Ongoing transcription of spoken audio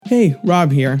Hey,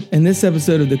 Rob here, and this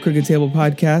episode of the Crooked Table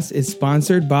Podcast is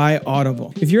sponsored by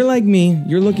Audible. If you're like me,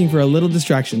 you're looking for a little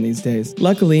distraction these days.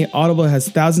 Luckily, Audible has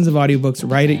thousands of audiobooks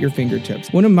right at your fingertips.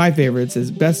 One of my favorites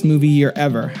is Best Movie Year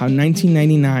Ever, How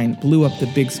 1999 Blew Up the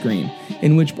Big Screen,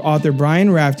 in which author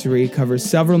Brian Raftery covers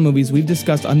several movies we've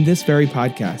discussed on this very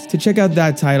podcast. To check out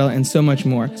that title and so much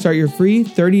more, start your free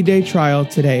 30-day trial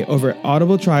today over at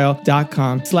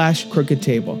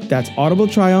audibletrial.com/crookedtable. That's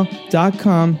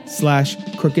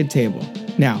audibletrial.com/crookedtable.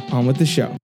 Now, on with the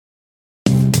show.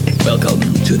 Welcome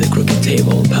to the Crooked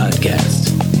Table Podcast,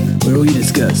 where we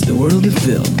discuss the world of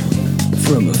film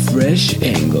from a fresh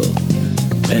angle.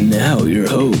 And now your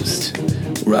host,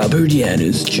 Robert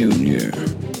Yanis Jr.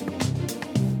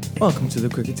 Welcome to the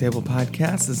Crooked Table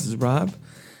Podcast. This is Rob.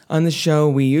 On the show,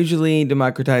 we usually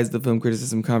democratize the film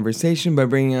criticism conversation by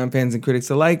bringing on fans and critics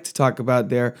alike to talk about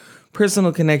their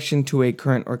personal connection to a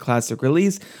current or classic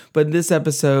release. But this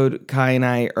episode, Kai and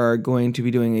I are going to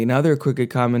be doing another Crooked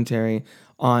commentary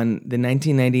on the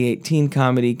 1998 teen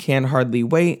comedy Can't Hardly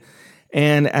Wait.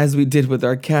 And as we did with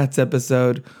our Cats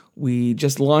episode, we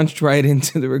just launched right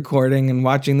into the recording and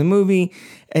watching the movie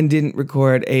and didn't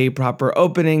record a proper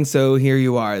opening. So here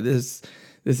you are. This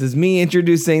is me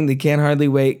introducing the Can't Hardly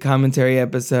Wait commentary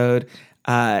episode.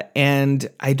 And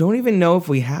I don't even know if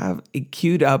we have it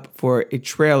queued up for a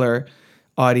trailer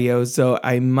audio, so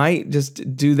I might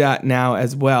just do that now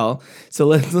as well. So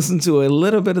let's listen to a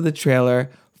little bit of the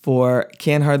trailer for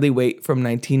Can't Hardly Wait from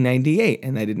 1998.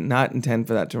 And I did not intend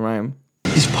for that to rhyme.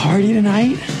 This party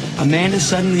tonight? Amanda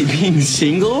suddenly being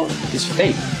single? Is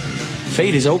fate.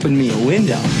 Fate has opened me a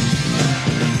window.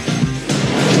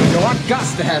 Yo, I got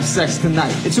to have sex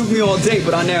tonight. It took me all day,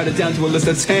 but I narrowed it down to a list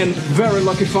of 10 very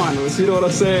lucky finalists. You know what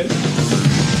I'm saying?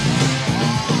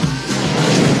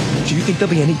 Do you think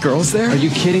there'll be any girls there? Are you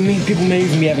kidding me? People may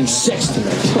even be having sex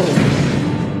tonight.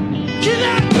 Get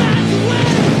that back away!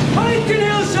 Hike an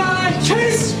hillside,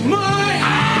 kiss my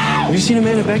ass! Have you seen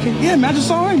Amanda Beckett? Yeah, Magic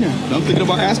saw her in there. I'm thinking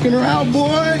about asking her out,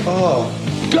 boy. Oh,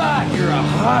 God, you're a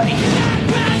hottie.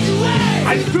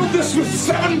 I filled this with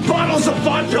 7 bottles of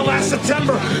vodka last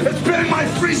September. It's been in my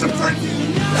freezer for... All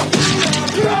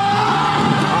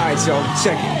right, so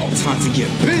check it. Time to get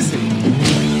busy.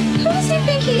 Who does he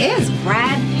think he is?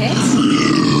 Brad Pitt?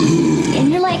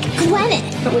 And you're like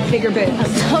Gwyneth, but with bigger boobs.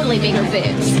 Oh, totally bigger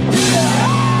boobs.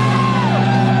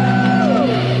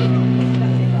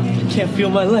 I can't feel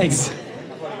my legs.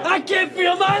 I can't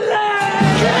feel my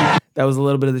legs! That was a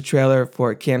little bit of the trailer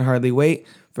for Can't Hardly Wait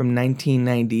from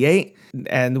 1998.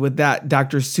 And with that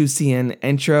Dr. Seussian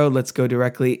intro, let's go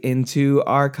directly into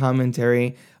our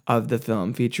commentary of the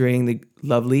film featuring the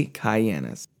lovely Kai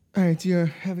Yanis. All right, do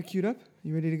you have it queued up?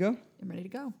 You ready to go? I'm ready to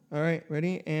go. All right,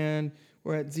 ready? And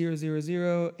we're at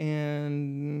 000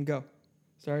 and go.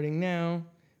 Starting now,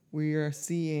 we are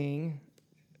seeing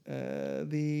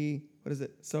Sony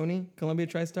Columbia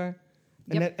TriStar.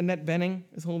 Yep. Annette Bening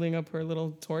is holding up her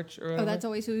little torch. Or whatever. Oh, that's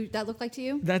always who that looked like to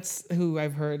you? That's who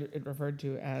I've heard it referred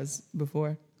to as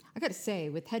before. I gotta say,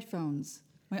 with headphones,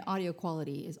 my audio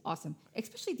quality is awesome.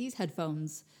 Especially these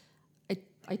headphones.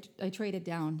 I traded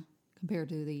down compared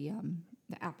to the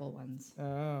Apple ones.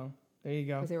 Oh, there you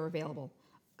go. Because they were available.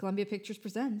 Columbia Pictures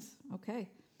presents. Okay.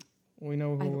 We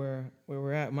know where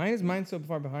we're at. Mine's so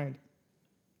far behind.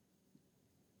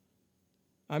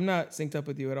 I'm not synced up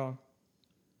with you at all.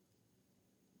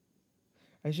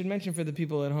 I should mention for the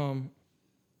people at home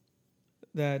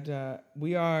that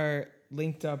we are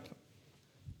linked up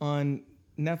on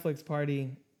Netflix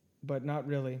Party, but not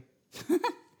really.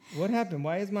 What happened?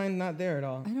 Why is mine not there at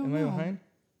all? I don't Am know. I behind?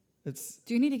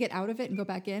 Do you need to get out of it and go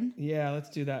back in? Yeah,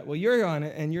 let's do that. Well, you're on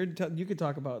it, and you could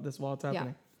talk about this while it's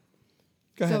happening.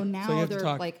 Go ahead. So now you have to they're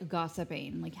talk. like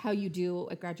gossiping, like how you do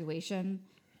at graduation.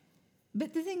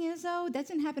 But the thing is, though, that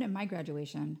didn't happen at my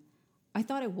graduation. I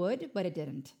thought it would, but it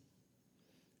didn't.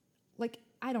 Like,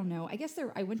 I don't know. I guess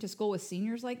I went to school with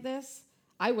seniors like this.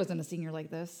 I wasn't a senior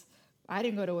like this. I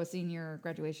didn't go to a senior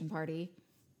graduation party.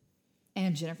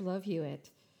 And Jennifer Love Hewitt.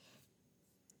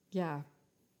 Yeah.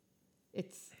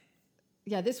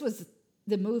 This was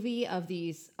the movie of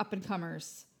these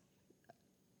up-and-comers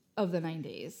of the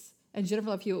 90s. And Jennifer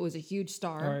Love Hewitt was a huge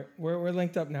star. All right, we're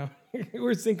linked up now.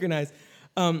 We're synchronized.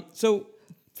 So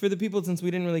for the people, since we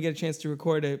didn't really get a chance to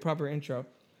record a proper intro,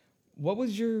 what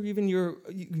was you've been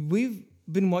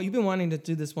wanting to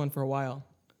do this one for a while,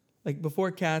 like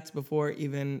before Cats, before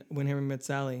even When Harry Met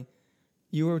Sally,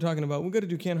 you were talking about we got to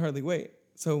do Can't Hardly Wait.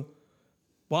 So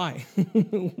why?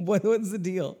 What's the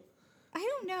deal? I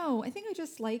don't know. I think I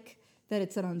just like that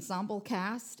it's an ensemble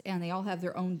cast and they all have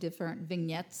their own different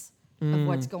vignettes of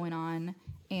what's going on.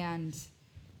 And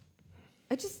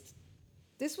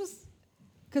this was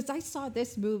Because I saw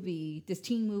this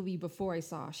teen movie, before I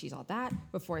saw She's All That,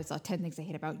 before I saw 10 Things I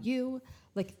Hate About You.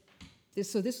 Like,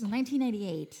 this was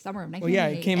 1998, summer of 1998. Well, yeah,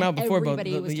 it came out before, but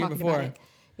everybody was the year talking before. about it.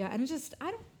 Yeah, and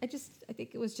I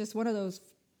think it was just one of those,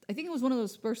 I think it was one of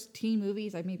those first teen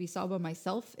movies I maybe saw by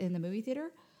myself in the movie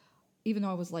theater, even though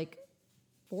I was like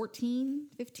 14,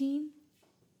 15.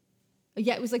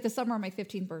 Yeah, it was like the summer of my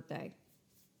 15th birthday.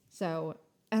 So,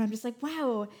 and I'm just like,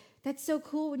 wow, that's so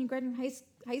cool when you graduate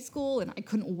high school, and I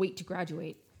couldn't wait to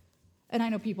graduate. And I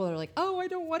know people that are like, oh, I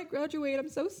don't want to graduate. I'm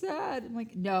so sad. I'm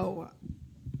like, no.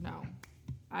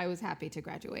 I was happy to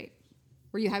graduate.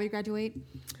 Were you happy to graduate?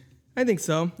 I think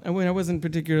so. I wasn't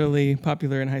particularly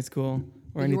popular in high school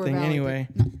or You were anything valedictorian. anyway.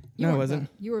 You No, I weren't wasn't.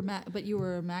 You were but you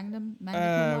were magna cum laude?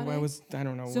 I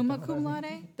don't know. what Summa the- cum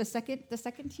laude? The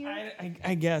second tier?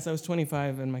 I guess I was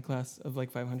 25 in my class of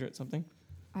like 500 something.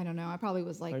 I don't know. I probably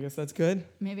was I like, guess that's good.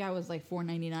 maybe I was like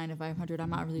 499 of 500. I'm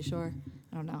not really sure.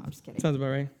 I don't know. I'm just kidding. Sounds about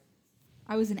right.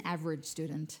 I was an average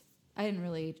student. I didn't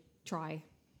really try.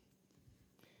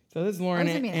 So this is Lauren I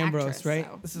was gonna be an Ambrose, actress, right?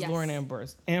 so, This is yes. Lauren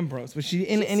Ambrose. Was she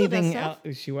in She still anything does else?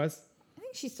 stuff. She was. I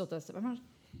think she still does stuff.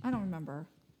 I don't remember.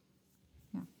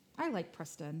 Yeah. I like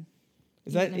Preston.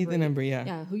 Is that Ethan Embry? Yeah.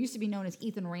 Yeah, who used to be known as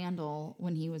Ethan Randall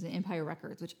when he was in Empire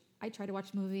Records, which I tried to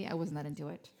watch the movie. I wasn't that into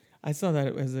it. I saw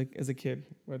that as a kid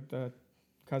with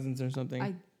cousins or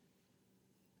something.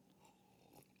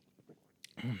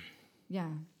 Yeah.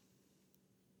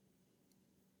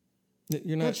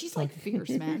 You're not. God, she's like fierce,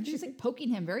 man. She's like poking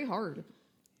him very hard.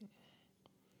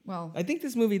 Well, I think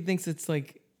this movie thinks it's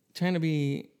like trying to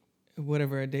be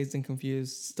whatever a Dazed and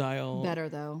Confused style better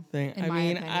though. thing. in I my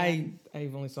mean, opinion.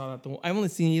 I've only saw that. I've only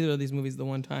seen either of these movies the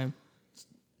one time.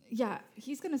 Yeah,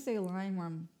 he's gonna say a line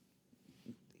where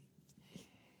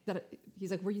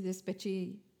he's like, "Were you this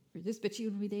bitchy? Were you this bitchy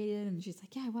when we dated?" And she's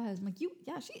like, "Yeah, I was." I'm like,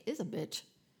 yeah, she is a bitch."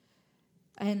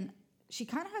 And she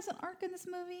kind of has an arc in this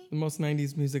movie. The most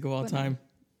 '90s music of all But- time.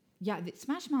 Yeah,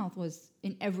 Smash Mouth was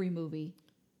in every movie.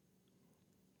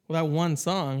 Well, that one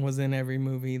song was in every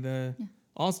movie. The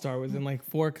All Star was in like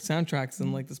 4 soundtracks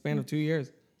in like the span of 2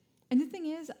 years. And the thing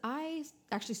is, I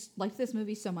actually liked this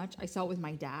movie so much. I saw it with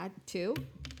my dad too.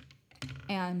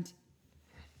 And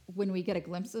when we get a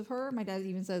glimpse of her, my dad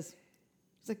even says,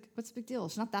 he's like, "What's the big deal?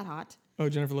 She's not that hot." Oh,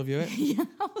 Jennifer Love Hewitt. Yeah,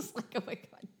 I was like, "Oh my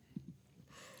God."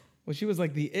 Well, she was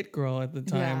like the it girl at the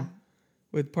time Yeah.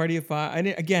 with Party of Five. I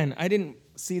didn't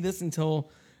see this until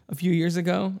a few years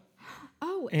ago.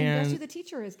 Oh, and guess And who the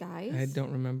teacher is, guys? I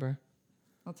don't remember.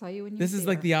 I'll tell you when you This see is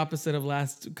like her. the opposite of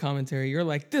last commentary. You're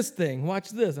like, this thing, watch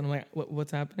this. And I'm like,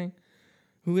 what's happening?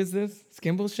 Who is this?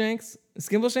 Skimbleshanks? Is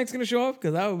Skimbleshanks going to show up?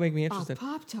 Because that would make me interested.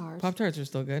 Pop-Tart. Pop-Tarts are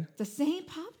still good. The same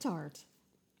Pop-Tart.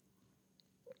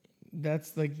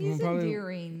 That's like He's probably...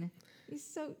 endearing.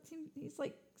 He's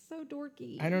like so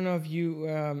dorky. I don't know if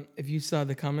you saw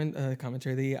the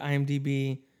commentary, the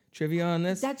IMDb trivia on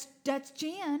this. That's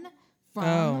Jan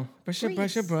from Brusha.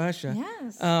 Grease.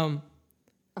 Yes.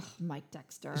 Mike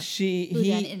Dexter. Who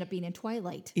then ended up being in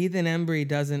Twilight. Ethan Embry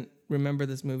doesn't remember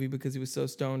this movie because he was so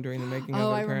stoned during the making of it.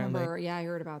 Oh, I Apparently. remember. Yeah, I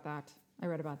heard about that. I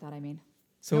read about that. I mean,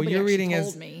 So what nobody you're actually reading told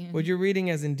as me. what you're reading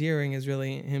as endearing is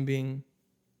really him being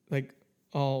like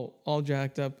all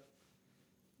jacked up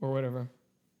or whatever.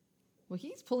 Well,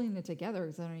 he's pulling it together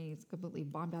because he's completely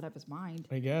bombed out of his mind.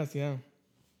 I guess, yeah.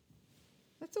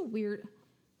 It's a weird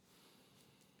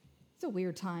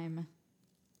time.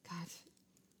 God,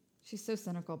 she's so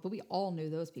cynical. But we all knew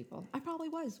those people. I probably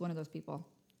was one of those people.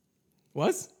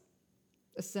 Was?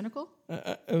 A cynical?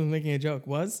 I was making a joke.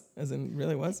 Was? As in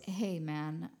really was? Hey,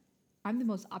 man, I'm the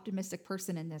most optimistic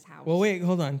person in this house. Well, wait,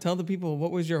 hold on. Tell the people,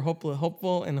 what was your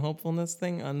hopeful and hopefulness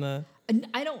thing on the... And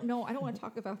I don't know. I don't want to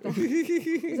talk about that. 'Cause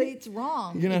it's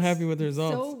wrong. You're not It's happy with the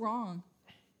results. So wrong.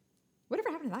 Whatever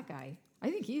happened to that guy? I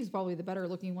think he's probably the better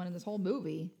looking one in this whole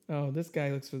movie. Oh, this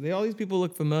guy looks... All these people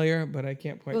look familiar, but I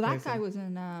can't quite Well, place that guy him. was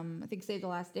in, I think, Save the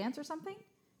Last Dance or something.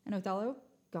 And Othello.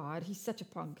 God, he's such a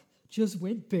punk. Just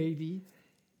went, baby.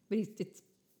 But he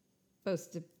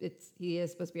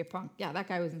is supposed to be a punk. Yeah, that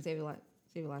guy was in Save the Last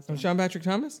Oh, Dance. Sean Patrick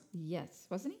Thomas? Yes,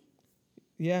 wasn't he?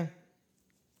 Yeah.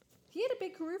 He had a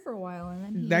big career for a while, and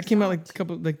then That came out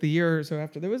like the year or so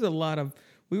after. There was a lot of...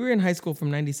 We were in high school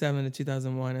from 97 to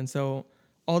 2001, and so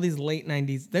all these late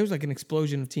 90s... There was like an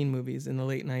explosion of teen movies in the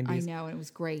late 90s. I know, and it was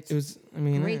great. It was, I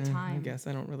mean... Great I time. guess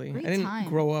I don't really... Great I didn't time.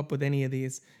 grow up with any of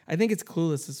these. I think it's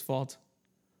Clueless's fault.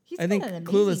 He's I think got an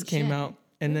Clueless amazing came chin. out,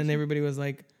 and then everybody was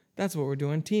like, that's what we're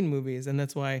doing, teen movies. And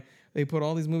that's why they put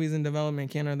all these movies in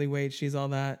development. Can't Hardly Wait, She's All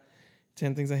That,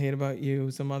 10 Things I Hate About You,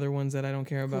 some other ones that I don't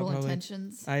care about. Cruel probably.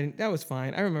 Intentions. That was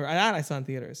fine. I remember that I saw in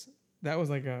theaters. That was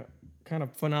like a kind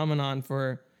of phenomenon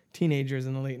for teenagers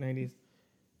in the late 90s.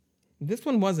 This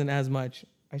one wasn't as much.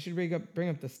 I should bring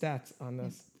up the stats on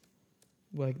this,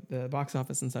 like the box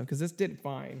office and stuff, because this did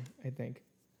fine. I think.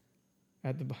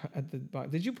 At the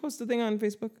box. Did you post the thing on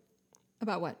Facebook?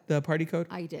 About what? The party code.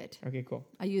 I did. Okay, cool.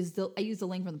 I used the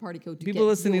link from the party code. To People get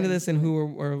listening to viewings. this and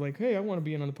who are like, hey, I want to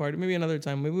be in on the party. Maybe another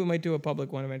time. Maybe we might do a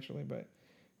public one eventually, but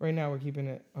right now we're keeping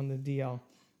it on the DL.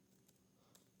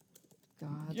 God.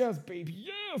 Yes, baby,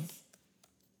 yes.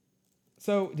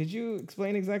 So, did you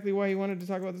explain exactly why you wanted to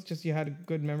talk about this? Just you had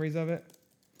good memories of it?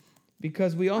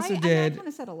 Because we also I did. kind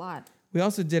of said a lot. We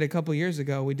also did a couple years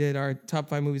ago. We did our top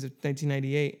 5 movies of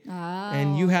 1998,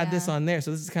 and you had this on there.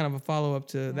 So this is kind of a follow up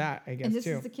to that, I guess, And this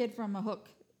too. is the kid from A Hook.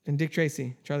 And Dick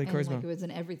Tracy, Charlie And Korsmo. like it was in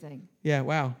everything. Yeah,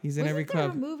 wow, he's in every Wasn't there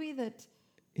club. a movie that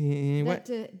What?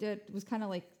 that was kind of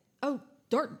like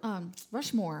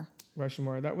Rushmore?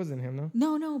 Rushmore. That wasn't him, though.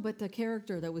 No, but the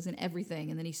character that was in everything,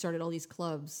 and then he started all these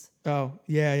clubs. Oh,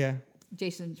 yeah.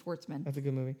 Jason Schwartzman. That's a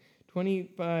good movie.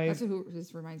 25. That's who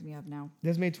this reminds me of now.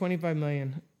 This made $25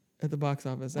 million at the box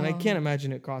office, and I can't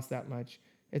imagine it cost that much.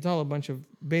 It's all a bunch of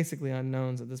basically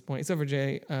unknowns at this point, except for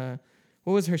Jay.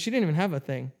 What was her? She didn't even have a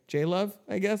thing. J Love,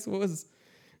 I guess. What was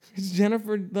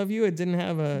Jennifer Love You? It didn't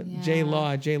have a J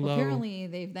Law, J Lo. Well, apparently,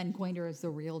 they've then coined her as the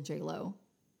real J Lo,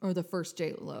 or the first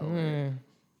J Lo.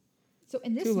 So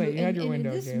in this Too late. You had your in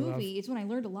window, this J-Love. movie, it's when I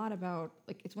learned a lot about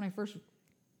it's when I first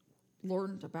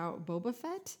learned about Boba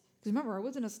Fett. Because remember,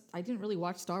 I didn't really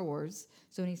watch Star Wars.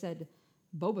 So when he said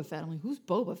Boba Fett, I'm like, who's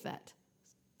Boba Fett?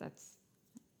 That's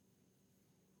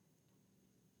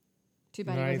too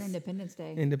bad he Nice. wasn't Independence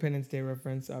Day. Independence Day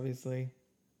reference, obviously.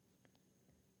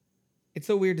 It's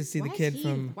so weird to see Why the is kid he-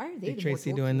 from why are they Dick the more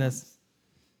Tracy dorky doing this. ones?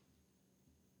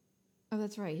 Oh,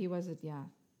 that's right. He was it. Yeah.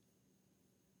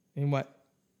 In what?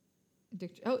 Is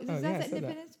Oh, that yeah, I the said that.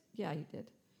 Independence? Yeah, he did.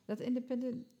 That's the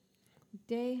Independent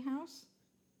Day house.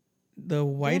 The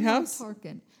White Grand Moff House?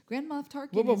 Tarkin. Grand Moff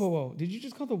Tarkin. Whoa. Did you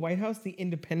just call the White House the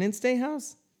Independence Day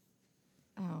house?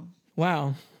 Oh,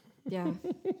 Wow. yeah.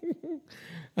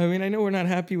 I mean, I know we're not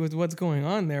happy with what's going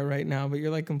on there right now, but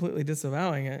you're like completely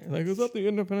disavowing it. Like, is that the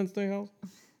Independence Day house?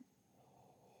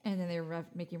 And then they were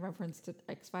making reference to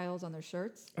X-Files on their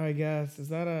shirts. I guess. Is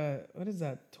that what is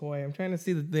that toy? I'm trying to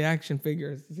see the action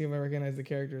figures to see if I recognize the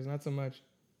characters. Not so much.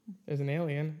 There's an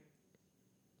alien.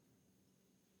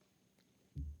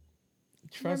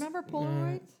 Remember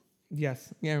Polaroids?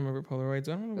 Yes. Yeah, I remember Polaroids.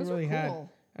 I don't know if Those we really were had.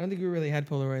 cool. I don't think we really had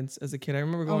Polaroids as a kid. I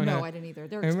remember Oh going no, to. I didn't either.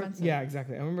 They're I remember- expensive. yeah,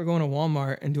 exactly. I remember going to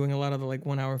Walmart and doing a lot of the like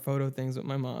 1 hour photo things with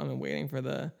my mom and waiting for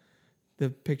the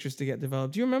pictures to get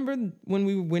developed. Do you remember when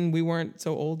we weren't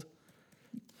so old?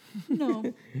 No.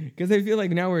 Because I feel like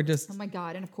now we're just Oh my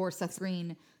god! And of course, Seth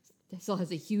Green still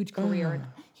has a huge career. And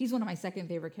he's one of my second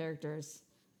favorite characters.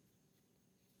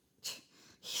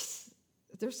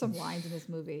 There's some lines in this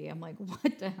movie. I'm like,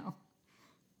 what the hell?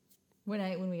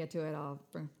 When we get to it, I'll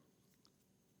bring.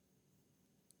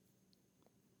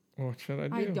 what should I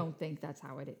do? I don't think that's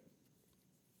how it is.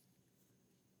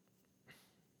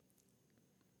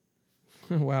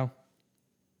 Wow.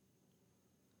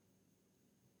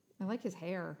 I like his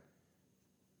hair.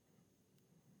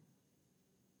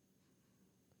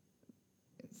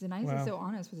 Zenai's Wow. is so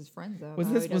honest with his friends, though. Was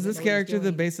how this he was doesn't this know what he's character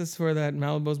the doing. basis for that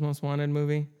Malibu's Most Wanted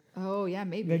movie Oh yeah,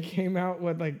 maybe. that came out?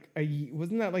 What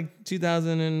wasn't that like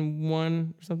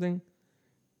 2001 or something?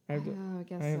 I have to, I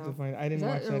guess I have so. to find. I Is didn't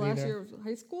watch your that last either. year of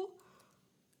high school?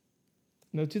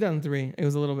 No, 2003. It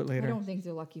was a little bit I later. don't think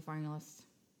they're lucky finalists.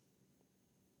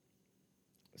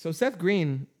 So Seth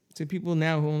Green, to people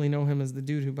now who only know him as the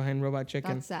dude who behind Robot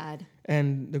Chicken That's sad.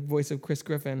 and the voice of Chris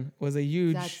Griffin, was a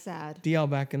huge That's sad. DL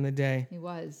back in the day. He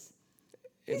was.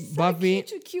 He's Buffy,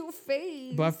 such a cute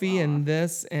face. Buffy, Aw. and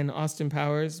this and Austin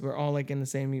Powers were all like in the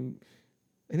same.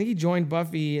 I think he joined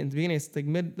Buffy in the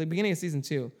beginning, the beginning of season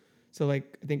 2. So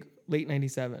like I think late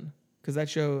 '97, because that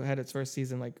show had its first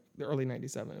season like the early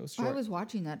 '97. It was short. I was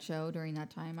watching that show during that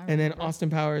time. I And then remember. Austin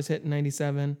Powers hit in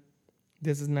 '97.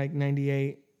 This is like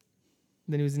 '98.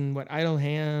 Then he was in Idle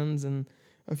Hands and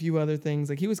a few other things.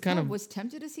 Like he was kind I of. was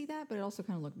tempted to see that, but it also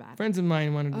kind of looked bad. Friends of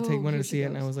mine wanted Oh, to here see she it,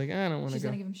 and I goes. was like, I don't want to She's go.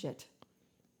 gonna give him shit.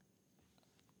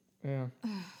 Yeah,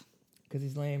 because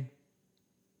he's lame.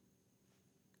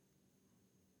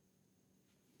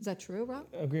 Is that true, Rob?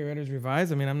 Great writers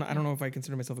revise. I mean, I don't know if I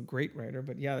consider myself a great writer,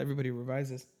 but yeah, everybody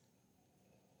revises.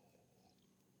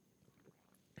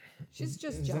 She's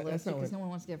just is that- jealous that's not because what- no one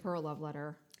wants to give her a love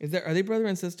letter. Are they brother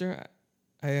and sister?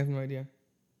 I have no idea.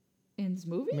 In this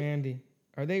movie, Mandy.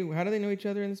 Are they? How do they know each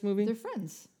other in this movie? they're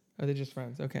friends. Are they just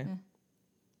friends? Okay. Yeah.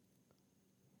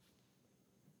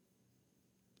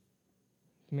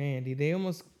 Mandy. They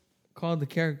almost called the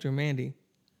character Mandy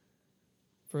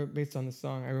based on the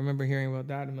song. I remember hearing about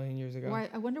that a million years ago. Why?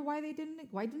 I wonder why they didn't.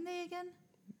 Why didn't they again?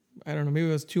 I don't know. Maybe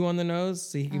it was too on the nose,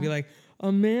 so he could be like,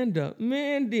 Amanda,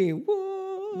 Mandy,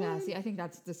 what? Yeah. See, I think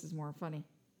this is more funny.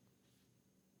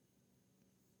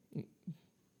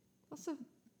 Also,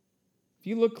 If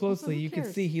you look closely, who you can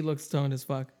cares? see he looks stoned as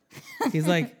fuck. He's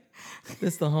like,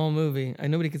 this the whole movie.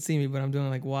 Nobody could see me, but I'm doing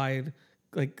like wide,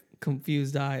 like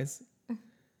confused eyes.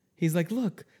 He's like,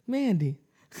 look, Mandy.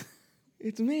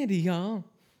 It's Mandy, y'all.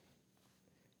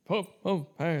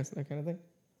 Paris, that kind of thing.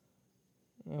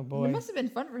 Oh, boy. it must have been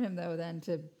fun for him though. Then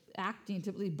to acting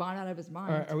to be bond out of his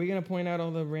mind. All right, are we going to point out all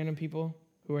the random people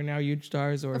who are now huge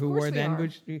stars or Of who course were we then? are.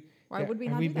 Huge- Why would we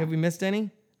have not do that? Have we missed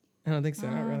any? I don't think so.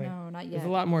 Not Oh, really. no, not There's yet. a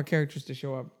lot more characters to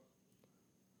show up.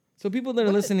 So people that are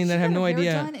What, listening that she have got no her hair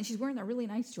idea. done and she's wearing that really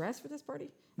nice dress for this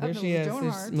party. There she is. Joan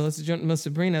There's Hart. Melissa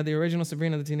Sabrina, the original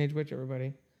Sabrina the Teenage Witch,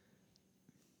 everybody.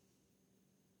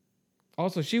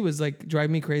 Also, she was like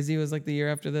Drive Me Crazy was like the year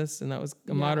after this, and that was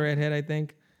a moderate hit, I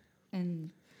think.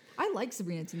 And I like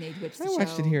Sabrina Teenage Witch. I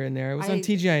watched it here and there. It was on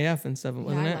TGIF and stuff,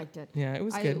 wasn't it? I liked it. Yeah, it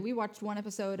was good. We watched one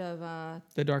episode of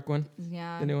The dark one.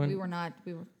 yeah. The new one. We were not.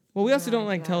 We were. Well, we also not don't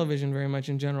like into that. television very much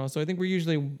in general, so I think we're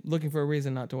usually looking for a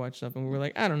reason not to watch stuff, and we're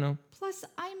like, I don't know. Plus,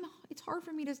 it's hard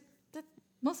for me to.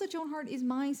 Melissa Joan Hart is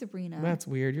my Sabrina. That's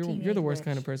weird. You're the Teenage worst Witch.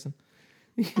 kind of person.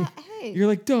 Hey. You're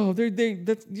like, duh, they're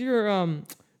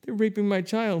raping my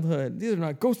childhood. These are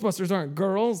not Ghostbusters, aren't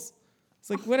girls. It's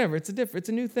like whatever. It's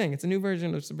a new thing. It's a new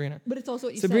version of Sabrina. But it's also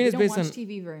what you Sabrina's said. We based don't watch on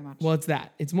TV very much. Well, it's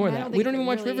that. It's more And I that. don't We think don't it even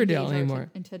watch really Riverdale engaged our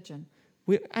anymore. Attention.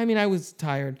 I mean, I was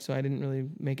tired, so I didn't really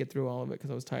make it through all of it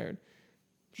because I was tired.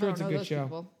 I'm sure I it's a don't know good those show.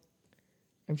 people.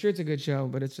 I'm sure it's a good show,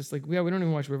 but it's just like, yeah, we don't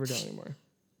even watch Riverdale anymore.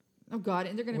 Oh God,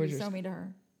 and they're gonna Where's be your so st- mean to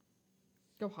her.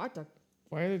 Go hot dog,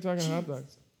 Why are they talking hot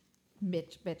dogs?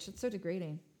 bitch. It's so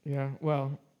degrading. Yeah,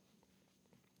 well,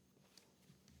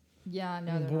 Yeah,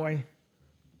 no, they're boy.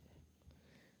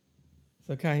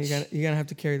 So, Kai, you're gonna have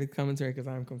to carry the commentary because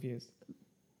I'm confused.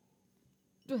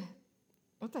 not.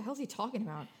 What the hell's he talking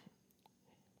about?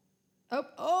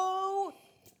 Oh!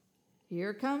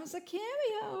 Here comes a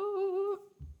cameo.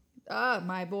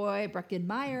 My boy Breckin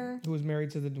Meyer. Who was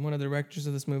married to one of the directors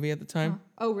of this movie at the time?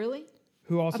 Oh, really?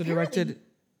 Who also Apparently- directed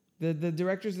the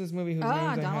directors of this movie whose names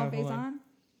I Donald have. Hold on. Faison.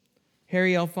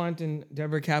 Harry Elfont and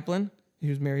Deborah Kaplan. He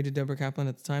was married to Deborah Kaplan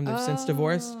at the time. They've since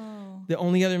divorced. Oh. The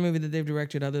only other movie that they've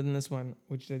directed other than this one,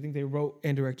 which I think they wrote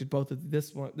and directed both of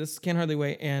this one, this Can't Hardly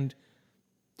Wait, and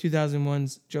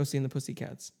 2001's Josie and the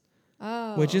Pussycats,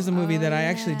 which is a movie that I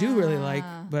actually do really like,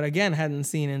 but again, hadn't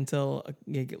seen until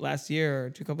last year or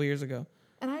a couple years ago.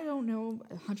 And I don't know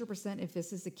 100% if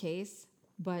this is the case,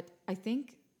 but I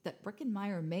think that Breckin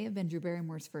Meyer may have been Drew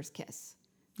Barrymore's first kiss.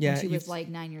 Yeah, When she was you've- like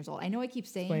 9 years old. I know I keep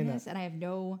saying Explain this, that. and I have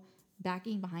no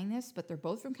backing behind this, but they're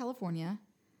both from California.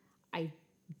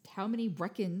 How many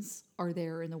Breckins are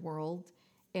there in the world?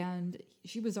 And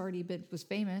she was was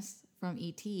famous from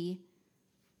E.T.,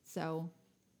 so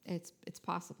it's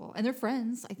possible. And they're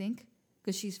friends, I think,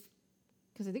 because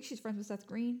I think she's friends with Seth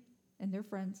Green, and they're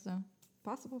friends, so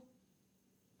possible.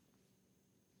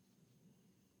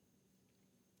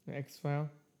 The X-File.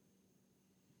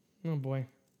 Oh boy.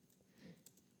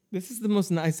 This is the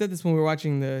most, I said this when we were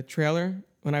watching the trailer,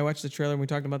 when I watched the trailer, and we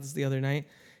talked about this the other night,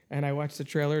 and I watched the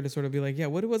trailer to sort of be like, yeah,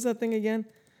 what was that thing again?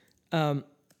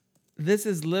 This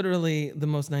is literally the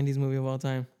most 90s movie of all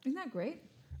time. Isn't that great?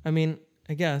 I mean,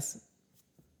 I guess.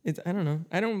 I don't know.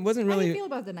 Wasn't How do really you feel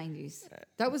about the 90s?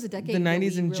 That was a decade. the that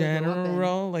 90s we in really grew up in.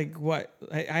 general. Like what?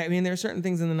 I mean, there are certain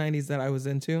things in the 90s that I was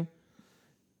into.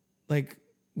 Like,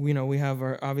 we have we have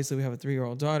a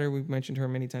 3-year-old daughter. We've mentioned her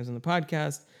many times on the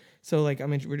podcast. So like,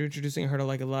 we're introducing her to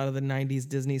like a lot of the 90s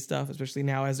Disney stuff, especially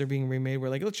now as they're being remade. We're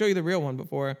like, let's show you the real one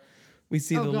before we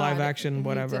see the live action, He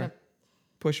whatever. did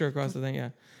Push her across the thing, yeah.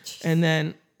 And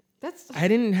then That's I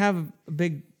didn't have a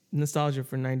big nostalgia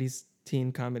for 90s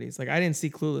teen comedies. Like I didn't see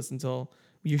Clueless until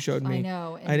you showed me. I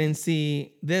know. I didn't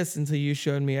see this until you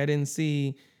showed me.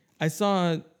 I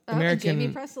saw American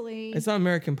Jamie Presley. I saw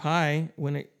American Pie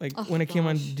when it came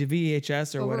on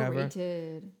VHS or whatever.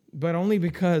 Overrated. But only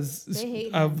because They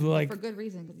hate of him, like for good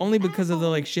reason. 'cause only he's because of the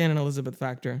asshole. like Shannon Elizabeth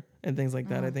factor and things like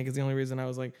that. I think is the only reason I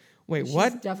was like, wait, She's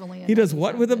what? definitely a He does 90s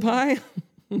what with a reference.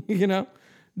 pie?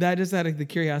 That just had the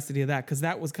curiosity of that because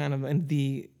that was kind of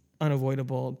the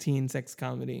unavoidable teen sex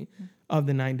comedy of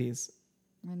the 90s.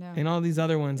 I know. And all these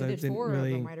other ones They I did didn't 4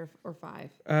 really. of them, right, or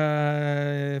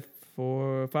 5.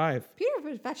 4, 5. Peter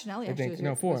Facinelli actually think. was,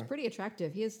 No, 4. was pretty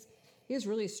attractive. He has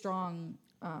really strong,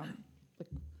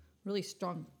 really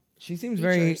strong. She seems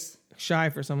very features. shy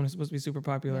for someone who's supposed to be super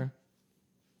popular.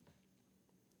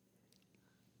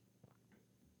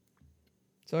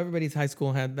 So everybody's high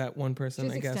school had that one She person,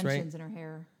 has I guess, right? extensions in her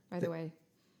hair, by the way.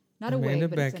 Not Amanda a wig,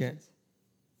 but Beckett. extensions.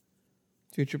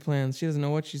 Future plans. She doesn't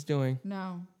know what she's doing.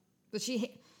 No. But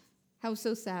how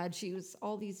so sad. She was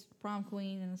all these prom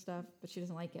queen and stuff, but she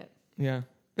doesn't like it. Yeah.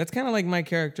 That's kind of like my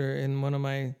character in one of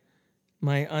my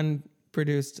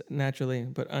unproduced naturally,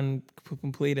 but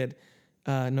uncompleted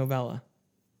novella,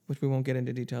 which we won't get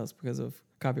into details because of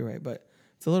copyright, but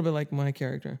it's a little bit like my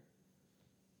character.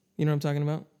 You know what I'm talking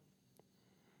about?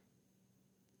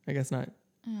 I guess not.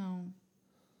 Oh.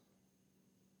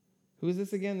 Who is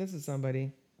this again? This is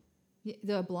somebody.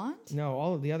 The blonde? No,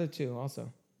 all of the other two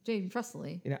also. Jamie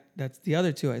Presley. Yeah, that's the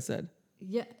other two I said.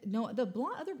 Yeah, no, other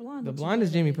blonde. The looks blonde is familiar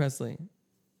to Jamie me. Presley.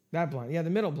 That blonde. Yeah,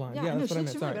 the middle blonde. Yeah, I know, that's she what I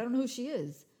looks meant. familiar, but I Sorry. don't know who she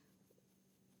is.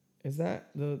 Is that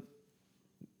the...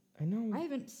 I know. I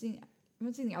haven't seen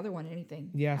the other one in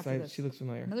anything. Yes, after this. she looks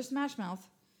familiar. Another Smash Mouth.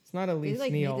 It's not Elise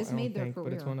like, Neal, this I don't made their think,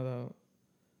 but it's career. one of the...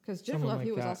 Because Jennifer Someone Love like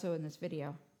Hewitt was that. also in this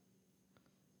video.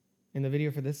 In the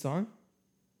video for this song?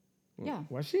 Yeah.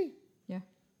 Was she? Yeah.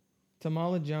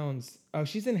 Tamala Jones. Oh,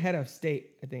 she's in Head of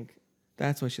State, I think.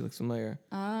 That's why she looks familiar.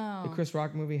 Oh. The Chris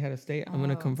Rock movie, Head of State. I'm going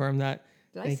to confirm that.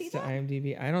 Did I thanks see to that?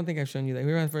 IMDb. I don't think I've shown you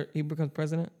that. He becomes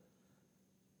president?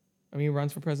 I mean, he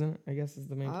runs for president, I guess is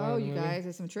the main plot Oh, of the you movie. guys,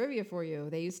 there's some trivia for you.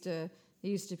 They used to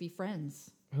be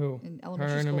friends. Who? in Her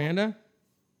elementary and school. Amanda?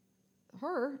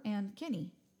 Her and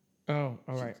Kenny. Oh,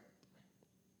 all right.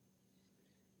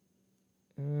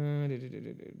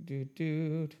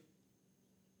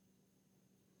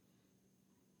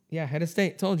 Yeah, Head of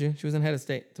State. Told you. She was in Head of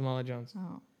State, Tamala Jones.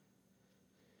 Oh.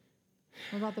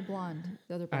 What about the blonde?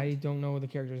 The other blonde. I don't know the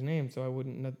character's name, so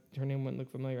her name wouldn't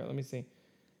look familiar. Let me see.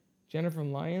 Jennifer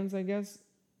Lyons, I guess.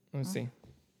 Let me see.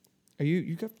 Are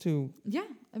you up to... Yeah.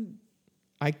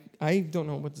 I don't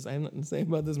know what to say. I have nothing to say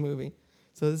about this movie.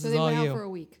 So this So is they all went out you. for a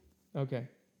week. Okay.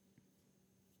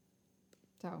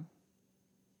 So.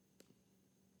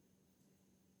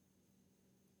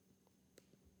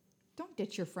 Don't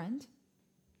ditch your friend.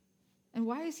 And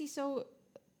why is he so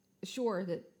sure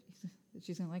that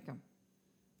she's going to like him?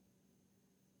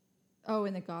 Oh,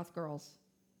 and the goth girls.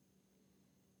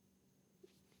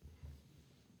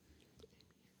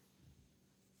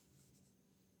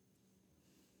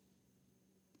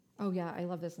 Oh, yeah, I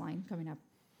love this line coming up.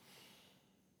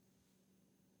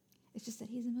 It's just that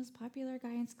he's the most popular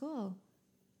guy in school.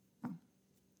 Oh.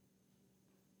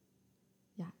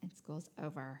 Yeah, and school's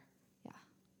over. Yeah,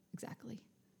 exactly.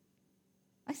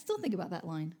 I still think about that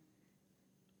line.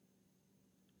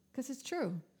 Because it's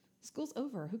true. School's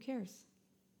over. Who cares?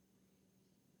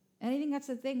 And I think that's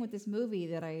the thing with this movie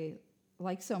that I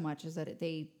like so much is that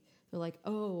they're like,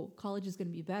 oh, college is going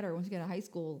to be better. Once you get to high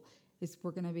school,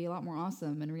 we're going to be a lot more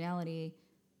awesome. In reality,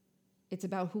 it's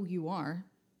about who you are,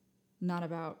 not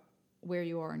about where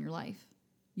you are in your life.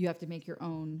 You have to make your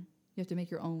own. You have to make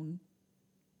your own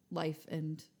life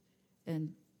and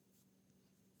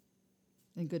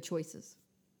good choices.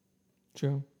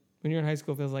 True. When you're in high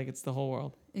school, it feels like it's the whole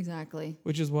world. Exactly.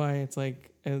 Which is why it's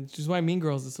like, which is why Mean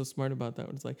Girls is so smart about that.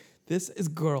 It's like, this is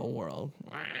girl world.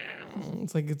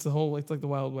 It's like it's like the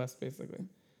Wild West, basically.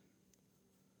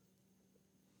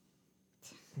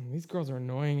 These girls are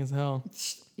annoying as hell.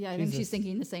 Yeah, I think she's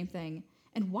thinking the same thing.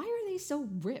 And why are they so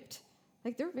ripped?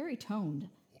 Like, they're very toned.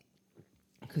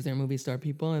 Because they're movie star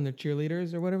people and they're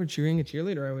cheerleaders or whatever. Cheering a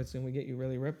cheerleader, I would assume, would get you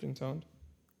really ripped and toned.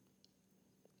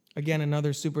 Again,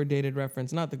 another super dated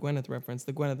reference. Not the Gwyneth reference,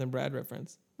 the Gwyneth and Brad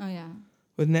reference. Oh, yeah.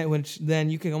 Which then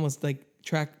you can almost like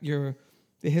track the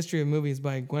history of movies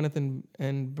by Gwyneth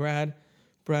and Brad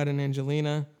and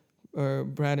Angelina, or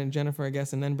Brad and Jennifer, I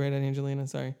guess, and then Brad and Angelina,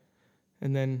 sorry.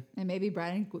 And then... And maybe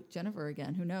Brad and Jennifer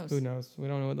again. Who knows? Who knows? We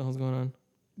don't know what the hell's going on.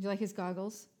 Do you like his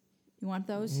goggles? You want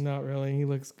those? Not really. He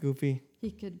looks goofy. He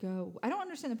could go... I don't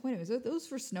understand the point of it. Is those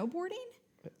for snowboarding?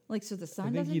 Like, so the sun I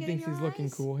think doesn't he get in thinks your he's looking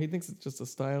eyes? cool. He thinks it's just a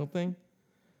style thing.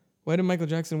 Why did Michael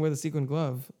Jackson wear the sequin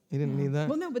glove? He didn't need that.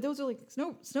 Well, no, but those are like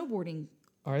snowboarding.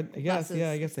 All right, I guess. glasses.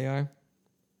 Yeah, I guess they are.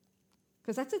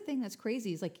 Because that's the thing that's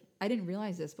crazy. Is like, I didn't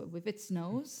realize this, but if it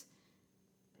snows,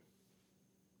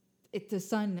 the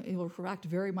sun will refract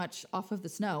very much off of the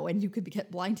snow, and you could get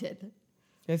blinded.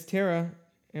 It's Tara,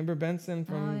 Amber Benson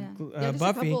from There's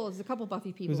Buffy. There's a couple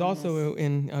Buffy people. Who's in also this.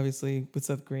 in, obviously, with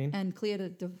Seth Green. And Clea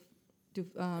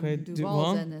Clea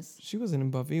Duvall's in this. She wasn't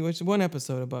in Buffy. Which one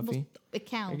episode of Buffy? Well, it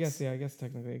counts. I guess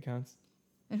technically it counts.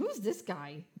 And who's this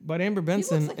guy? But Amber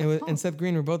Benson like a punk. and Seth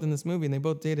Green were both in this movie, and they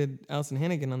both dated Allison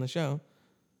Hannigan on the show.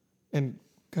 And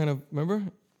kind of, remember?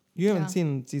 You haven't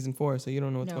seen season 4, so you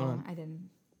don't know what's going on. I didn't.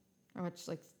 I watched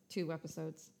like 2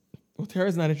 episodes. Well,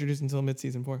 Tara's not introduced until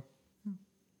mid-season 4.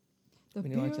 The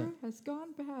When you watch beer that. has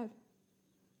gone bad.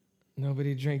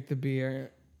 Nobody drank the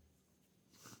beer.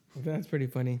 That's pretty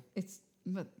funny.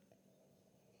 But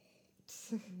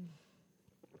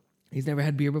He's never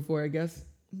had beer before, I guess.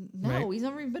 no, Right. he's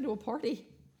never even been to a party.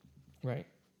 Right.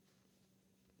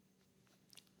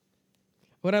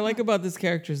 What I like about this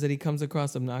character is that he comes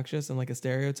across obnoxious and like a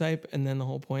stereotype, and then the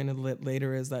whole point of it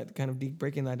later is that kind of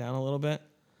breaking that down a little bit.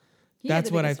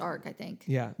 That's what arc, I think.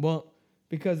 Yeah, well,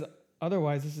 because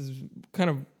otherwise this is kind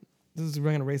of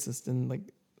racist and like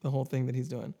the whole thing that he's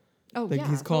doing. Oh, like yeah,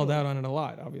 he's called totally. out on it a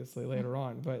lot, obviously later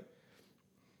on, but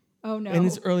Oh no. in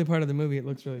this early part of the movie, it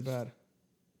looks really bad.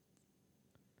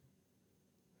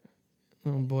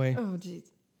 Oh boy. Oh jeez.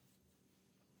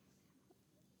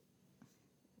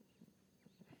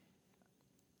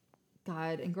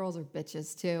 God, and girls are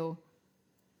bitches too.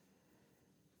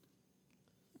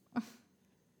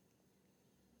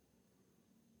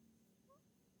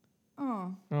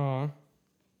 Oh, Aw.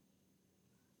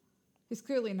 he's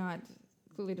clearly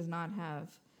does not have.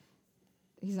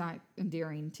 He's not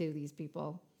endearing to these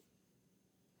people.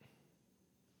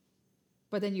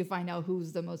 But then you find out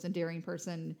who's the most endearing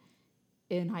person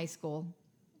in high school.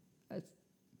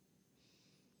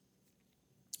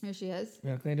 Here she is.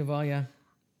 Yeah, Clea Duvall, yeah.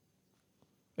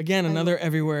 Again, another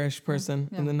everywhere-ish person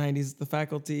in the 90s, the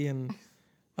faculty and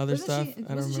other stuff. I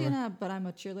don't Wasn't she in remember. But I'm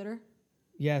a Cheerleader?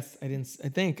 Yes, I didn't see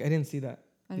that.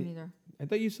 I didn't either. I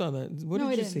thought you saw that. What No, did I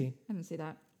you didn't. see? I didn't see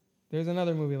that. There's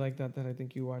another movie like that I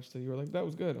think you watched that you were like, that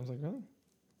was good. I was like, really?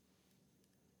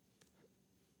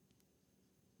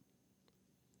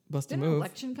 Bust a Didn't move.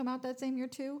 Election come out that same year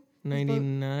too?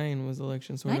 99 was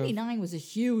election sort of. 99 was a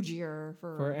huge year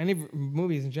For any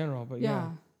movies in general, but yeah.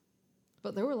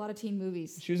 But there were a lot of teen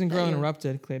movies. She was in that Girl year.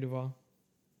 Interrupted, Clea Duvall.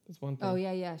 That's one thing. Oh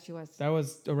yeah, she was. That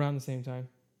was around the same time.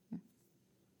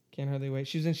 Can't Hardly Wait.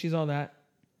 She's all that.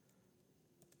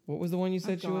 What was the one you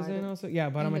said she was God. in also? Yeah,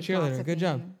 but And I'm a the cheerleader. Good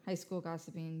job. gossiping, High school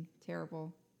gossiping,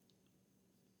 terrible.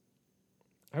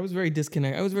 I was very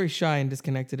disconnected. I was very shy and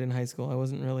disconnected in high school. I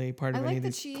wasn't really part of any of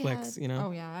these cliques, you know?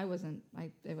 Oh yeah, I wasn't.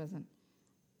 It wasn't.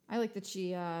 I like that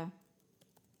she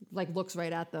like looks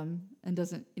right at them and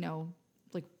doesn't,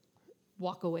 like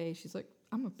walk away. She's like,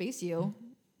 I'm gonna face you.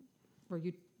 Or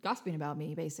you gossiping about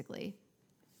me, basically.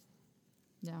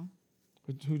 Yeah.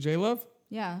 Who, J Love?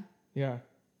 Yeah. Yeah.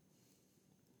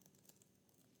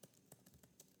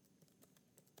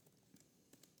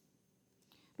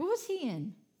 What was he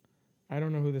in? I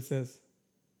don't know who this is.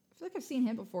 I feel like I've seen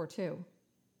him before too.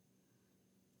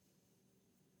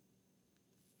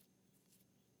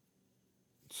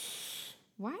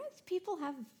 Why do people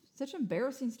have such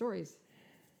embarrassing stories?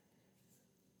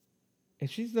 If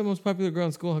she's the most popular girl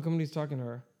in school, how come nobody's talking to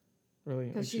her? Really?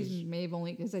 Because Like, she's maybe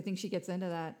only because I think she gets into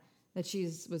that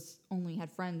she's was only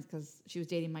had friends because she was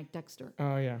dating Mike Dexter.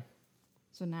 Oh, yeah.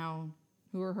 So now,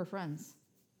 who are her friends?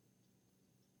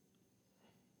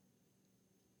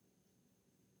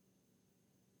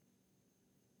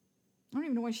 I don't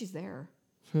even know why she's there.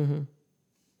 She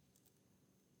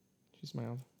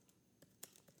smiled.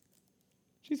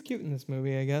 She's cute in this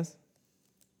movie, I guess.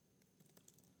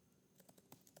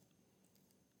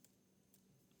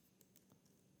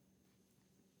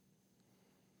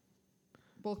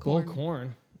 Bullcorn. Bullcorn.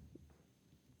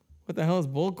 What the hell is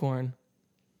bullcorn?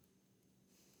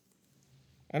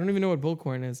 I don't even know what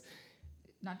bullcorn is.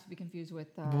 Not to be confused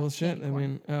with Bullshit. candy I corn.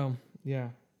 mean, oh, yeah.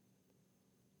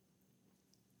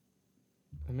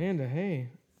 Amanda, hey.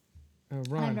 Oh, And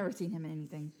Ron. I've never seen him in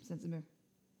anything since the movie.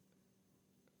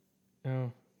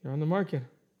 Oh, you're on the market.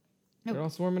 Nope. They're all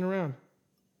swarming around.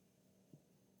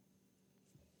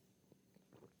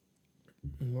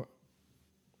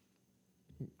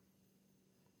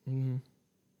 Mm-hmm.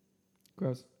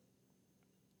 Gross.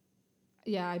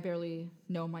 Yeah, I barely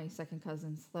know my second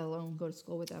cousins, let alone go to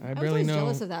school with them. I was barely always know-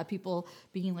 jealous of that. People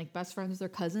being like best friends with their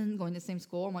cousin, going to the same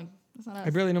school. I'm like, that's not us. I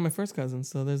barely know my first cousin,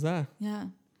 so there's that. Yeah.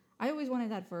 I always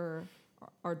wanted that for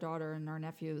our daughter and our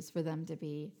nephews, for them to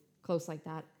be close like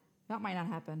that. That might not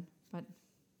happen, but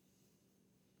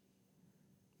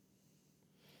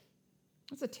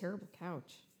that's a terrible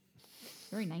couch.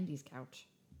 Very 90s couch.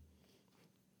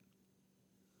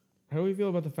 How do we feel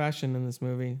about the fashion in this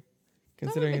movie?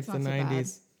 Considering it's the not so bad.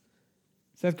 90s.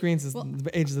 Seth Green's is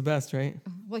age the best, right?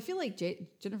 Well, I feel like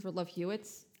Jennifer Love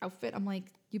Hewitt's outfit, I'm like,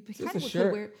 you just kind a of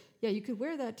shirt. could wear, you could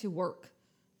wear that to work,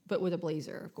 but with a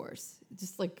blazer, of course.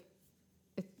 Just like,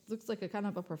 it looks like a kind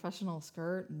of a professional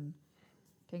skirt and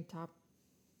tank top.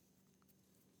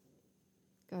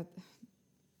 God,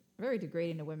 very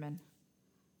degrading to women.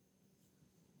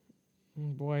 Oh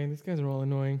boy, these guys are all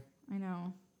annoying. I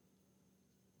know.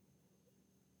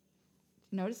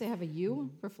 Notice they have a U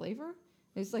for flavor?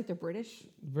 It's like the British.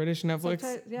 British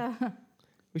Netflix. Yeah.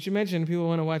 We should mention if people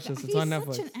want to watch this. It's He's on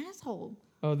Netflix. such an asshole.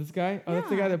 Oh, this guy? Oh, that's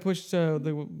the guy Yeah. that pushed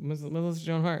Melissa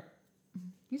Joan Hart.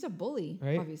 He's a bully,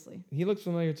 Right? obviously. He looks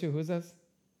familiar too. Who's this?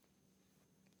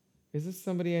 Is this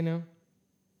somebody I know?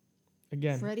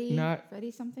 Again,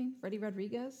 Freddie something? Freddie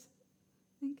Rodriguez,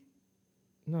 I think.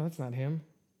 No, that's not him.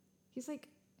 He's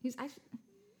actually,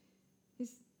 Yeah,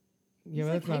 He's but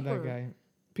like that's not that hyper. guy.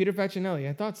 Peter Facinelli.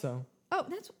 I thought so. I thought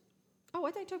you were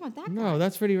talking about that guy. No,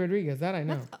 that's Freddie Rodriguez. That I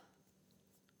know. That's-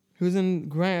 Who's in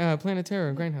Planet Terror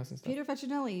and Grindhouse and stuff. Peter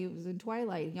Facinelli. He was in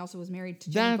Twilight. He also was married to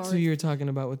Jenny That's Garth. who you're talking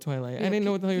about with Twilight. I Yeah, didn't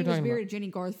know what the hell you're He was talking married about. to Jenny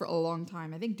Garth for a long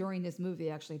time. I think during this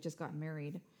movie, actually, just got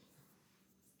married.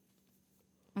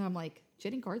 And I'm like,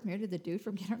 Jenny Garth married to the dude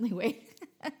from Get Only Way?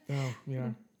 Oh, yeah.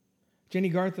 Jenny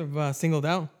Garth of Singled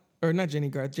Out. Or not Jenny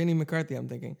Garth. Jenny McCarthy, I'm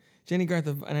thinking. Jenny Garth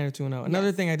of 90210. Another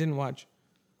Yes. thing I didn't watch.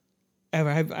 Ever.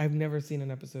 I've never seen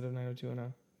an episode of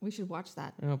 90210. We should watch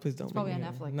that. Oh, please don't. It's probably make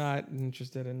on me Netflix. Not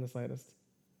interested in the slightest.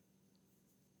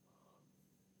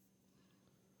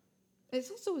 It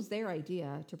also was their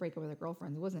idea to break up with their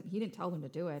girlfriends. It wasn't. He didn't tell them to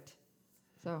do it.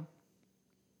 So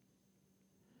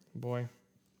Boy.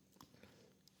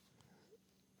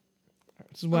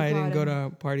 This is why I didn't God, go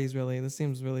to parties, really. This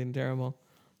seems really terrible.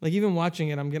 Like, even watching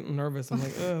it, I'm getting nervous. I'm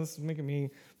like, oh, this is making me...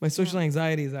 My social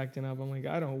anxiety is acting up. I'm like,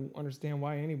 I don't understand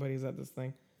why anybody's at this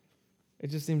thing. It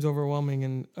just seems overwhelming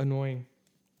and annoying,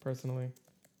 personally.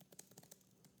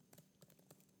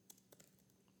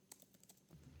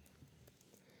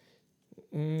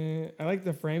 I like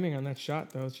the framing on that shot,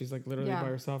 though. She's, like, literally Yeah. by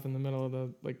herself in the middle of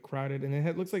the, like, crowded. And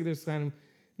it looks like there's kind of...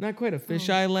 Not quite a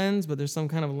fisheye lens, but there's some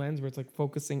kind of lens where it's, like,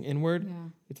 focusing inward. yeah.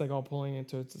 It's, like, all pulling it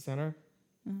towards the center.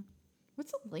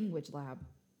 What's a language lab?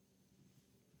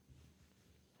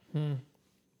 Hmm.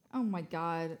 Oh my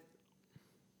god.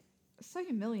 It's so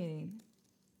humiliating.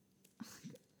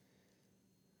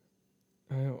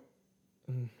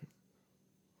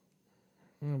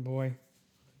 Oh boy.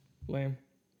 Lame.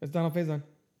 It's Donald Faison.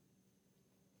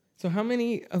 So how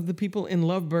many of the people in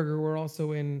Love Burger were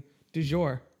also in Du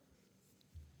Jour?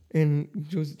 In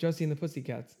Josie and the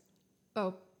Pussycats?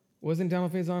 Oh, Wasn't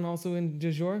Donald Faison also in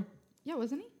Du Jour? yeah,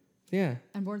 wasn't he? Yeah.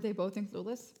 And weren't they both in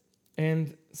Clueless?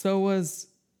 And so was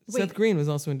Seth Wait. Green was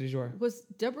also in Du Jour. Was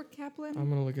Deborah Kaplan? I'm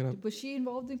gonna look it up. Was she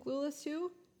involved in Clueless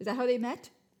too? Is that how they met?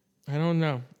 I don't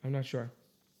know. I'm not sure.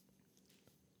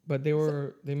 But they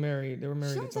were married. They were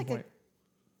married at Sounds some like a- point.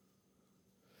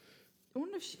 I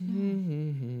wonder if she.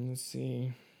 Let's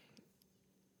see.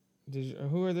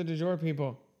 Who are the Du Jour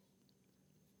people?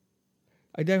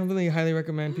 I definitely highly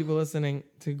recommend people listening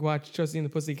to watch Josie and the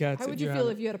Pussycats. How would you feel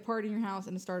if you had a party in your house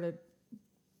and it started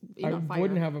I on fire?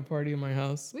 wouldn't have a party in my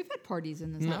house. We've had parties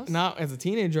in this No, house. not as a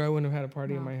teenager. I wouldn't have had a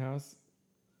party in No. my house.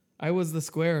 I was the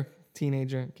square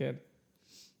teenager kid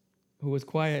who was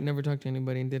quiet, never talked to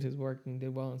anybody, and did his work and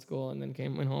did well in school, and then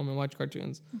went home and watched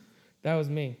cartoons. That was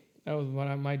me. That was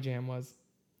what my jam was.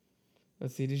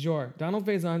 Let's see. Du jour. Donald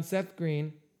Faison, Seth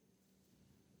Green,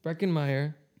 Breckin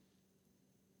Meyer,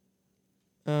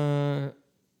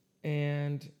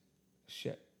 and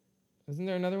shit. Isn't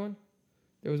there another one?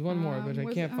 There was one more, but I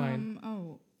was can't it, find.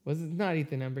 Oh, Was it not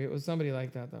Ethan Embry? It was somebody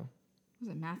like that, though. was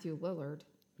it Matthew Lillard?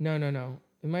 No.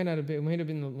 It might not have been. It might have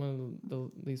been one of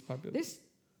the least popular. This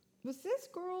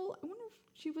girl. I wonder if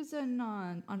she was in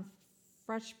on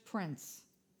Fresh Prince.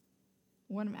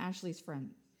 One of Ashley's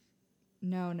friends.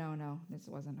 No. This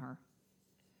wasn't her.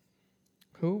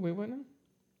 Who? Wait, what now?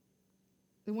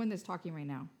 The one that's talking right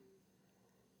now.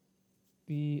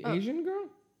 The Oh. Asian girl?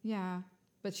 Yeah,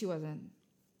 but she wasn't.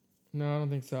 No, I don't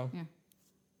think so. Yeah.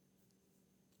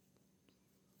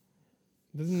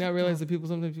 Doesn't that realize that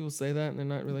sometimes people say that and they're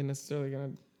not really necessarily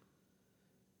gonna.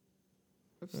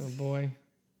 Oops. Oh boy.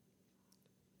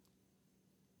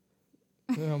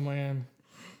 Oh man.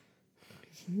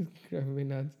 He's driving me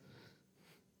nuts.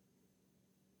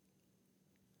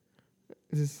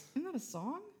 Is Isn't that a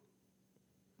song?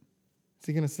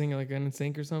 he gonna sing like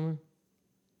NSYNC or something?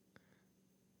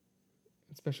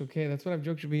 Special K. That's what I've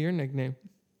joked should be your nickname.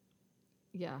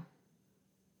 Yeah.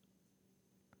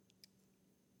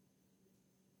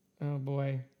 Oh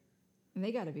boy. And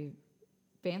they got to be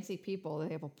fancy people. They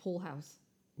have a pool house.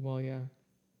 Well, yeah.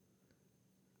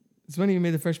 It's funny you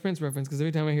made the Fresh Prince reference because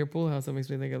every time I hear Pool House, that makes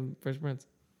me think of Fresh Prince.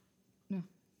 No.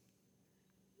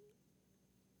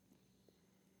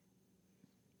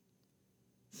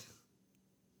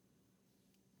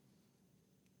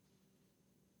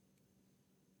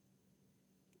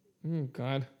 Oh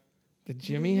God, the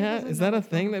Jimmy Who hat doesn't is know that a what's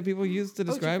thing wrong? that people use to Oh, it's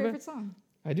your describe favorite it? song.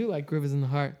 I do like Groove is in the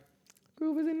Heart.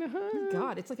 Groove is in the heart. Oh my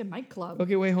God, it's like a nightclub.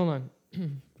 Okay, wait, hold on.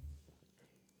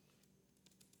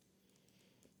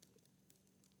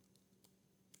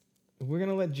 We're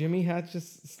gonna let Jimmy Hat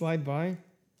just slide by.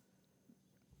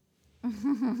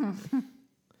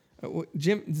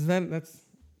 Jim, that's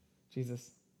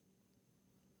Jesus.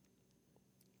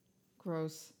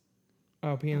 Gross.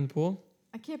 Oh, peeing in the pool?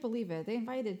 I can't believe it.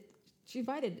 She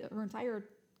invited her entire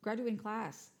graduating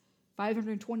class,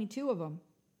 522 of them.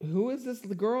 Who is this?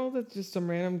 The girl? That's just some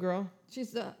random girl?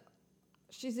 She's the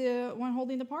one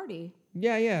holding the party.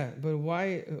 Yeah. But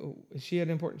why is she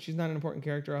she's not an important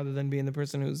character other than being the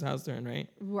person whose house they're in, right?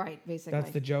 Right, basically.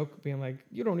 That's the joke, being like,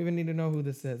 you don't even need to know who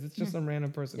this is. It's just some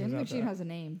random person who's out she there. has a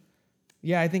name.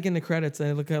 Yeah, I think in the credits,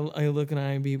 I look at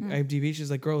IMDb,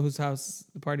 she's like, girl whose house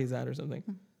the party's at or something.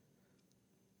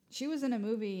 She was in a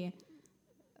movie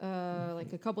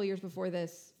like a couple years before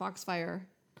this, Foxfire.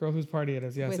 Girl whose party it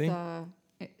is, yeah, with, see?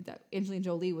 That Angelina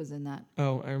Jolie was in that.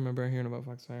 Oh, I remember hearing about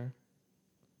Foxfire.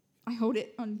 I hold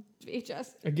it on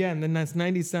VHS. Again, the nice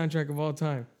 90s soundtrack of all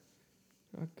time.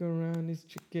 Rock around is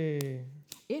tricky.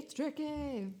 It's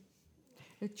tricky.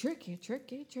 It's tricky.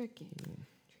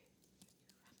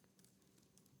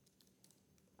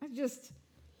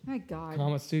 My God.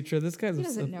 Kama Sutra. This guy's He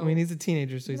doesn't obsessed. know. He's a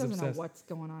teenager, so He he's doesn't obsessed. know what's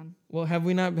going on. Well,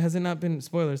 has it not been,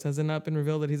 spoilers, has it not been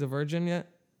revealed that he's a virgin yet?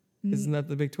 Isn't that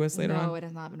the big twist later on? No, it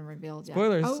has not been revealed yet.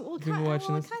 Spoilers, Oh, well, people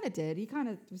watching this. it kind of did. He kind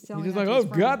of was telling He's just that like, to his I've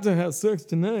friend. got to have sex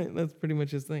tonight. That's pretty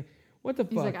much his thing. What the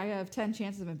He's fuck? like, I have 10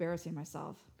 chances of embarrassing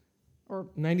myself. Or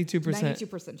 92%.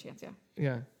 92% chance, yeah.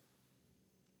 Yeah.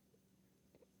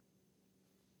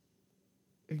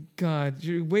 God,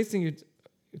 you're wasting your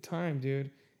time, dude.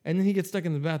 And then he gets stuck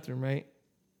in the bathroom, right?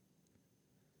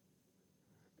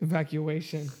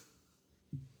 Evacuation.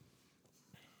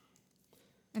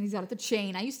 And he's got the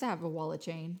chain. I used to have a wallet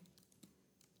chain.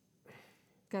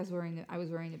 I was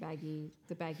wearing the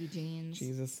baggy jeans.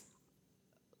 Jesus.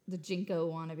 The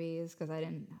Jinko wannabes because I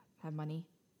didn't have money.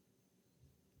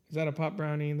 Is that a pop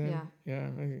brownie then? Yeah.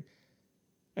 Yeah.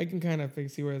 I can kind of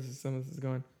see where some of this is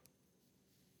going.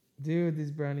 Dude,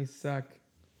 these brownies suck.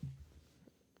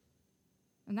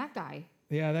 And that guy.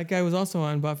 Yeah, that guy was also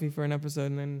on Buffy for an episode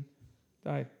and then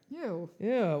died. Ew.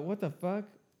 Yeah, what the fuck?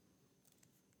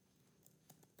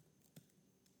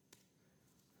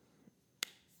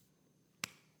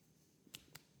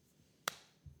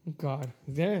 God,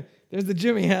 there's the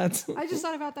Jimmy hats. I just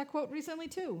thought about that quote recently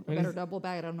too. I What better is- double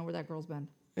bag. I don't know where that girl's been.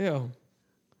 Ew.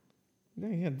 Yeah,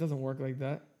 it doesn't work like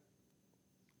that.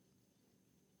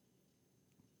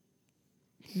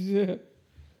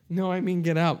 No, I mean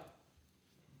Get Out.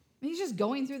 He's just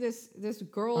going through this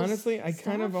girl's. Honestly, I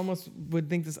kind of stuff. almost would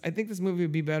think this. I think this movie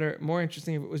would be better, more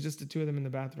interesting if it was just the two of them in the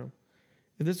bathroom.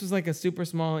 If this was like a super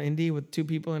small indie with two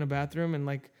people in a bathroom, and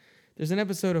like, there's an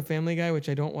episode of Family Guy which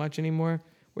I don't watch anymore,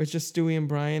 where it's just Stewie and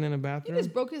Brian in a He bathroom.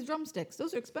 just broke his drumsticks.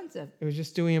 Those are expensive. It was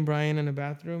just Stewie and Brian in a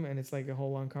bathroom, and it's like a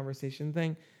whole long conversation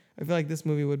thing. I feel like this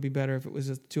movie would be better if it was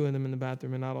just two of them in the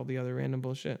bathroom and not all the other random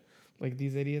bullshit, like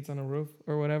these idiots on a roof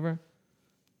or whatever.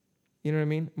 You know what I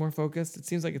mean? More focused. It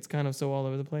seems like it's kind of so all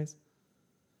over the place.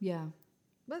 Yeah,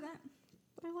 but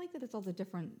I like that it's all the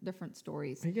different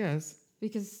stories I guess.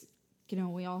 because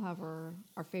we all have our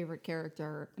favorite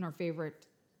character and our favorite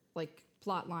like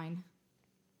plot line.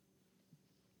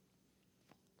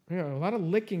 Yeah, a lot of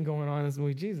licking going on in this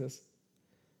movie. Jesus.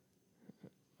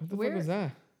 What the Where- fuck was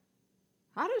that?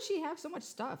 How does she have so much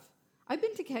stuff? I've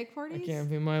been to keg I parties. can't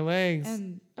feel my legs.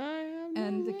 And I have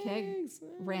and no the keg legs.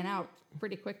 ran out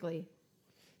pretty quickly.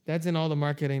 That's in all the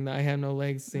marketing, that I have no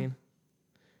legs scene.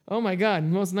 Oh my God,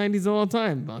 most 90s of all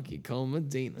time. Monkey Cole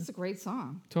Medina. It's a great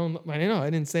song. I know, I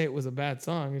didn't say it was a bad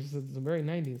song. It's just it's very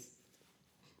 90s.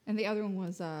 And the other one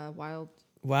was Wild.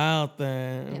 Wild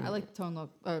thing. Yeah, I like Tone Loc.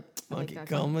 Funky like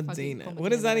Cold Funky Medina. Cold What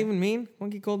does that Medina. even mean?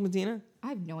 Funky Cold Medina? I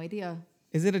have no idea.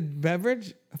 Is it a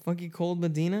beverage? A Funky Cold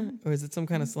Medina? Or is it some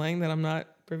kind of slang that I'm not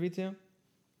privy to?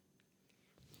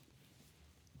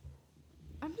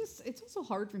 It's also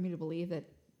hard for me to believe that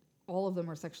all of them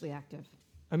are sexually active.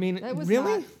 I mean, That was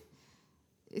really?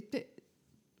 not.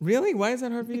 Really? Why is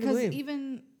that hard for you to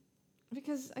believe?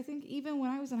 Because I think even when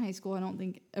I was in high school, I don't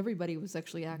think everybody was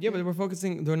sexually active. Yeah,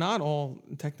 but they're not all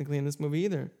technically in this movie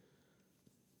either.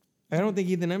 I don't think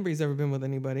Ethan Embry's ever been with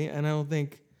anybody, and I don't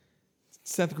think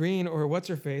Seth Green or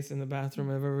what's-her-face in the bathroom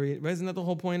have ever... Isn't that the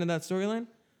whole point of that storyline?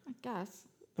 I guess.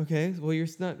 Okay, well, you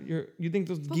think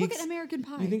those But geeks... look at American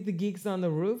Pie. You think the geeks on the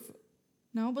roof?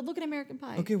 No, but look at American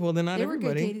Pie. Okay, well, then not They were good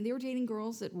everybody. dating. They were dating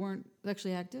girls that weren't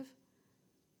sexually active.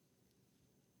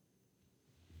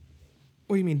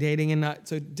 What do you mean, dating and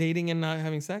not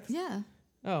having sex? Yeah,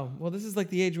 Oh, well, this is like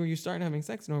the age where you start having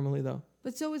sex normally, though,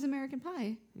 but so was American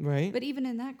Pie. right? But even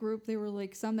in that group, there were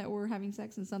like some that were having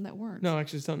sex and some that weren't. No,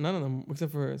 actually, none of them,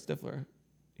 except for Stifler.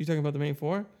 You talking about the main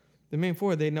four? The main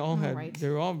four, they all Oh, had, right. they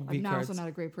were all I'm B now cards. also not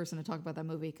a great person to talk about that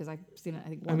movie because I've seen it, I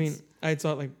think, once. I mean, I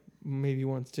saw it like maybe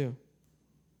once too.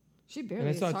 She barely And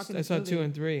I is saw talking I to saw 2 Toby.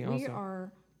 and 3 We also.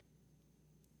 are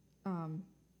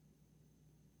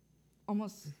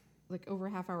almost like over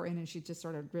a half hour in, and she just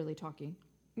started really talking.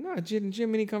 No, didn't she have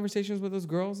many conversations with those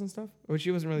girls and stuff? Or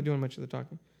she wasn't really doing much of the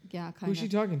talking. Yeah, kind Who's of. she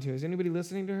talking to? Is anybody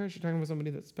listening to her? Is she talking about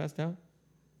somebody that's passed out?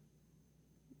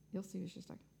 You'll see who she's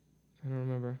talking. I don't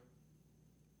remember.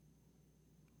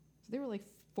 So they were like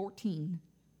 14.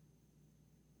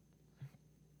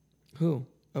 Who?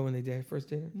 Oh, when they first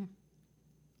dated? Yeah.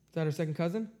 Is that her second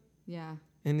cousin? Yeah.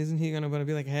 And isn't he going to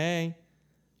be like, hey,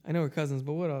 I know we're cousins,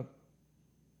 but what up?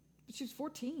 But she was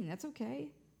 14. That's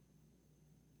okay.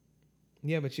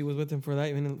 Yeah, but she was with him for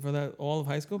that all of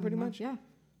high school pretty much? Yeah,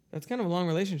 That's kind of a long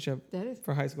relationship that is.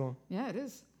 for high school. Yeah, it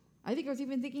is. I think I was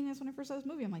even thinking this when I first saw this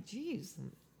movie. I'm like, geez,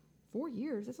 4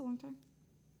 years. That's a long time.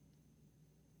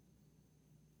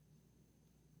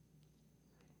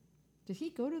 Did he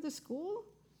go to the school?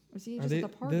 Or is he just at the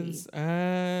party?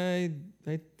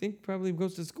 I think probably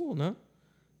goes to school, no?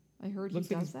 I heard looks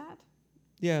he like does that.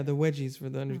 Yeah, the wedgies for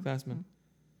the underclassmen.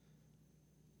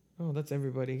 Oh, that's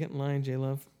everybody. Get in line,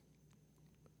 J-Love.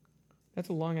 That's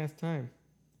a long-ass time.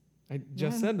 I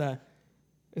just said that.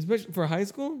 Especially for high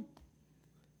school?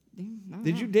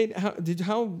 Did you date? What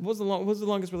was the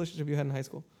longest relationship you had in high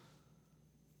school?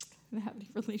 I didn't have any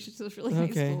relationships really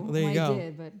Okay, high school. well, there you go. I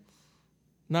did, but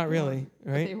Not really,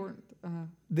 but right? they weren't.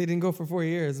 They didn't go for 4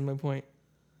 years, is my point.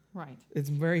 Right. It's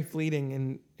very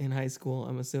fleeting in high school,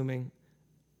 I'm assuming.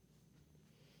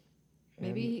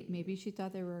 Maybe she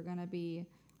thought they were gonna be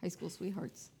high school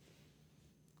sweethearts.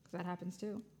 'Cause that happens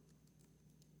too.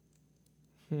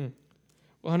 Well,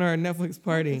 on our Netflix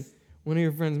party, one of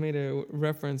your friends made a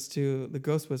reference to The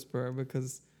Ghost Whisperer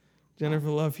because Jennifer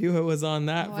Love Hewitt was on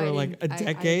that No, for like a I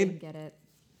decade. didn't get it.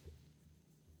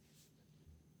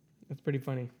 That's pretty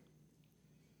funny.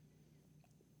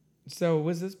 So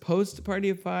was this post Party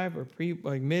of Five or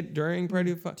during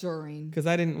Party of Five? During. Because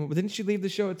didn't she leave the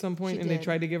show at some point She and did. they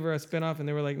tried to give her a spinoff and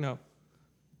they were like, no.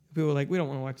 People were like, we don't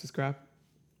want to watch this crap.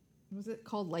 Was it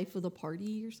called Life of the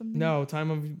Party or something? No,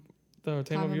 Time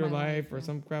of Your My Life or yeah.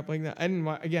 some crap like that. I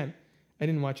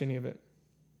didn't watch any of it.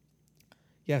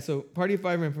 Yeah, so Party of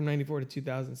Five ran from 94 to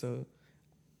 2000. So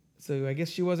I guess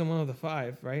she wasn't one of the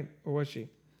five, right? Or was she?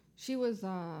 She was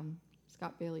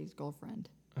Scott Bailey's girlfriend.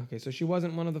 Okay, so she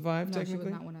wasn't one of the five, No, technically? she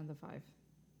was not one of the five.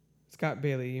 Scott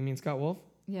Bailey. You mean Scott Wolf?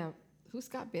 Yeah. Who's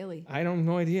Scott Bailey? I don't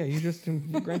no idea. You just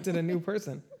granted a new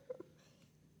person.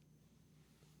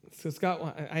 So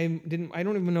Scott, I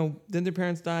don't even know. Didn't their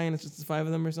parents die and it's just the five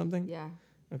of them or something? Yeah.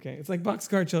 Okay, it's like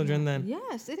Boxcar Children then.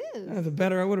 Yes, it is. That's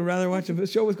better. I would have rather watched if the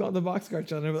show was called The Boxcar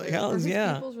Children. I'd be like, hell Are is his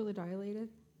yeah. pupils really dilated?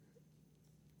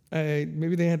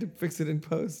 Maybe they had to fix it in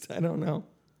post. I don't know.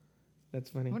 That's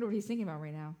funny. I wonder what he's thinking about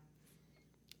right now.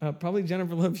 Probably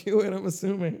Jennifer Love Hewitt, I'm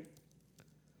assuming.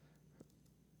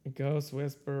 Ghost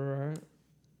Whisperer.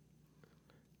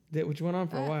 Which went on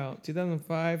for a while.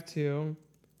 2005 to...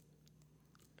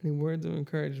 Any words of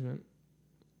encouragement?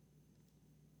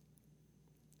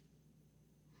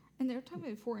 And they're talking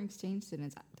about foreign exchange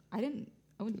students.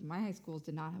 My high schools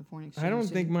did not have foreign exchange I don't think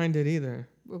students. mine did either.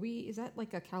 Is that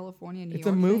like a California, New It's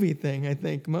York a movie thing? thing, I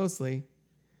think, mostly.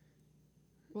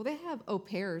 Well, they have au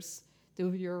pairs. So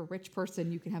if you're a rich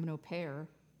person, you can have an au pair.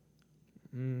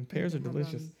 Pears are can have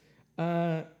delicious.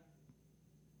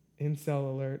 Incel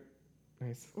alert.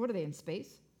 Nice. What are they, in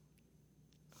space?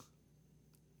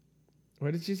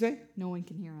 What did she say? No one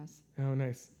can hear us. Oh,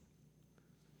 nice.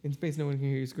 In space, no one can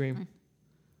hear you scream.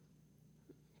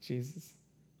 Jesus.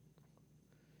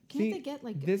 Can't See, they get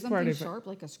like this part something of it- sharp,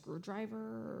 like a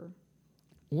screwdriver?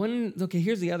 Okay,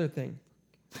 here's the other thing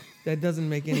that doesn't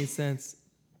make any sense.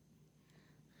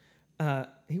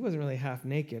 He wasn't really half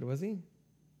naked, was he?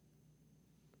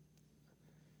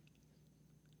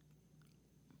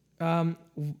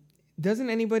 Doesn't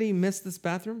anybody miss this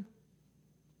bathroom?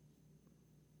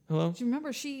 Hello? Do you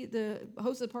remember the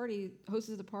host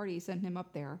of the party sent him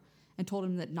up there and told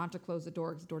him that not to close the door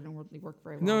because the door didn't really work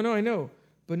very well? No, I know.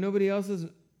 But nobody else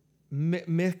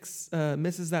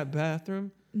misses that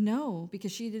bathroom? No,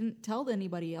 because she didn't tell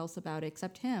anybody else about it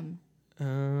except him.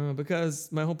 Because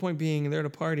my whole point being, they're at a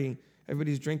party,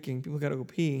 everybody's drinking, people gotta go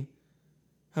pee.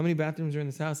 How many bathrooms are in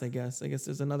this house, I guess? I guess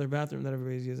there's another bathroom that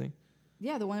everybody's using.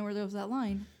 Yeah, the one where there was that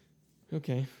line.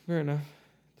 Okay, fair enough.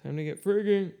 Time to get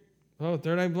friggin'. Oh,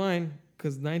 Third Eye Blind,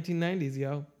 because 1990s,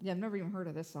 yo. Yeah, I've never even heard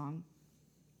of this song.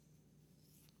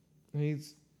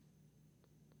 He's,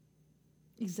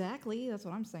 Exactly, that's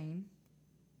what I'm saying.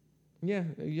 yeah,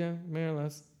 more or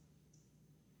less.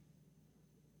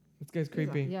 This guy's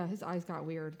creepy. Yeah, his eyes got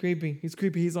weird. Creepy. He's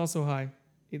creepy. He's also high.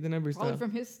 Eat the number Probably style.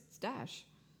 from his stash.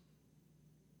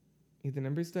 Ethan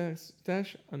Embry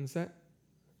stash on the set.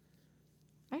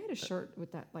 I had a shirt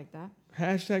with that like that.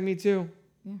 Hashtag me too.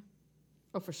 Yeah.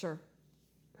 Oh, for sure.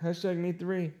 Hashtag me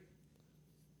 3.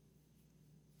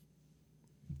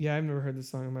 Yeah, I've never heard this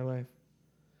song in my life.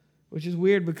 Which is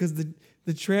weird because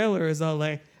the trailer is all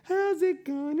like, how's it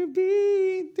gonna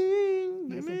be?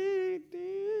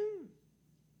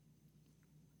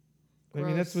 I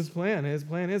mean, that's his plan. His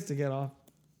plan is to get off.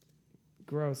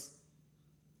 Gross.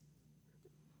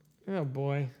 Oh,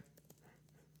 boy.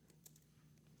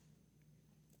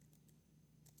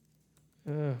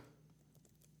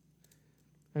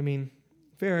 I mean,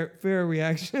 fair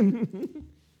reaction.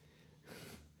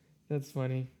 That's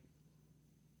funny.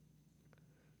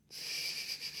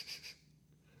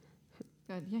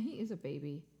 God, yeah, he is a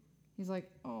baby. He's like,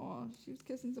 oh, she was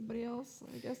kissing somebody else.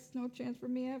 I guess no chance for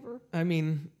me ever. I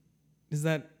mean, is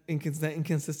that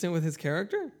inconsistent with his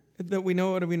character? That we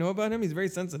know what do we know about him? He's very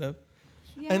sensitive.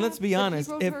 Yeah, and let's be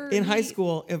honest, if in high he-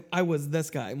 school, if I was this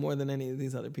guy more than any of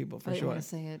these other people, for I didn't sure. want to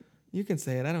say it. You can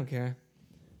say it. I don't care.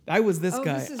 I was this Oh,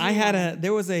 guy. this is I the had one.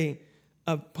 there was a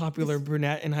popular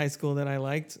brunette in high school that I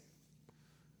liked,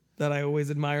 that I always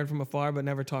admired from afar but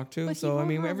never talked to. But So I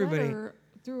mean, everybody.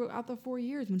 Throughout the 4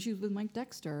 years when she was with Mike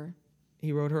Dexter,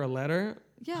 He wrote her a letter.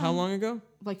 Yeah. How long ago?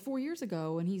 like 4 years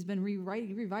ago, and he's been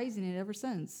revising it ever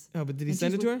since. Oh, but did he And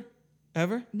send she's it to with- her?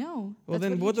 Ever? No. Well, that's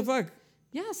then he what the just- fuck?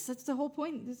 Yes, that's the whole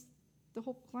point. The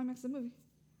whole climax of the movie.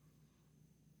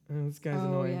 Oh, this guy's Oh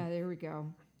annoying. yeah, there we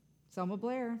go. Selma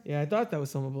Blair, Yeah, I thought that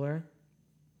was Selma Blair.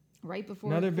 right before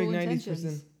Another big Cruel 90s Intentions.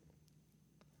 person.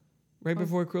 Right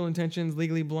before Cruel Intentions,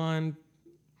 Legally Blonde,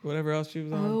 whatever else she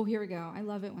was on. Oh, here we go. I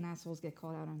love it when assholes get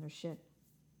called out on their shit.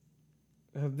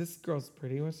 This girl's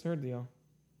pretty. What's her deal?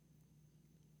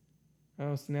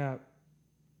 Oh, snap.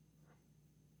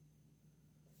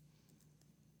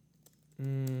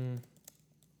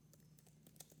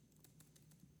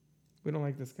 We don't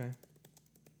like this guy.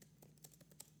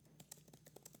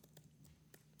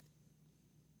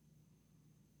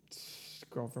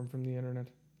 Girlfriend from the internet.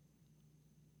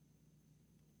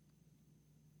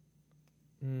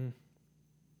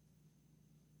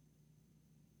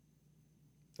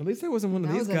 At least I wasn't one of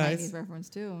That these was a guys. 90s reference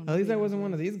too. At least I wasn't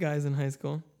one of these guys in high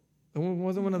school. I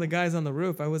wasn't one of the guys on the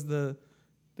roof. I was the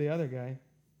other guy.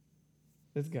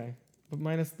 This guy, but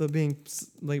minus the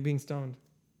being stoned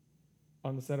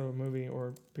on the set of a movie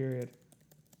or period.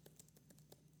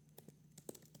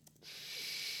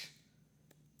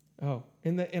 Oh,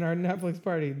 in our Netflix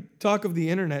party, talk of the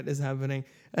internet is happening,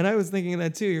 and I was thinking of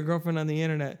that too. Your girlfriend on the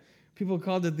internet. People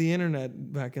called it the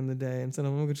internet back in the day, and said,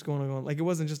 "I'm just going on." Like it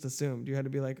wasn't just assumed. You had to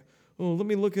be like, "Oh, let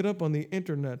me look it up on the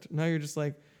internet." Now you're just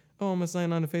like, "Oh, I'm gonna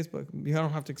sign on to Facebook." You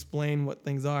don't have to explain what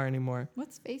things are anymore.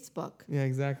 What's Facebook? Yeah,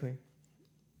 exactly.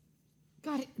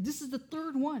 God, this is the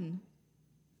third one.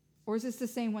 Or is this the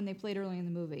same one they played early in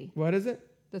the movie? What is it?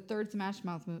 The third Smash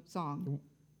Mouth song.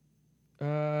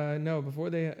 No,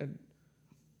 before they had...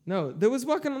 No, there was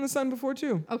Walking on the Sun before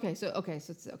too. Okay, so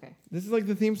it's okay. This is like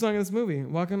the theme song of this movie,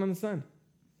 Walking on the Sun.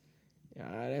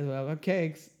 Yeah, there's a lot of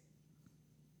cakes.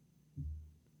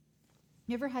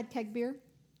 You ever had keg beer?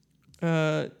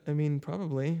 I mean,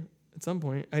 probably at some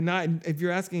point. If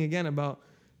you're asking again about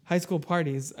high school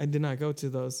parties, I did not go to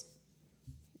those.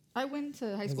 I went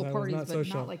to high Because school I was parties, not but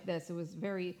social. not like this. It was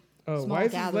very Oh, small why is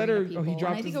his gathering letter- of people. oh, he And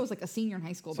dropped I think his- I was like a senior in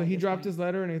high school. So he dropped his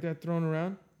letter and it got thrown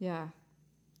around Yeah.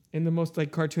 in the most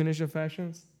like cartoonish of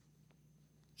fashions.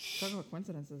 Talking about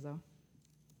coincidences, though.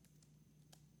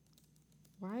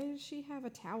 Why does she have a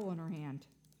towel in her hand?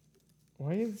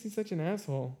 Why is he such an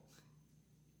asshole?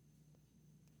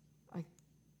 I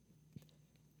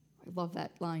love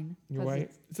that line. You're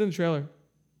white. It's in the trailer.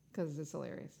 Because it's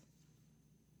hilarious.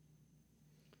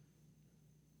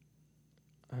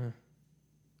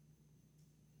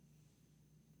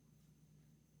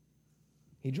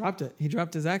 He dropped it. He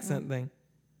dropped his accent thing.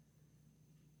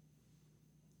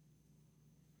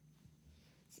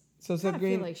 So I Seth feel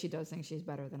Green. like she does think she's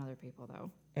better than other people, though.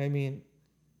 I mean,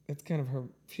 it's kind of her.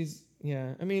 She's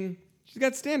I mean, she's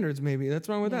got standards. Maybe that's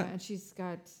wrong with Yeah, that. and she's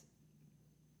got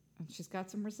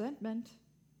some resentment.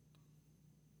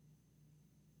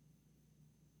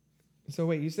 So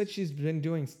wait, you said she's been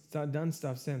done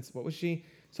stuff since. What was she?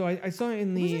 So I saw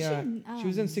in the Wasn't she she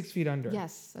was in 6 Feet Under.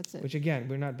 Yes, that's it. Which again,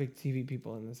 we're not big TV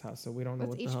people in this house, so we don't know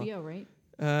That's what the hell. HBO, right?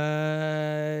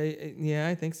 Yeah,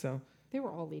 I think so. They were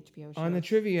all HBO shows. On the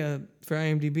trivia for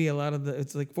IMDb, a lot of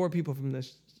it's like 4 people from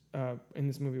this in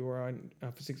this movie were on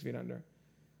for 6 Feet Under.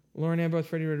 Lauren Ambrose,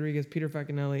 Freddie Rodriguez, Peter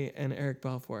Facinelli, and Eric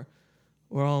Balfour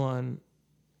were all on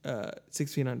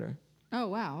 6 Feet Under. Oh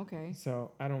wow, okay.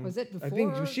 So I don't. Was it I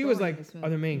think before or she was during like this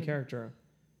the main movie? character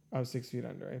of 6 Feet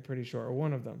Under. I'm pretty sure, or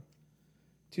one of them.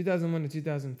 2001 to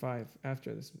 2005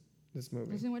 after this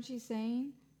movie. Isn't what she's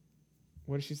saying?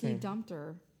 What is she He saying? dumped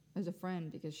her as a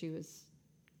friend because she was.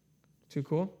 Too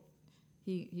cool?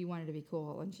 He wanted to be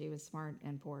cool and she was smart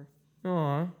and poor.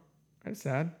 Aw, that's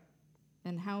sad.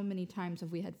 And how many times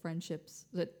have we had friendships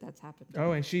that's happened?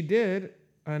 Oh, and she did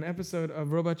an episode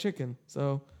of Robot Chicken.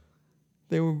 So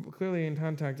they were clearly in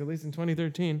contact, at least in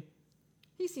 2013.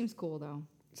 He seems cool though.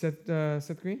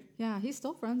 Seth Green? Yeah, he's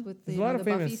still friends with There's a lot of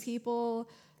the Buffy famous people.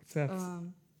 Seths.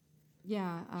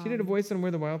 Yeah. She did a voice on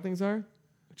Where the Wild Things Are,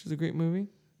 which is a great movie.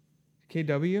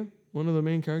 KW, one of the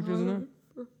main characters in that.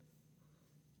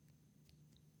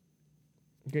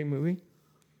 Great movie.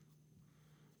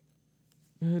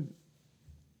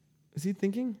 Is he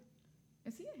thinking?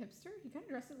 Is he a hipster? He kind of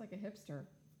dresses like a hipster.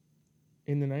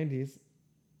 In the 90s.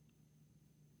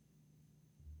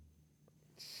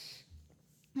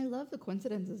 I love the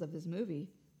coincidences of this movie.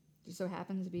 Just so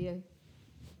happens to be a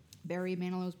Barry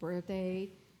Manilow's birthday,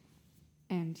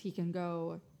 and he can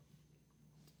go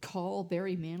call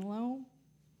Barry Manilow.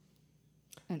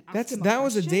 And ask him That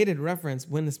was a question? dated reference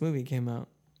when this movie came out.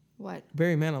 What?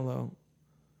 Barry Manilow.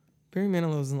 Barry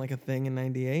Manilow wasn't like a thing in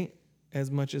 98 as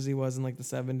much as he was in like the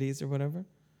 70s or whatever.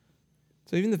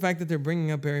 So even the fact that they're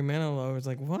bringing up Barry Manilow is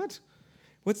like, what?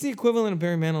 What's the equivalent of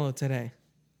Barry Manilow today?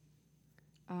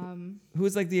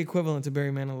 Who's like the equivalent to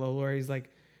Barry Manilow, where he's like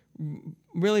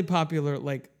really popular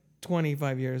like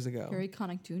 25 years ago? Harry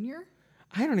Connick Jr.?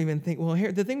 I don't even think. Well,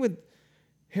 here the thing with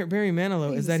Barry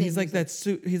Manilow is that he's like that.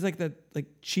 He's like that like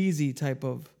cheesy type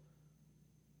of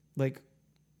like,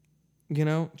 you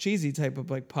know, cheesy type of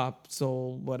like pop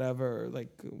soul whatever, like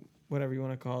whatever you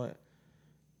want to call it.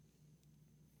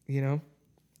 You know.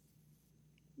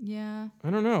 Yeah. I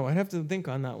don't know. I'd have to think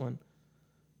on that one.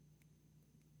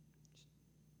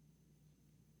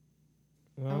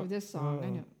 Oh, this song. I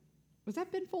know. Was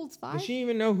that Ben Folds 5? Does she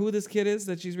even know who this kid is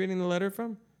that she's reading the letter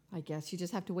from? I guess you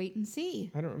just have to wait and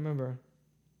see. I don't remember.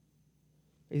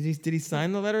 Did he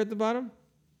sign the letter at the bottom?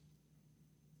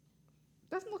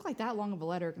 Doesn't look like that long of a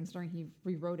letter considering he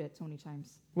rewrote it so many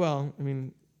times. Well, I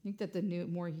mean, I think that the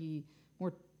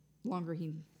longer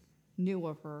he knew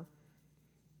of her,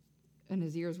 and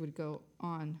his years would go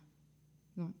on.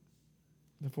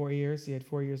 the 4 years. He had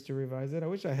 4 years to revise it. I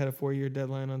wish I had a 4-year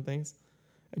deadline on things.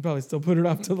 I'd probably still put it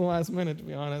off till the last minute, to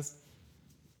be honest.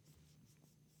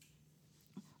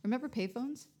 Remember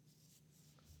payphones?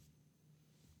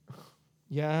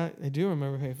 Yeah, I do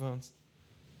remember payphones.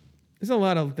 There's a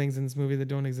lot of things in this movie that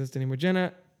don't exist anymore.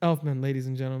 Jenna Elfman, ladies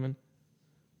and gentlemen.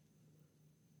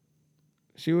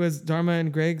 She was Dharma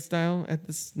and Greg style at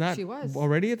this. Not She was.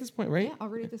 already at this point, right? Yeah,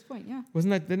 already at this point, yeah.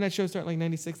 Didn't that show start like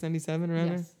 96, 97 around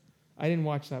there? Yes. I didn't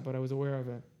watch that, but I was aware of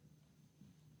it.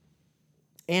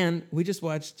 And we just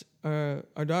watched, our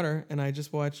daughter and I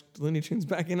just watched Looney Tunes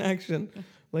Back in Action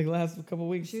like last couple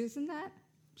weeks. She was in that?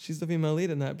 She's the female lead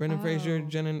in that. Brendan Fraser, Oh.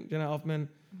 Jenna Elfman,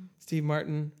 Steve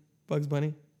Martin, Bugs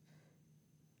Bunny.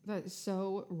 That is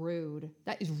so rude.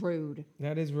 That is rude.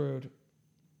 That is rude.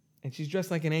 And she's dressed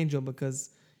like an angel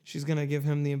because she's going to give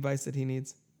him the advice that he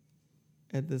needs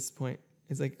at this point.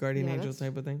 It's like guardian Yeah, angel that's-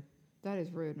 type of thing. That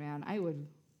is rude, man. I would.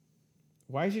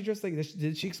 Why is she dressed like this?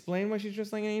 Did she explain why she's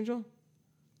dressed like an angel?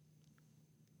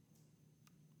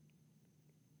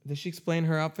 Did she explain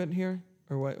her outfit here?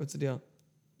 Or what? What's the deal?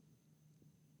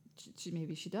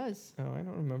 Maybe she does. Oh, I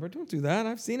don't remember. Don't do that.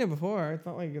 I've seen it before. It's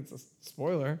not like it's a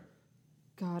spoiler.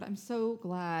 God, I'm so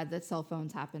glad that cell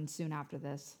phones happened soon after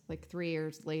this, like 3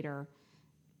 years later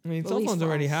I mean, At cell least phones for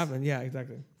already us. happened. Yeah,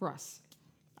 exactly. for us.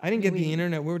 I didn't get We- the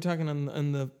internet. We were talking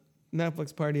on the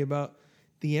Netflix party about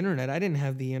the internet. I didn't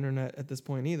have the internet at this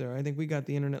point either. I think we got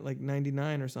the internet like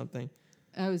 99 or something.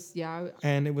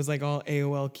 And it was like all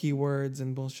AOL keywords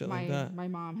and bullshit like that. My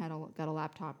mom got a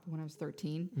laptop when I was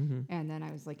 13, and then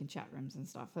I was like in chat rooms and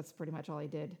stuff. That's pretty much all I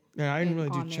did. Yeah, I didn't really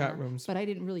on do chat there. rooms. But I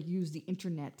didn't really use the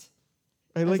internet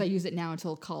I as like I use it now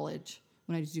until college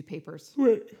when I just do papers.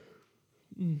 Right.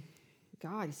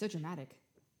 God, he's so dramatic.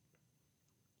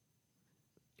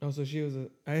 Oh, so she was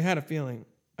I had a feeling.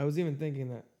 I was even thinking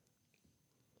that.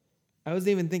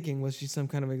 Was she some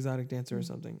kind of exotic dancer or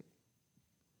something?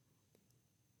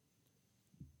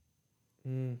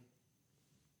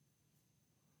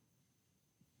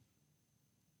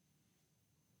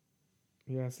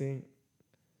 Yeah, see?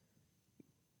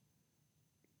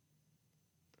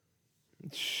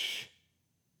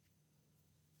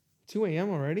 2 a.m.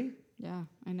 already? Yeah,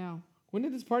 I know. When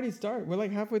did this party start? We're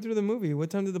like halfway through the movie. What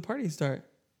time did the party start?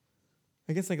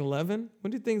 I guess like 11.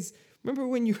 When did things? Remember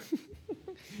when you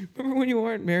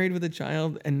weren't married with a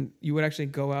child and you would actually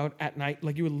go out at night?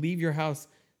 Like you would leave your house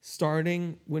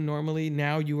starting when normally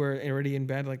now you were already in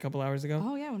bed like a couple hours ago?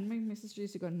 Oh yeah, when my sister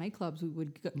used to go to nightclubs, we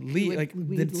would go,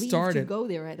 They'd leave start to at go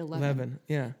there at 11. 11.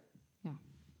 Yeah. Yeah,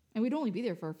 and we'd only be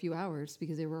there for a few hours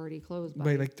because they were already closed by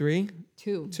Wait, like 3?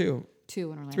 2. 2.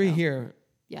 2 in Orlando. 3 here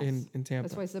Yes. in Tampa.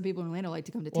 That's why some people in Orlando like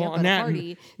to come to Well, Tampa to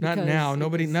party. not because now. it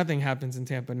was- Nothing happens in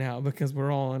Tampa now because we're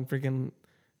all in freaking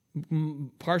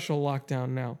partial lockdown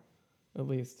now, at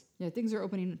least. Yeah, things are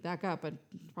opening back up, but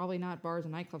probably not bars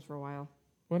and nightclubs for a while.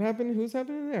 What happened? Who's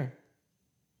happening there?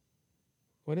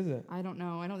 What is it? I don't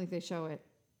know. I don't think they show it.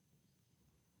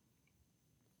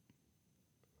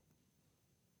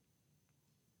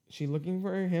 Is she looking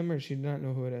for him or she not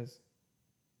know who it is?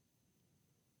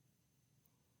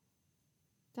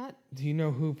 That Do you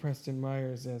know who Preston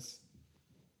Myers is?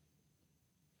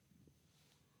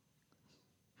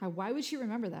 why would she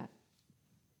remember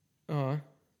that?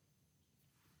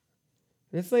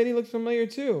 This lady looks familiar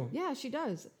too. Yeah, she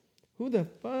does. Who the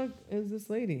fuck is this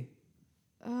lady?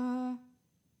 Uh,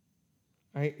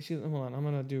 Hold on. I'm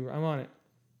on it.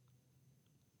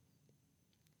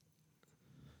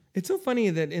 It's so funny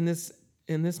that in this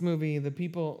movie, the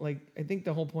people, like, I think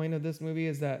the whole point of this movie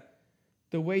is that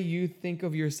the way you think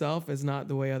of yourself is not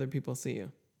the way other people see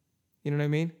you. You know what I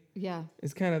mean? yeah.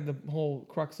 It's kind of the whole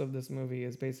crux of this movie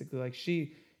is basically like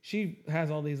she has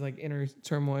all these like inner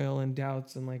turmoil and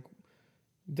doubts and like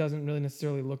doesn't really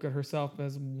necessarily look at herself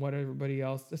as what everybody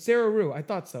else. Sarah Rue, I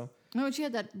thought so. No, and she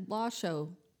had that law show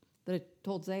that I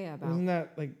told Zaya about. Wasn't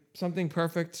that like Something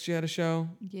Perfect? She had a show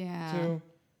Yeah. too. What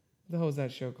the hell was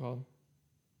that show called?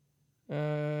 She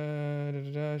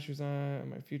was on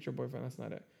My Future Boyfriend. That's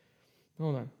not it.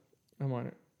 Hold on, I'm on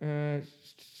it.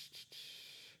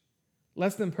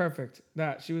 Less Than Perfect.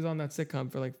 That she was on that sitcom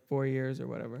for like 4 years or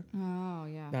whatever. Oh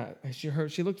yeah. That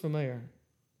she looked familiar,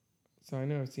 so I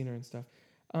know I've seen her and stuff.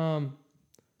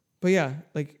 But yeah,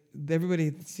 like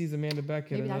everybody sees Amanda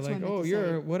Beckett Maybe and they're that's what I like, meant "Oh, to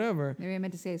you're say. whatever." Maybe I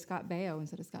meant to say Scott Baio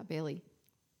instead of Scott Bailey.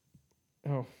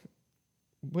 Oh,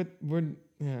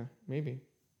 yeah, maybe.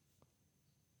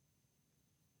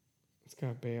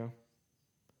 Scott Baio.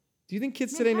 Do you think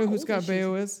kids Man, today how know who old Scott is she?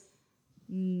 Baio is?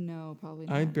 No, probably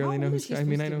not. I barely How know old who is she Scott- I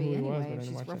mean, supposed I know to who be he was, anyway? but I didn't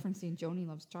She's watch it. referencing Joni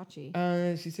Loves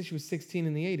Chachi. She said she was 16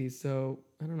 in the 80s, so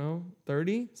I don't know,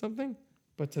 30 something.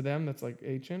 But to them, that's like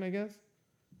ancient, I guess.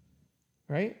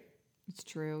 Right? It's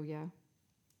true, yeah.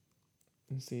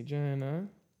 Let's see, Jenna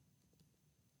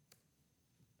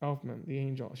Elfman, the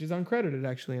angel. She's uncredited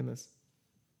actually in this.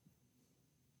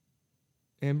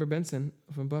 Amber Benson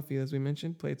from Buffy, as we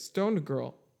mentioned, played Stoned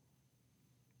Girl.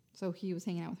 So he was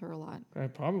hanging out with her a lot. I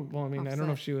don't know if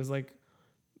Offset. she was like,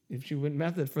 if she went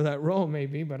method for that role,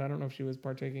 maybe, but I don't know if she was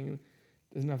partaking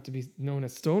enough to be known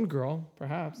as Stoned Girl,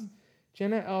 perhaps.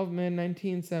 Jenna Elfman,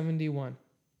 1971.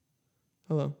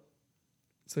 Hello.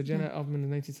 So Jenna Elfman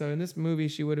in 1970. In this movie,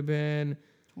 she would have been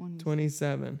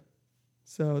 27.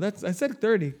 So I said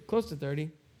 30, close to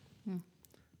 30. Yeah.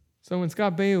 So when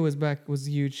Scott Baio was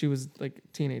huge, she was like a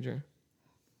teenager,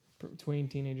 tween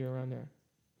teenager around there.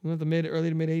 Wasn't that early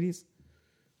to mid 80s?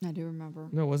 I do remember.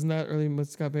 No, wasn't that early?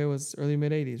 Scott Baio was early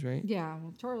mid 80s, right? Yeah,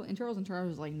 well, Charles and Charles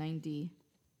was like 90,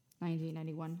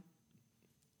 91.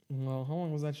 Well, how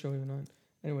long was that show even on?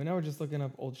 Anyway, now we're just looking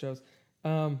up old shows.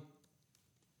 What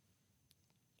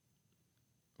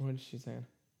is she saying?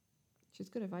 She's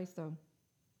good advice, though.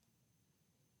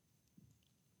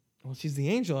 Well, she's the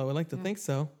angel. I would like to Yeah. think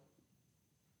so.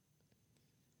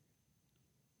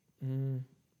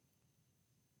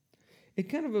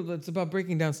 It's about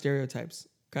breaking down stereotypes.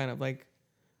 Kind of like,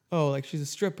 oh, like she's a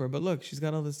stripper, but look, she's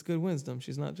got all this good wisdom.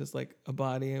 She's not just like a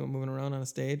body and moving around on a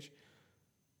stage.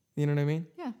 You know what I mean?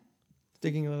 Yeah.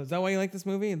 Thinking of, is that why you like this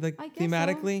movie? Like I guess so.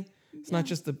 thematically, it's not Yeah.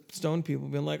 just the stone people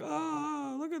being like,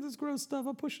 oh, look at this gross stuff.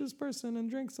 I'll push this person and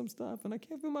drink some stuff, and I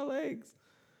can't feel my legs.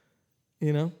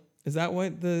 You know, is that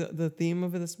what the theme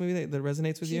of this movie that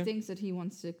resonates with She you? thinks that he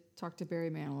wants to talk to Barry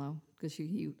Manilow because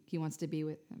he wants to be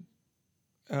with him.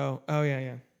 Oh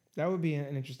yeah. That would be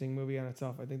an interesting movie on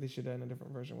itself. I think they should end a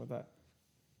different version with that.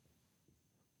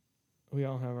 We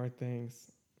all have our things.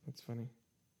 That's funny.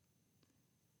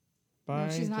 Well,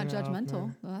 Bye, she's not Jenna judgmental.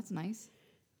 Elfman. Well, that's nice.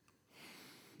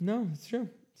 No, it's true.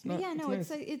 It's But not. yeah, no, nice.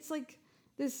 it's like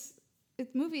this.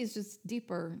 Movie is just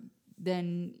deeper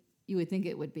than you would think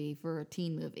it would be for a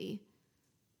teen movie.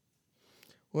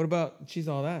 What about She's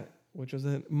All That, which was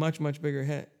a much bigger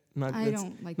hit? I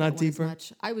don't like not that deeper. one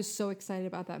as much. I was so excited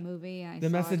about that movie. And The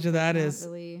message of that is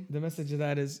really, the message of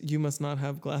that is you must not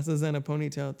have glasses and a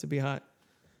ponytail to be hot.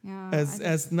 yeah,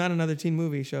 As not another teen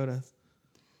movie showed us.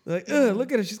 Like, ugh,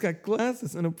 look at her. She's got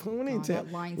glasses and a ponytail.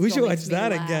 that line We still should watch makes me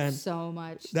that laugh again. so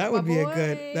much. That My would be a boy.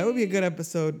 good. That would be a good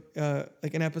episode,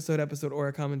 like an episode, or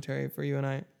a commentary for you and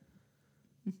I,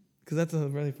 because that's a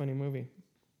really funny movie.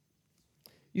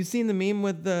 You seen the meme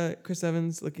with Chris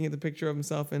Evans looking at the picture of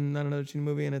himself in Not Another Teen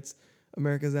Movie, and it's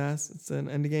America's Ass. It's an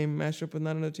Endgame mashup with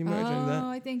Not Another Teen Movie. Did you know that?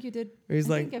 I think you did. Where he's I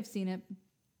like- think I've seen it.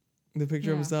 The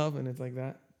picture of Yeah. himself, and it's like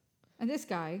that. And this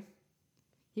guy,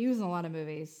 he was in a lot of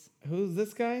movies. Who's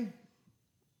this guy?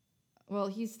 Well,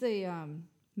 he's the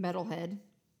metalhead,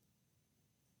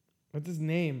 What's his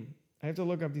name? I have to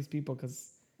look up these people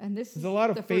because and this there's a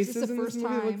lot the of first- faces in this movie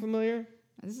that look familiar.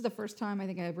 This is the first time I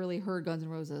think I've really heard Guns N'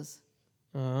 Roses.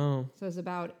 Oh, So it's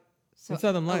about I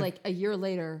saw them live. like a year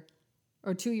later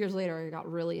or 2 years later, I got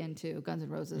really into Guns N'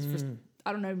 Roses.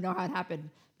 I don't even know how it happened.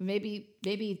 But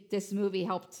maybe this movie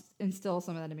helped instill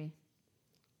some of that in me.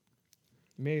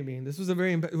 maybe this was a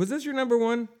very. Was this your number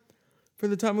one for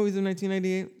the top movies of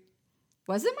 1998?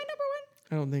 Was it my number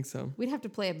one? I don't think so. We'd have to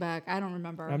play it back. I don't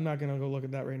remember. I'm not gonna go look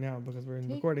at that right now because we're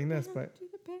recording this. But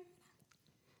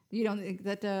You don't think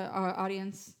that our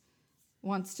audience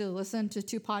wants to listen to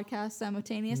two podcasts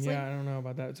simultaneously? yeah, I don't know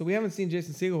about that. So we haven't seen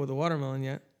Jason Segel with a watermelon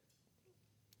yet.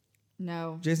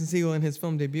 No. Jason Segel in his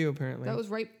film debut apparently. That was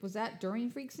right. Was that during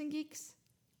Freaks and Geeks?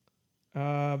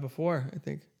 Before I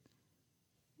think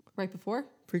Right before?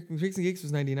 Freaks and Geeks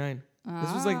was 99.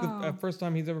 This was like the Oh. first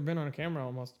time he's ever been on a camera.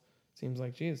 Almost seems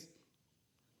like, jeez.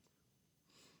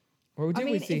 Or did I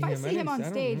mean, we see if him? I see him on I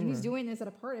don't stage and he's remember. doing this at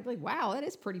a party, I'd be like, wow, that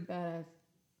is pretty badass.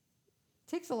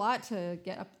 Takes a lot to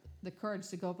get up the courage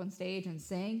to go up on stage and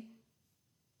sing,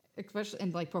 especially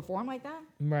and like perform like that.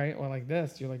 Right, or like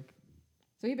this. You're like,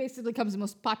 So he basically becomes the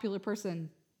most popular person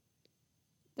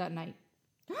that night.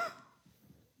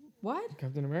 What?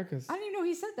 Captain America's. I didn't even know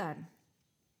he said that.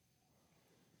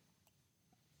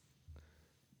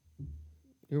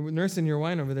 You're nursing your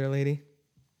wine over there, lady.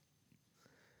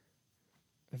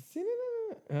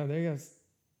 Oh, there he goes.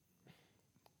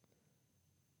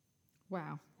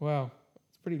 Wow. Wow,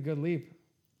 it's a pretty good leap.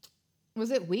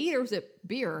 Was it weed or was it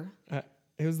beer?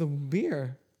 It was the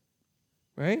beer,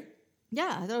 right?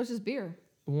 Yeah, I thought it was just beer.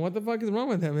 What the fuck is wrong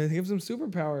with him? It gives him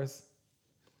superpowers.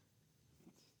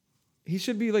 He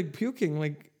should be like puking,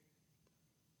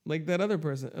 like that other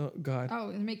person. Oh God, Oh,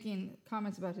 and making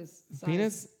comments about his size.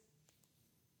 penis.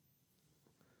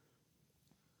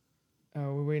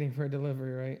 Oh, we're waiting for a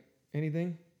delivery, right?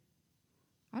 Anything?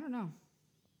 I don't know.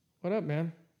 What up,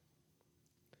 man?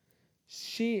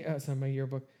 It's not my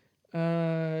yearbook.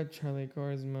 Charlie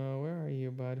Corsmo, where are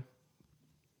you, bud?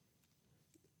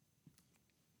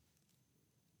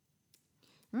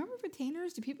 Remember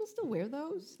retainers? Do people still wear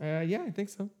those? Yeah, I think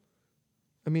so.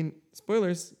 I mean,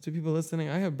 spoilers to people listening.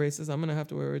 I have braces. I'm gonna have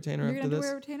to wear a retainer You're after gonna this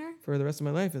wear a retainer? for the rest of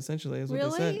my life. Essentially, is what they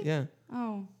said. Really? Yeah,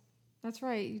 Oh, that's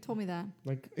right. You told me that.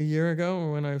 like a year ago,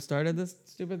 or when I started this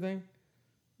stupid thing.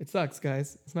 It sucks,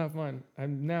 guys. It's not fun.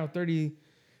 I'm now 30,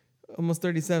 almost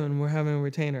 37. We're having a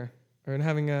retainer or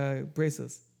having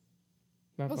braces.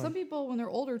 Not Well, fun. some people, when they're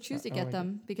older, choose to I get like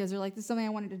them because they're like, "This is something I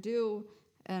wanted to do,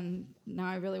 and now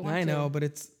I really want to." I know, but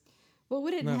it's Well,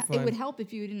 would it? not It would fun. help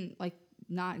if you didn't like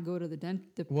not go to the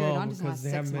well periodontist in the because last they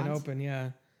 6 haven't been months. open.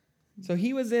 Yeah. So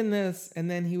he was in this, and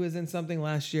then he was in something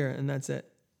last year, and that's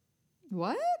it.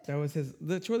 What? That was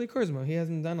the Charlie Corsmo. He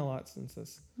hasn't done a lot since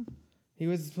this. He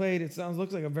was played. It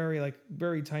looks like a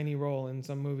very tiny role in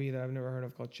some movie that I've never heard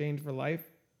of called Chained for Life.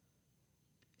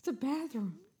 It's a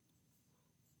bathroom.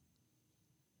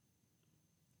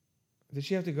 Did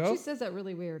she have to go? She says that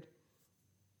really weird.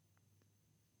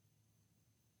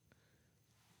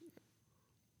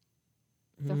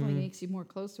 Definitely makes you more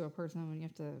close to a person when you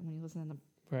listen to them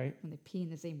Right. when they pee in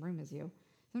the same room as you.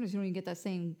 Sometimes you don't even get that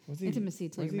same Was he- intimacy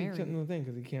till was you're he married. cutting the thing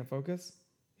because he can't focus?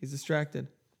 He's distracted.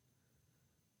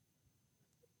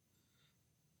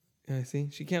 Yeah, see,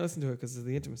 she can't listen to it because of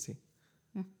the intimacy.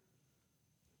 Yeah.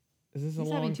 Is this He's a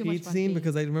having long too much Pete fun scene? peeing.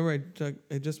 Because I remember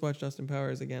I just watched Austin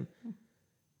Powers again.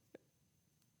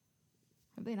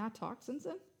 Have they not talked since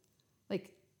then?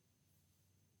 Like,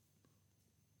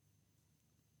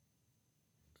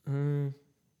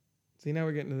 See, now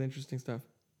we're getting to the interesting stuff.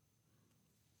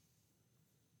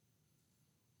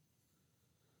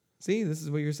 See, this is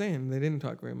what you're saying. They didn't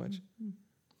talk very much.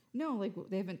 no, like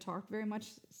they haven't talked very much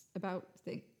about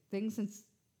things since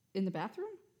in the bathroom?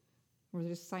 Or they're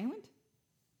just silent?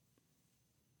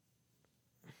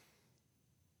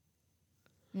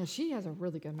 Yeah, she has a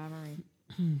really good memory.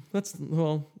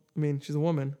 I mean, she's a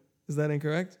woman. Is that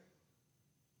incorrect?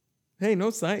 Hey, no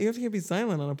you have to be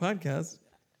silent on a podcast.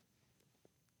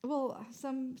 Well,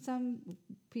 some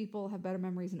people have better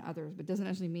memories than others, but it doesn't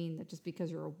actually mean that just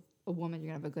because you're a woman,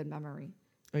 you're gonna have a good memory.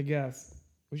 I guess.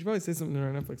 We should probably say something in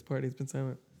our Netflix party. It's been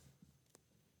silent.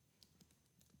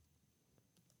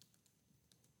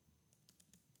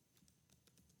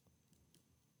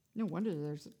 No wonder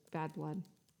there's bad blood.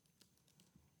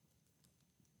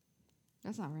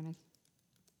 That's not very nice.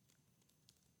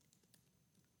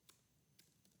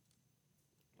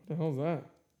 What the hell's that?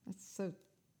 That's so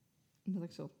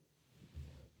intellectual.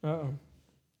 Uh-oh.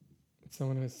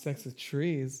 Someone who has sex with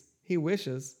trees. He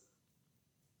wishes.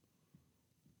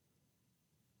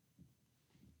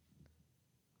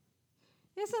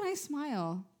 It's a nice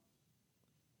smile.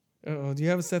 Uh-oh. Do you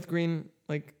have a Seth Green,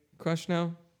 like, crush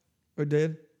now? Or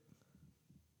did?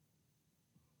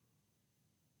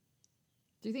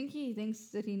 Do you think he thinks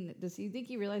that does he think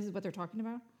he realizes what they're talking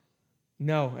about?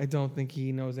 No, I don't think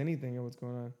he knows anything of what's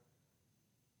going on.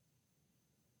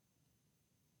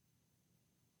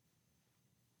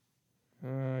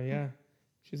 Yeah.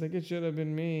 She's like, it should have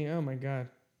been me. Oh, my God.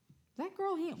 That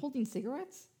girl ain't holding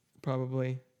cigarettes?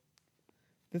 Probably.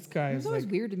 This guy It was is always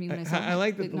like... weird to me when I saw I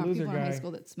like that the loser people in high guy...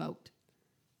 school that smoked.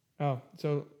 Oh,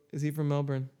 so is he from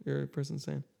Melbourne? Your person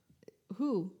saying?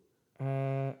 Who?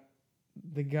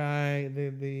 The guy,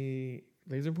 the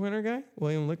laser pointer guy?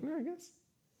 William Lichtner, I guess?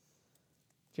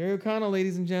 Jerry O'Connell,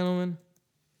 ladies and gentlemen.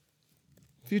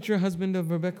 Future husband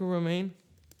of Rebecca Romaine.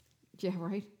 Yeah,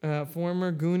 right.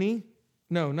 Former Goonie.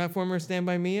 No, not former Stand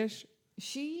By Me-ish.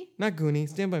 She Not Goonie,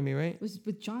 Stand By Me, right? was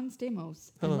with John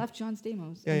Stamos Hello. and left John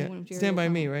Stamos. Yeah, and yeah. went with Jerry Stand By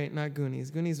O'Connell. Me, right? Not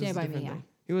Goonies. Goonies was Stand a By different Me, thing. yeah.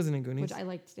 He wasn't in Goonies. Which I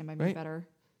liked Stand By Me Right? better.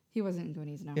 He wasn't in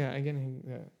Goonies, no. Yeah,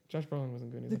 again, Josh Brolin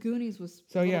wasn't Goonies. The Goonies was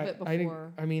So a little yeah, bit I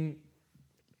before. mean,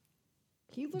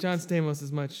 He looks, John Stamos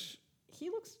is much he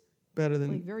looks better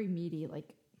than like very meaty,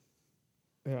 like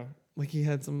yeah. Like he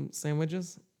had some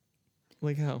sandwiches.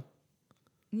 Like how?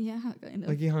 yeah, kind of.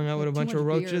 Like he hung out with a Too bunch of much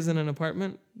roaches beer. in an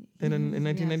apartment in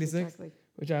 1996, Yes, exactly.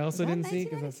 which I also Was that didn't see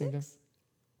because that seemed.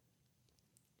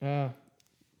 1996?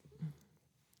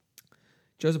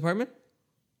 Joe's apartment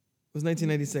was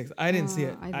 1996. I didn't see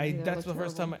it. I didn't either. It That's the looked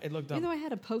first terrible. time it looked Even up. though I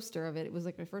had a poster of it, it was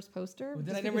like my first poster. Did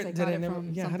just I never? because Did got I it never?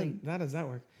 from Yeah. something. How does that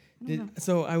work? don't know.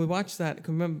 So I would watch that.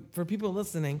 Remember, for people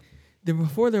listening,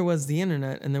 before there was the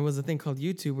internet and there was a thing called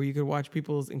YouTube where you could watch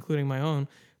people's, including my own,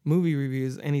 movie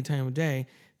reviews any time of day.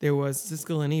 There was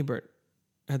Siskel and Ebert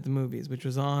at the movies, which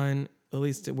was on, at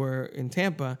least we're in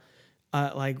Tampa,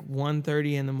 like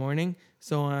 1:30 in the morning.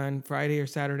 So on Friday or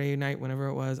Saturday night, whenever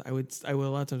it was, I would a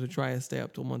lot of times would try to stay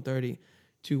up till 1:30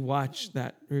 to watch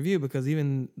that review, because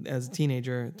even as a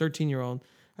teenager, 13-year-old,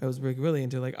 I was really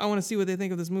into like, I want to see what they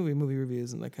think of this movie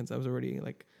reviews and that kind of stuff. I was already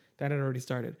like, that had already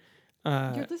started.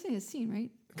 You're listening to the scene, right?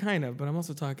 Kind of, but I'm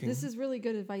also talking. This is really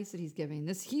good advice that he's giving.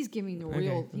 He's giving the Okay,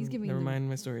 real. He's then giving. Never mind,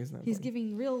 my story is not. He's important.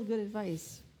 giving real good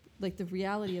advice, like the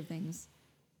reality of things.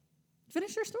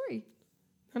 Finish your story.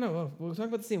 No, we'll talk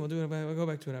about the scene. We'll do it. We'll go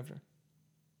back to it after.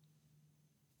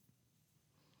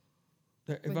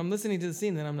 If I'm listening to the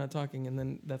scene, then I'm not talking, and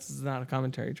then that's not a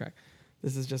commentary track.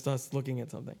 This is just us looking at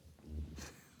something.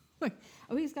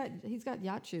 Oh, he's got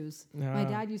yacht shoes. Yeah. My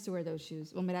dad used to wear those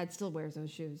shoes. Well, my dad still wears those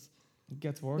shoes. It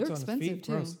gets warts They're on his expensive feet.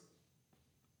 too. Gross.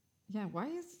 Yeah, why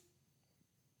is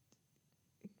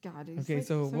God? Okay,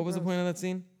 so what was the point of that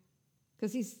scene?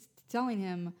 Because he's telling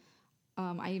him,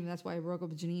 that's why I broke up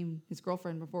with Janine, his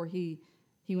girlfriend, before he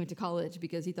went to college,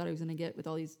 because he thought he was going to get with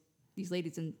all these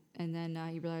ladies, and then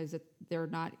he realized that they're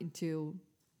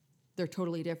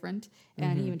totally different.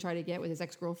 And he even tried to get with his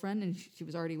ex-girlfriend, and she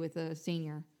was already with a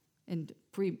senior and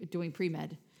doing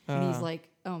pre-med. And he's like,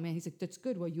 oh man, he's like, that's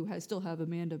good. Well, you still have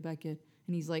Amanda Beckett.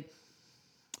 And he's like,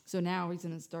 so now he's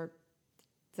going to start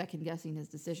second guessing his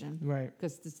decision. Right.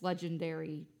 Because this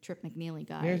legendary Trip McNeely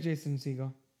guy. There's Jason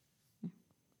Segel.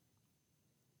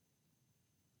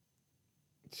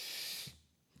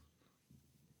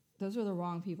 Those are the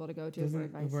wrong people to go to for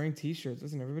advice. Wearing T-shirts.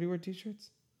 Doesn't everybody wear T-shirts?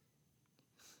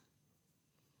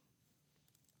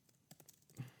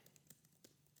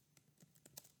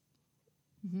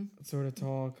 Mm-hmm. Sort of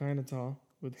tall, kind of tall,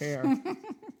 with hair.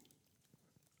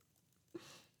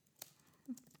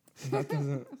 That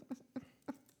doesn't...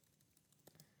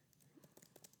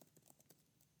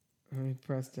 I mean,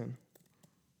 Preston.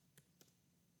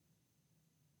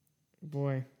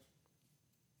 Boy.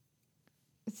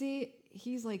 See,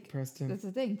 he's like Preston. That's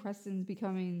the thing. Preston's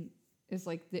is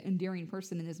like the endearing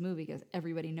person in this movie because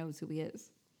everybody knows who he is.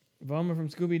 Velma from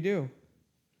Scooby-Doo.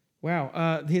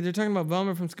 Wow. They're talking about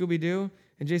Velma from Scooby-Doo,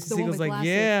 and Jason The one Segel's with like, glasses.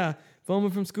 yeah, Velma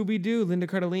from Scooby-Doo, Linda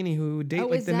Cardellini, who would date Oh,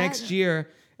 like is the next that- year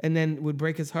and then would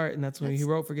break his heart, and that's when he That's-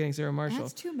 wrote Forgetting Sarah Marshall.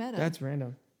 That's too meta. That's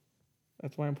random.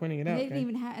 That's why I'm pointing it And out. they didn't okay?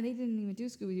 even they didn't even do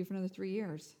Scooby Doo for another 3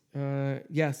 years.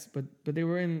 Yes, but they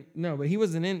were in. No, but he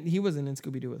wasn't in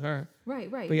Scooby-Doo with her. Right.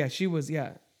 But yeah, she was.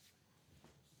 Yeah,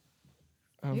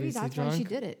 obviously Maybe that's drunk. why she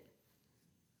did it.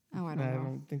 Oh, I don't I know.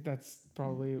 don't think that's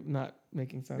probably not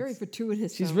making sense. Very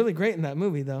fortuitous. She's though. really great in that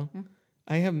movie, though. Yeah.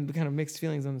 I have kind of mixed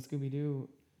feelings on the Scooby Doo.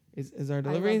 Is our I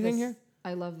delivery love anything this- here?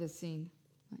 I love this scene.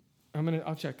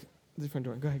 I'll check the front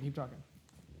door. Go ahead, keep talking.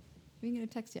 We didn't get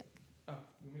a text yet. Oh,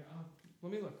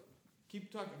 let me look.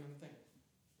 Keep talking on the thing.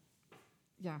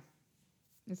 Yeah,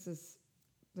 this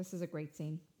is a great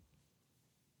scene.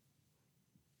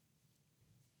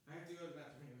 I have to go to the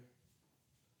bathroom anyway.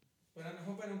 But I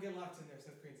hope I don't get locked in there,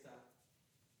 Seth Green style.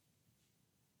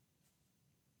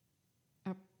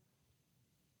 Up.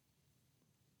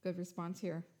 Good response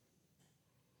here.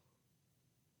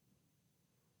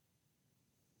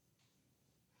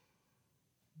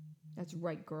 That's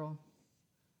right, girl.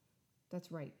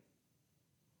 That's right.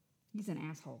 He's an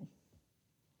asshole.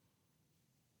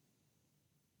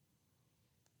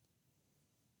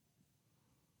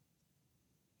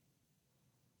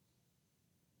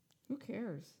 Who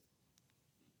cares?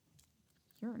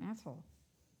 You're an asshole.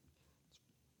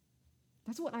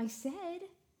 That's what I said.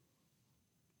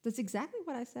 That's exactly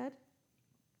what I said.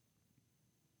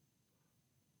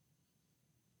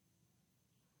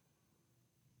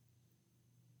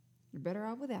 You're better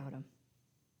off without him.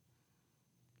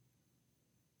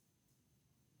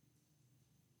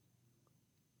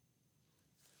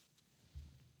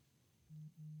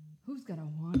 Who's gonna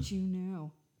want you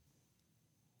now?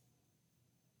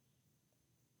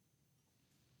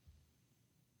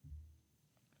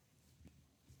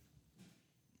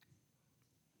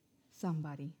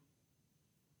 Somebody.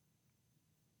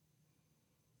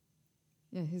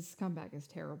 Yeah, his comeback is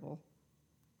terrible.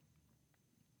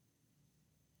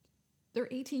 They're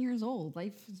 18 years old.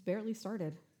 Life has barely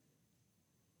started.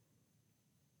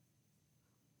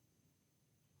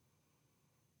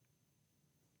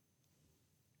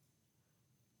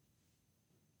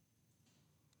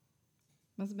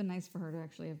 Must have been nice for her to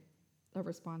actually have a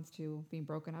response to being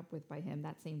broken up with by him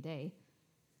that same day.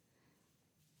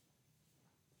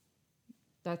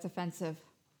 That's offensive.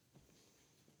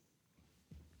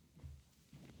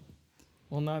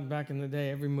 Well, not back in the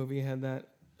day. Every movie had that,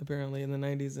 apparently, in the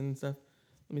 90s and stuff.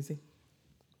 Let me see.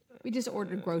 We just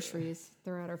ordered groceries.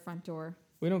 They're at our front door.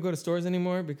 We don't go to stores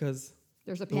anymore because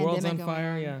There's a the world's pandemic on going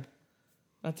fire. on. Yeah.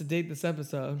 Not to date this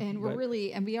episode. And but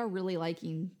we are really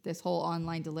liking this whole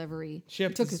online delivery.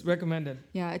 Shipped It took is us, recommended.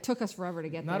 yeah, it took us forever to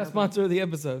get Not there. a sponsor of the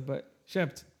episode, but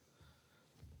shipped.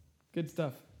 Good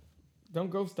stuff. Don't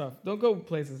go stuff. Don't go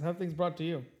places. Have things brought to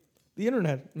you. The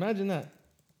internet. Imagine that.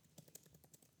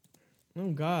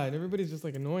 Oh, God. Everybody's just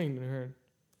like annoying to her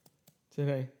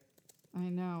today. I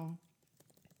know.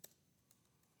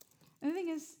 And the thing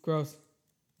is, Gross.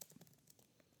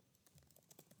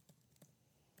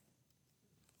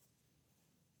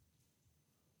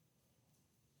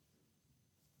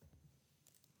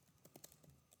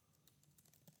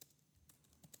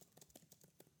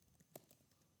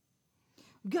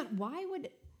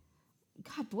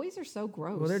 God, boys are so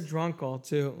gross. Well, they're drunk all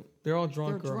too. They're all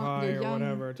drunk or high They're or young,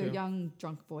 whatever They're too. young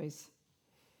drunk boys.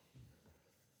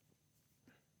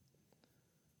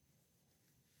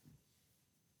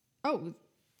 Oh,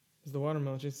 It's the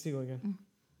watermelon. Just Siegel again.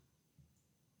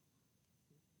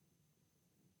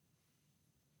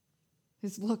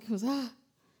 his look was I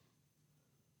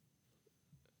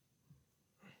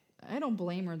don't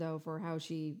blame her though for how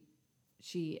she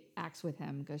acts with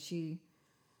him because she's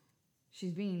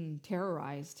being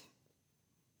terrorized.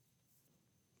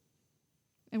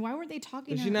 And why weren't they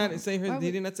talking? Did to she her? not say her? Why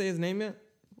Did he not say his name yet?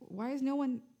 Why was no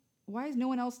one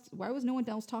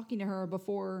else talking to her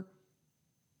before?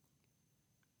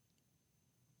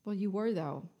 Well, you were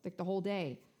though, like the whole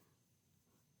day.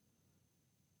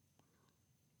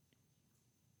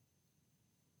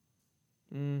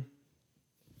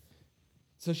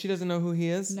 So she doesn't know who he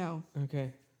is? No.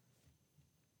 Okay.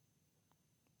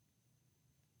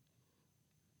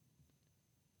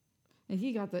 And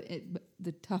he got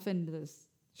the tough end of the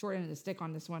short end of the stick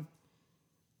on this one.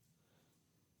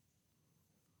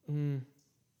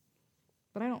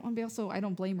 But I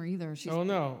don't blame her either. She's Oh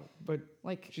no, but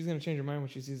like she's gonna change her mind when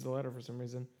she sees the letter for some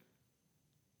reason.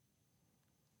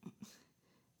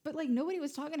 But like nobody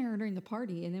was talking to her during the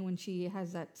party, and then when she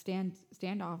has that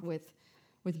standoff with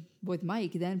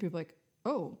Mike, then people are like,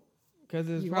 oh, Because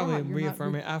it's You probably are, a you're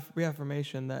not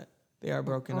reaffirmation that they are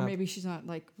broken or up. maybe she's not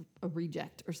like a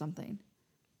reject or something.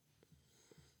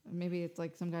 Maybe it's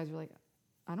like some guys are like,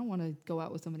 I don't want to go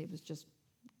out with somebody who was just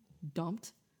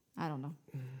dumped. I don't know.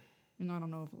 You know, I don't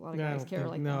know if a lot of guys care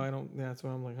like that. No, I don't. Yeah, that's why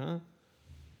I'm like, huh?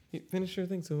 Finish your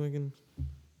thing so we can.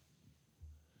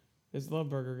 This Love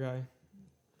Burger guy.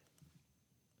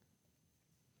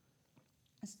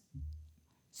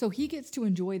 So he gets to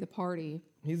enjoy the party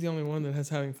He's the only one that has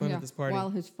having fun at this party. While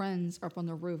his friends are up on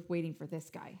the roof waiting for this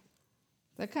guy.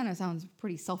 That kind of sounds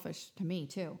pretty selfish to me,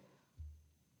 too.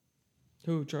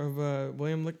 Who?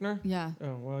 William Lichtner? Yeah.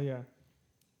 Oh, well, yeah.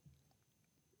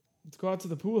 Let's go out to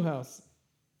the pool house.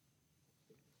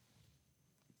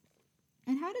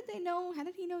 And how did they know? How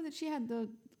did he know that she had the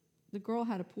girl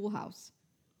had a pool house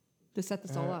to set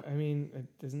this all up? I mean,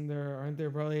 isn't there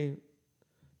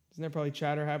probably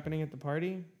chatter happening at the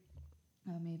party?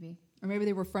 Maybe. Or maybe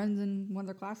they were friends in one of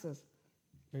their classes.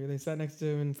 Maybe they sat next to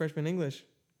in freshman English.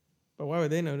 But why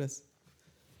would they notice?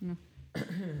 Yeah.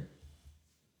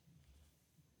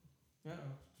 Uh-oh.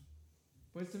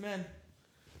 Boyz II Men.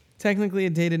 Technically a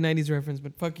dated 90s reference,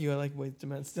 but fuck you, I like Boyz II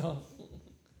Men still.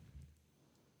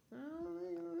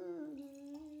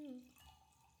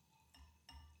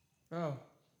 Oh.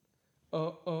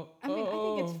 I mean, I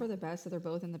think it's for the best that they're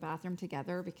both in the bathroom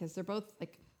together because they're both,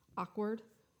 like, awkward.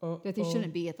 That they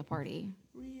shouldn't be at the party.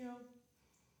 Rio.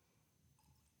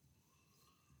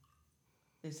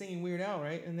 They're singing Weird Al,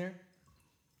 right, in there?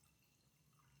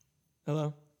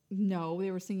 Hello? No,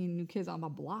 they were singing New Kids on the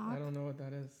Block. I don't know what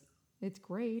that is. It's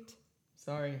great.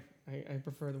 Sorry, I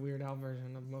prefer the Weird Al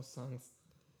version of most songs.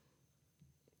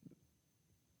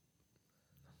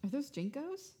 Are those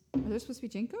Jinkos? Are those supposed to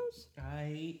be Jinkos?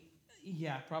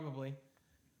 Yeah, probably.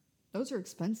 Those are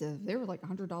expensive. They were like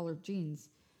 $100 jeans.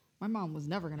 My mom was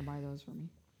never going to buy those for me.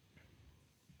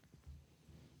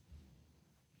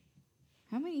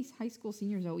 How many high school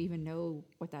seniors don't even know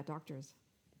what that doctor is?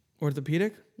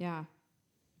 Orthopedic? Yeah.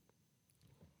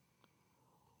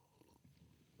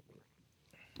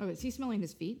 Oh, is he smelling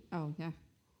his feet? Oh, yeah.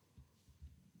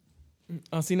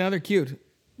 Oh, see, now they're cute.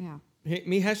 Yeah. Hey,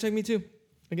 hashtag me too.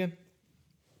 Again.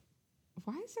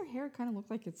 Why does their hair kind of look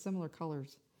like it's similar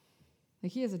colors?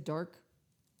 Like he has a dark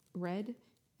red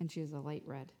and she has a light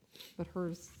red. But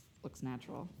hers looks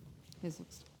natural. His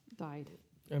looks dyed.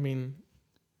 I mean,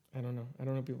 I don't know. I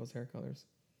don't know people's hair colors.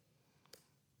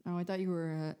 Oh, I thought you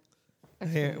were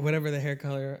whatever the hair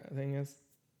color thing is.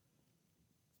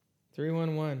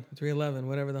 311, 311,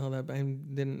 whatever the hell that. I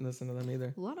didn't listen to them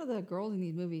either. A lot of the girls in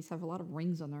these movies have a lot of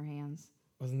rings on their hands.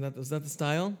 Was that the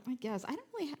style? I guess I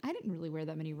didn't really wear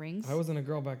that many rings. I wasn't a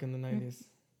girl back in the 90s.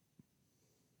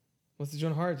 What's the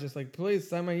Joan Hart just like? Please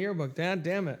sign my yearbook. Dad,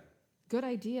 damn it. Good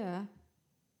idea,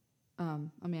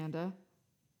 Amanda.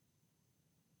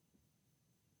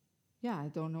 Yeah, I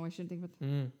don't know. I shouldn't think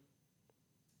about.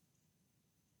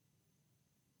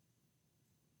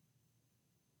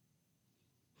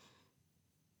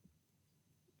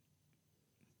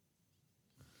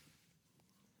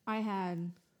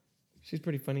 She's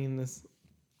pretty funny in this.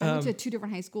 I went to 2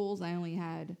 different high schools. I only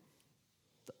had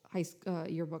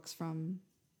yearbooks from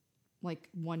like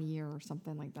 1 year or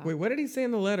something like that. Wait, what did he say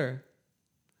in the letter?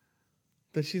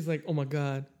 That she's like, oh my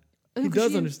God, Oh, he 'cause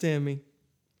does she- understand me.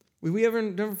 Will we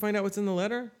ever find out what's in the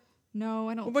letter? No,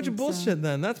 I don't. A bunch of think so. bullshit.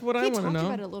 Then that's what I want to He talked know.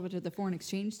 about it a little bit to the foreign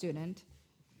exchange student.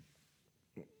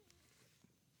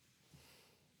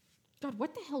 God,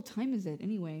 what the hell time is it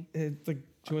anyway? It's like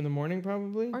 2 a.m,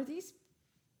 probably. Are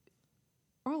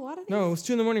a lot of these? No, it was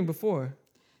 2 a.m. before.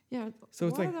 Yeah. So a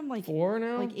it's lot like of them like 4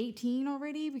 now? Like 18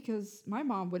 already because my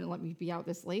mom wouldn't let me be out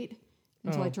this late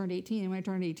until Oh. I turned 18. And when I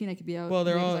turned 18, I could be out Well,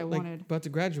 they're as late as all I like wanted. about to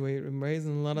graduate, right?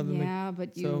 And a lot of them. Yeah,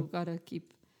 but you gotta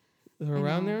keep. They're I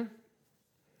around know. there.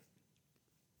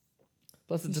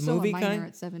 Plus, it's You're a still movie a minor kind.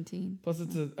 at 17. Plus,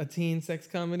 it's a teen sex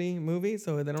comedy movie,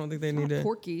 so I don't think they It's need not to.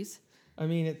 Porky's. I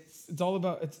mean, it's all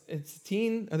about it's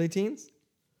teen. Are they teens?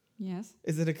 Yes.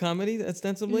 Is it a comedy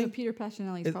ostensibly? Peter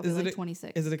Passionelli is probably like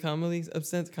 26. Is it a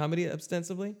comedy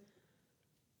ostensibly?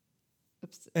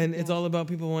 And it's yeah. all about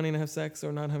people wanting to have sex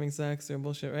or not having sex or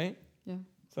bullshit, right? Yeah.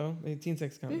 So, a teen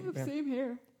sex They comedy. have Bam. same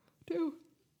hair, too.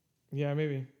 Yeah,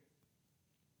 maybe.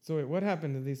 So wait, what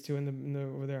happened to these two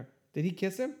over there? Did he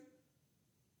kiss him?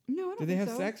 No, I don't Did they think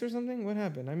have so. sex or something? What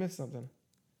happened? I missed something.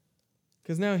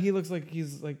 Because now he looks like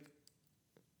he's like.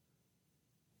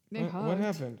 They What hugged,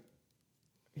 happened?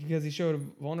 Because he showed a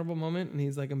vulnerable moment and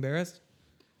he's like embarrassed.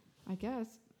 I guess.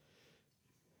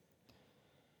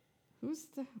 Who's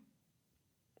the...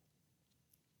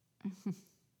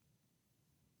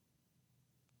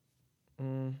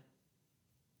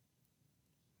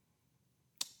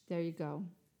 There you go.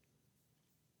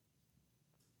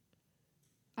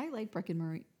 I like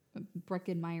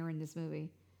Breckenmeyer in this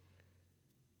movie.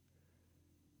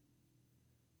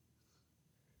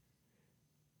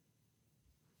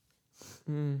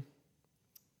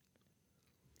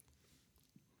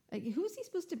 Like, who's he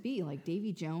supposed to be? Like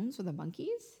Davy Jones for the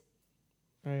Monkees?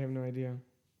 I have no idea.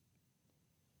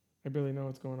 I barely know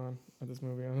what's going on with this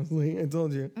movie, honestly. I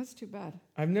told you. That's too bad.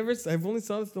 I've only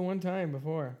saw this the one time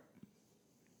before.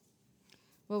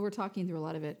 Well, we're talking through a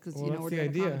lot of it because, Well, we're that's the doing a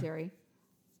idea. commentary.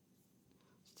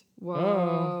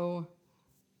 Whoa.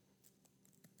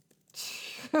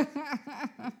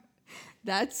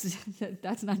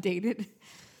 That's not dated.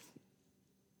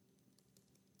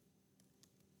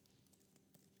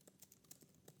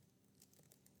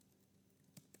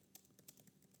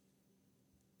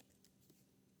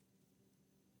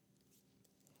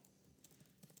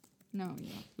 No, yeah.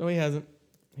 No, he hasn't.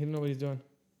 He didn't know what he's doing.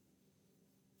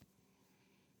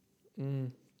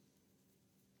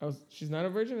 She's not a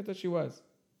virgin? I thought she was.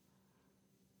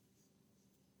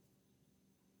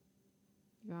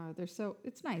 God,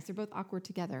 it's nice. They're both awkward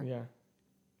together. Yeah.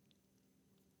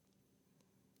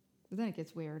 But then it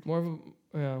gets weird. More of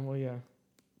a, yeah.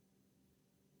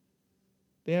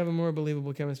 They have a more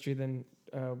believable chemistry than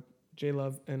J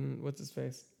Love and what's his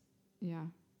face. Yeah.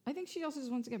 I think she also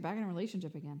just wants to get back in a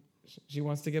relationship again. She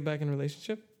wants to get back in a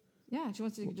relationship? Yeah, she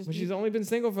wants to just. But she's only been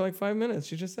single for like 5 minutes,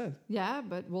 she just said. Yeah,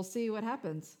 but we'll see what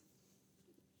happens.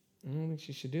 I don't think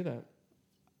she should do that.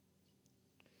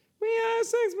 We are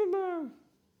sex, mama.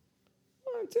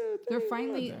 1, 2,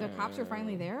 3. The cops are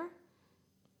finally there?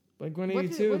 Like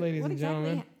 182, ladies and exactly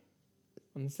gentlemen.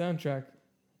 On the soundtrack.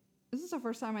 This is the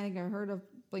first time I think I've heard of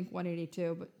Blink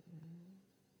 182, but.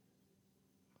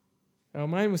 Oh,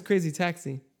 mine was Crazy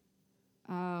Taxi.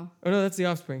 Oh. Oh, no, that's The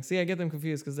Offspring. See, I get them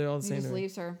confused because they're all the He same. just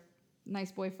leaves her.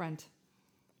 Nice boyfriend.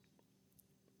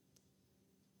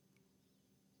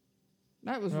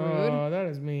 That was rude. Oh, that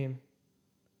is mean.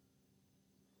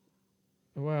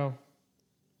 Wow.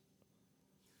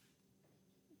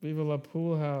 Viva la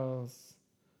Pool House.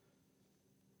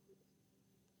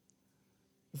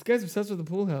 This guy's obsessed with the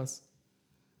pool house.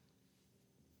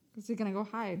 Is he gonna go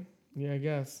hide? Yeah, I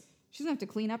guess. She's gonna have to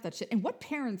clean up that shit. And what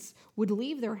parents would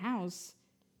leave their house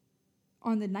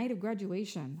on the night of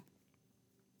graduation?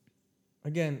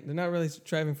 Again, they're not really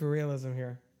striving for realism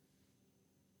here.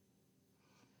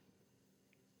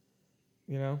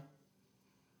 You know?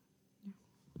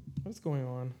 What's going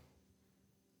on?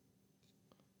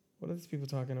 What are these people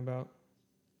talking about?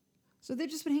 So they've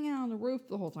just been hanging out on the roof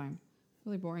the whole time.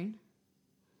 Really boring.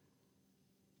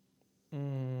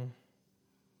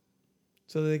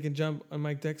 So they can jump on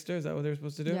Mike Dexter? Is that what they're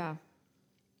supposed to do? Yeah.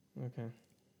 Okay.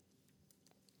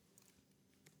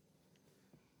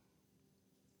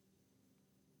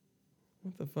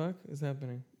 What the fuck is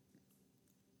happening?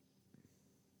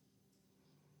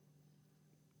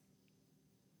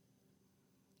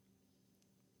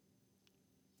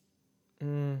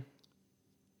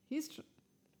 He's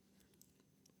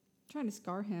trying to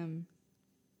scar him.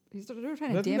 They're trying to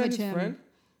Wasn't that damage his him friend?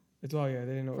 It's all, yeah,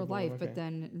 they didn't know for what was life. going on. But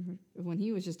then when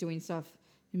he was just doing stuff,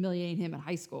 humiliating him in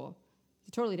high school, it's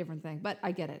a totally different thing. But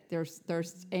I get it.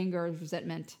 There's anger,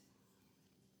 resentment.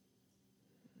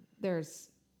 There's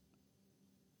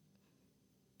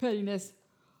pettiness.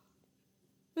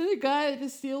 And the guy that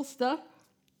steals stuff.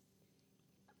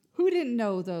 Who didn't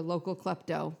know the local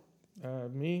klepto?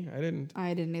 Me? I didn't.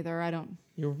 I didn't either. I don't.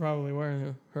 You were probably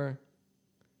wearing her.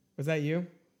 Was that you?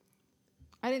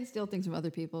 I didn't steal things from other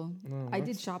people. No, I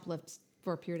did shoplift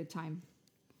for a period of time.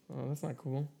 Oh, that's not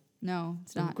cool. No,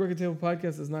 it's The not. Crooked Table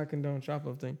Podcast does not condone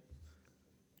shoplifting.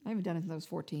 I haven't done it since I was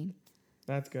 14.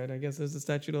 That's good. I guess there's a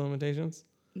statute of limitations.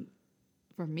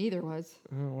 For me, there was.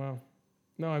 Oh, wow.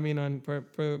 No, I mean on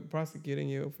prosecuting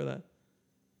you for that.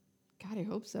 God, I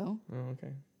hope so. Oh,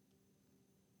 okay.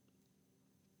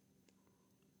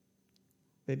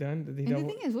 They done? Did he And double?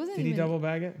 the thing is, Did he double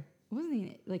bag it? It wasn't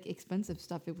even like expensive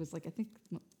stuff. It was like, I think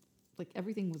like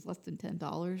everything was less than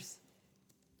 $10.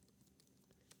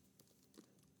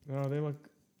 No, they look.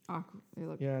 Awkward. They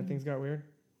look, Yeah, things got weird.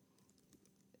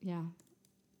 Yeah.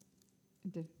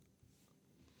 It did.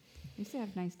 They used to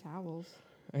have nice towels.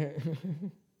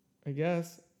 I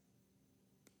guess.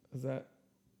 Was that?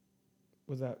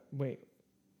 Wait,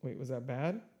 was that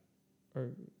bad? Or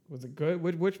was it good?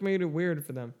 Which made it weird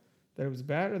for them? That it was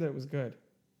bad or that it was good?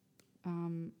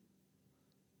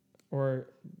 Or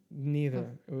neither.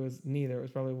 It was neither. It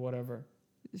was probably whatever.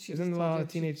 She Isn't just a told lot you- of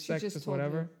teenage she sex just just told you.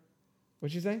 whatever?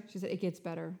 What'd she say? She said it gets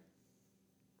better.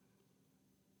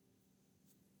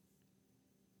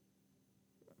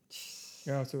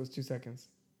 Oh, so it was 2 seconds.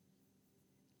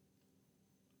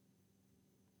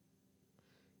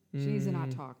 She needs to not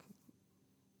talk.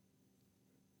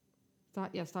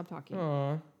 Stop talking.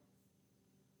 Aw.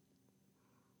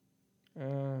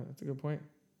 That's a good point.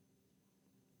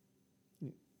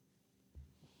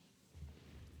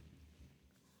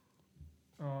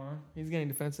 Aw, he's getting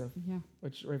defensive, Yeah.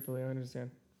 which rightfully I understand.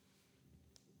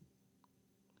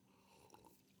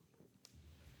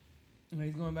 And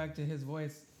he's going back to his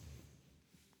voice.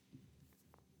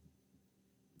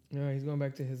 No, he's going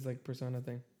back to his like persona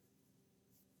thing.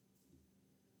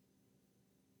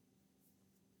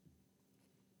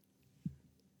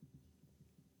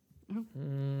 Oh.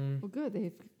 Well, good.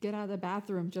 They get out of the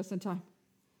bathroom just in time.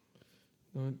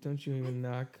 Don't you even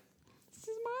knock. This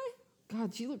is my...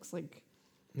 God, she looks like...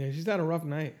 Yeah, she's had a rough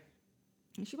night.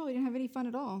 She probably didn't have any fun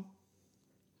at all.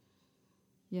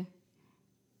 Yeah.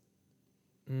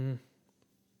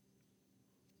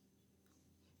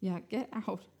 Yeah, get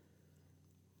out.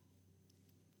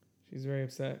 She's very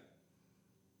upset.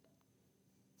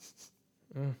 It's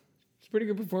a pretty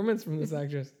good performance from this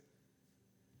actress.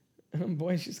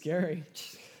 Boy, she's scary.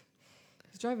 He's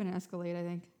driving an Escalade, I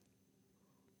think.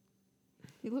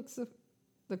 He looks...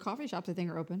 the coffee shops, I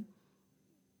think, are open.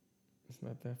 It's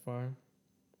not that far.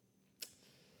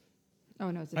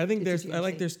 Oh, no. It's I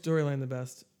like their storyline the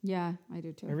best. Yeah, I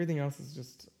do too. Everything else is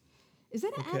just... Is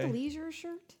that an okay. athleisure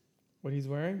shirt? What he's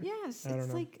wearing? Yes. I don't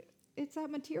know. Like... It's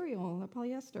that material, that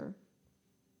polyester.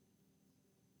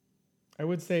 I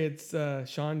would say it's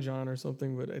Sean John or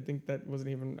something, but I think that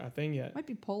wasn't even a thing yet. Might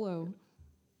be polo.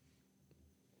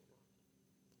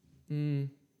 Oh,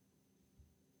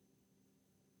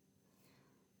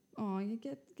 you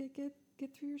get through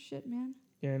your shit, man.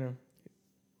 Yeah, I know.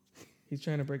 He's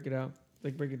trying to break it out,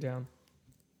 like break it down,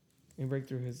 and break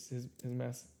through his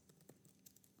mess.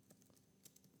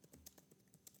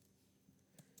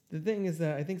 The thing is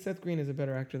that I think Seth Green is a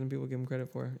better actor than people give him credit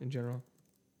for in general.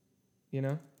 You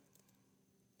know?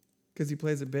 Because he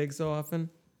plays it big so often.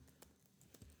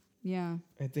 Yeah.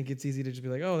 I think it's easy to just be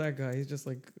like, oh, that guy, he's just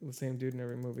like the same dude in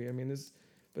every movie. I mean,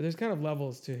 there's kind of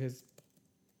levels to his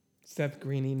Seth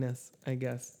Greeniness, I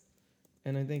guess.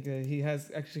 And I think that he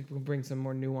has actually bring some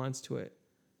more nuance to it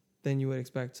than you would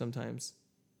expect sometimes.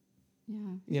 Yeah.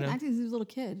 You know? Acting since he was a little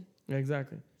kid. Yeah,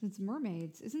 exactly. Since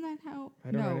Mermaids. Isn't that how... I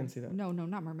didn't see that. No,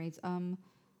 not Mermaids. My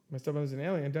stepbrother's an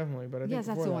alien, definitely, but I think yes,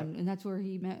 that's the that, one. And that's where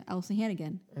he met Allison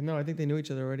Hannigan. I know, I think they knew each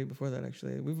other already before that,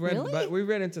 actually. We've read Really? we've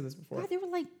read into this before. God, they were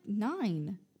like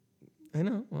 9. I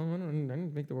know. Well, I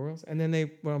didn't make the rules. And then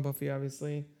they went on Buffy,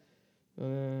 obviously.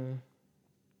 This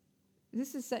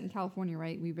is set in California,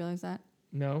 right? We realize that?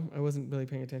 No, I wasn't really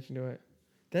paying attention to it.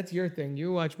 That's your thing.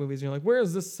 You watch movies and you're like, where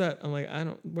is this set? I'm like,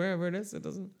 wherever it is, it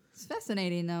doesn't. It's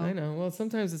fascinating, though. I know. Well,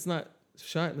 sometimes it's not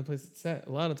shot in the place it's set.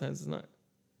 A lot of times it's not.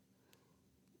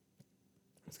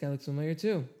 This guy looks familiar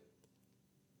too.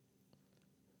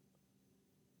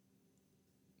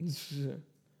 Does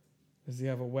he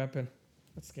have a weapon?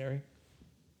 That's scary.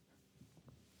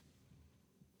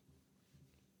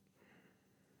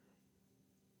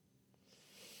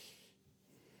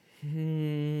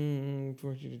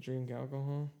 Force you to drink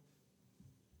alcohol.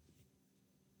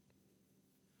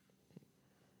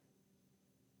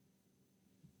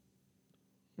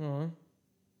 Aw.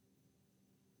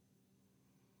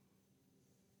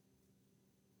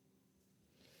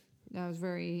 That was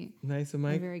very... Nice of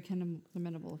Mike. Very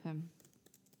commendable of him.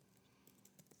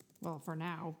 Well, for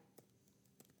now.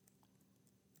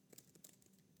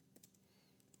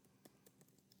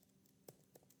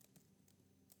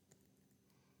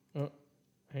 Oh,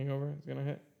 hangover is gonna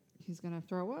hit. He's going to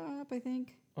throw up, I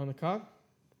think. On the cop?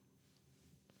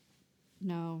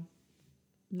 No.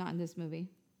 Not in this movie.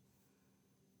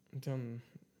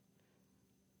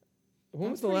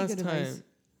 When was the last time? Advice.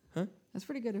 Huh? That's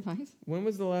pretty good advice. When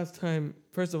was the last time?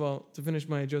 First of all, to finish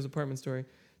my Joe's apartment story.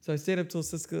 So I stayed up till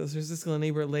Siskel and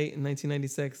Ebert late in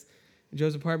 1996.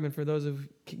 Joe's apartment, for those of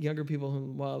younger people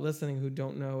who, while listening, who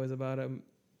don't know, is about a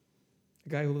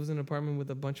guy who lives in an apartment with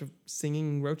a bunch of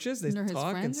singing roaches. They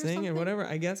talk and sing or whatever,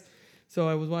 I guess. So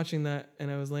I was watching that,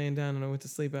 and I was laying down, and I went to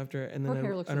sleep after. And then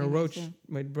a roach. Nice,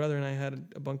 my brother and I had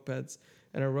a bunk beds,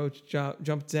 and a roach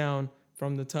jumped down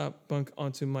from the top bunk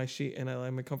onto my sheet, and I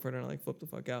laid my comforter, and I flipped the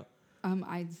fuck out.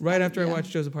 Right after I watched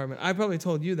Joe's apartment. I probably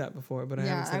told you that before, but I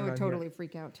haven't said it on here. Yeah, I would totally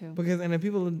freak out too. Because, and the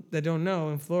people that don't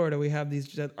know, in Florida, we have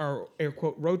these that are air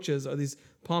quote roaches, or these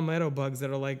palmetto bugs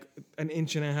that are like 1.5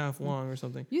 inches long or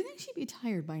something. You think she'd be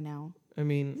tired by now? I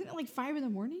mean, isn't it like 5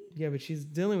 a.m? Yeah, but she's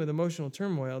dealing with emotional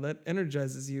turmoil that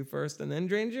energizes you first and then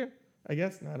drains you. I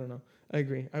guess. I don't know. I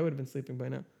agree. I would have been sleeping by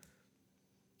now.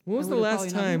 When was the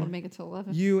last time make it till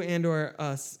 11. You and or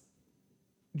us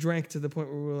drank to the point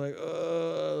where we were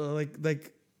like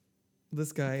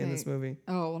this guy in this movie?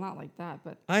 Oh, well, not like that,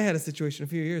 but I had a situation a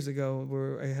few years ago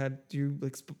where I had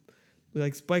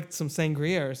spiked some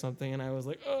sangria or something, and I was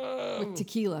like, with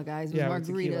tequila, guys. With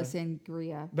margarita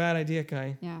sangria. Bad idea,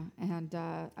 Kai. Yeah, and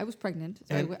I was pregnant,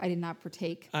 so I did not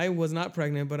partake. I was not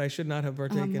pregnant, but I should not have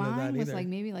partaken of that either. Mine was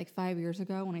maybe 5 years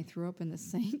ago when I threw up in the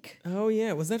sink. Oh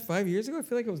yeah, was that 5 years ago? I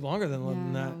feel like it was longer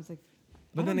than that. It was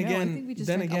But I then don't know. again, I think we just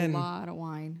then drank again, a lot of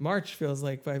wine. March feels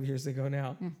like 5 years ago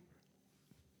now. Yeah.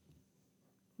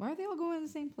 Why are they all going to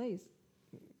the same place?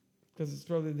 Because it's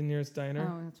probably the nearest diner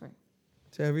Oh, that's right.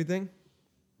 to everything.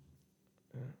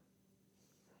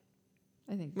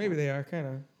 I think Maybe so. they are, kind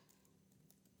of.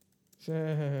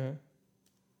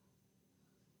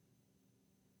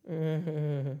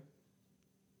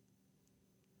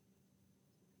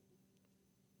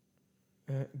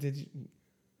 Did you?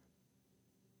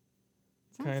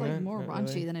 Sounds Kinda, like more not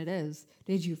raunchy really. than it is.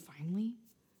 Did you finally?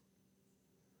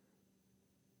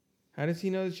 How does he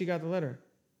know that she got the letter?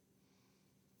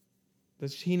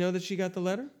 Does he know that she got the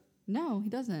letter? No, he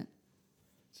doesn't.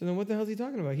 So then what the hell is he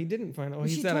talking about? He didn't find out. Oh, Well,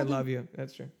 he she said, I told him- love you.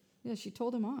 That's true. Yeah, she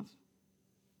told him off.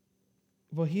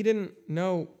 Well, he didn't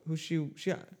know who she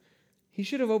he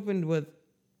should have opened with,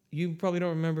 you probably don't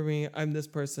remember me. I'm this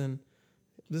person.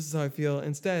 This is how I feel.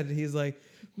 Instead, he's like,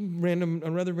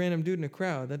 another random dude in a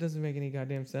crowd. That doesn't make any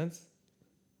goddamn sense.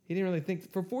 He didn't really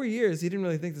think, for 4 years, he didn't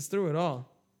really think this through at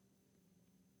all.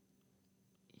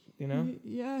 You know?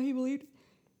 Yeah, he believed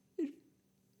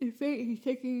in fate. He's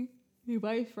taking the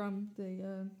advice from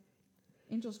the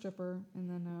angel stripper, and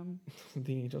then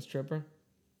The angel stripper.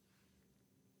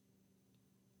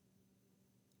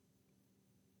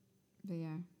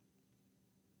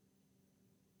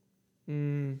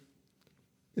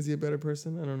 Is he a better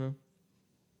person? I don't know.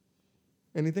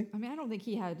 Anything? I mean, I don't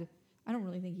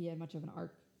really think he had much of an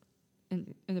arc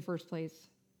in the first place,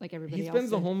 like everybody He else. spends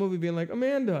the did. whole movie being like,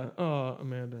 Amanda. Oh,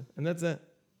 Amanda. And that's it.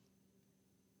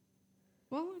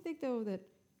 Well, I think though that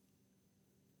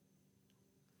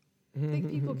I think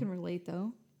people can relate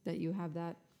though that you have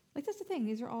that. Like that's the thing.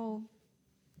 These are all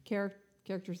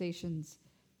characterizations,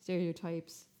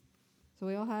 stereotypes. So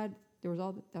there was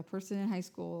all that person in high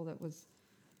school that was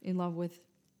in love with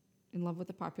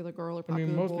a popular girl or I popular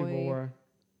mean, most boy. people were.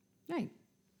 Right.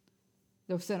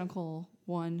 The cynical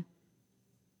one,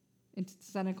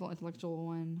 cynical intellectual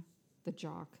one, the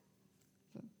jock.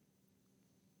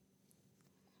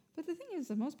 But the thing is,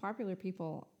 the most popular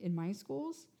people in my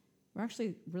schools were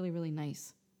actually really, really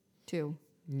nice, too.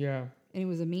 Yeah, And it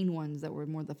was the mean ones that were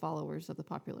more the followers of the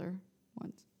popular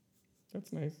ones.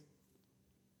 that's nice.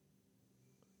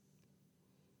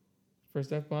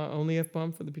 First F-bomb, only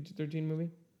F-bomb for the PG-13 movie?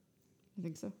 I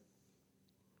think so.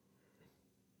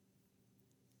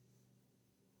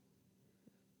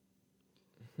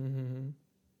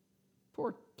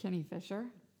 Poor Kenny Fisher.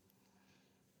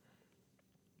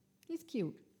 He's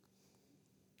cute.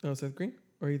 Oh, Seth Green?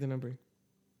 Or Ethan Embry?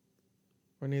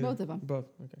 Or neither? Both of 'em. Both,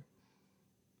 okay.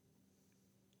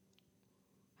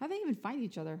 How do they even find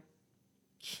each other?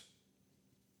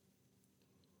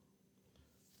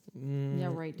 Yeah,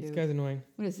 right, This dude. guy's annoying.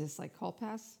 What is this, like Call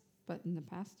Pass, but in the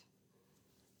past?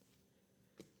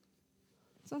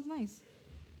 Sounds nice.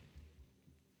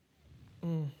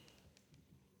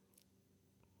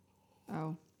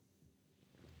 Oh.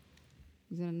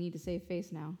 He's gonna need to save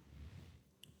face now.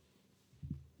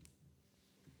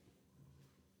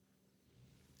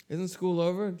 Isn't school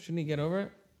over? Shouldn't he get over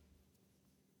it?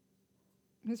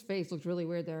 His face looks really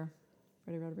weird there,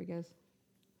 Freddy Rodriguez.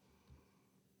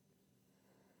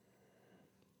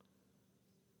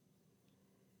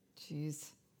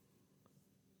 Jeez.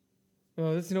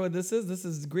 Oh, you know what this is? This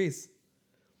is Grease.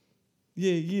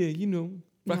 Yeah, you know,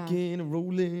 Yeah. rocking and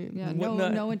rolling Yeah, and no,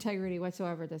 whatnot. no integrity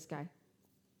whatsoever, this guy.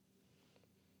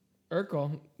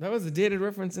 Urkel. That was a dated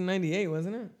reference in 98,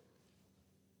 wasn't it?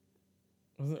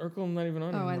 Was it Urkel not even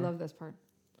on Oh, anymore? I love this part.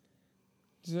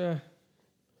 Yeah.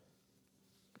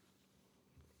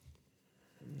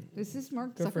 Is this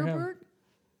Mark Good for him. Zuckerberg?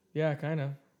 Yeah, kind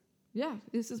of. Yeah,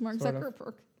 this is Mark Sort of.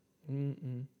 Zuckerberg.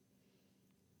 Mm-mm.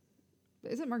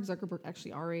 Isn't Mark Zuckerberg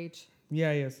actually our age?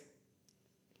 Yeah, he is.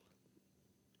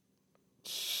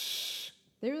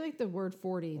 They really like the word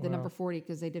 40, the Wow. number 40,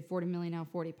 because they did 40 million now,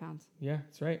 40 pounds. Yeah,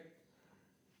 that's right.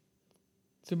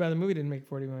 Too bad the movie didn't make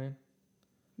 40 million.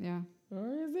 Yeah. Or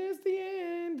is this the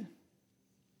end?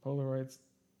 Polaroids.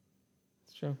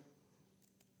 It's true.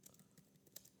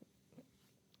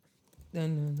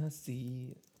 Then I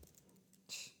see it.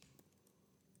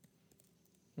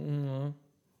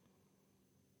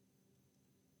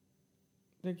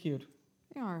 They're cute.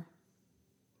 They are.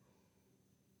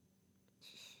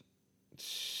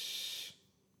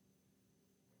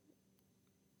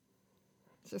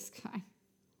 This guy.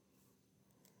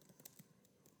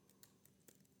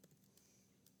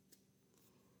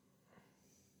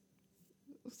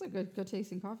 Looks like good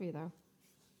tasting coffee, though.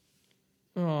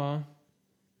 Aw,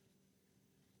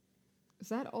 Is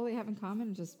that all they have in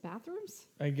common? Just bathrooms?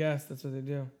 I guess that's what they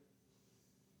do. I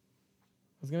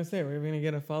was gonna say, were we gonna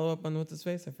get a follow up on What's His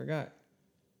Face? I forgot.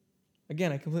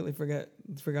 Again, I completely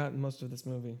forgotten most of this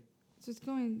movie. So he's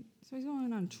going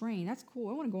on a train. That's cool.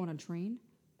 I want to go on a train.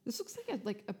 This looks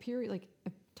like a period, like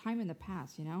a time in the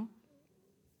past, you know?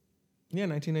 Yeah,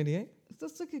 1998. This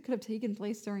looks like it could have taken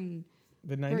place during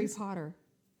The 90s? Harry Potter.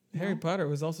 Harry Potter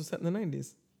was also set in the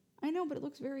 90s. I know, but it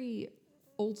looks very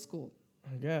old school.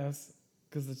 I guess.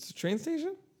 Because it's a train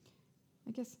station?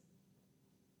 I guess.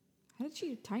 How did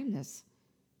she time this?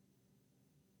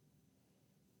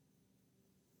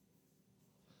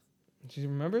 She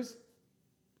remembers?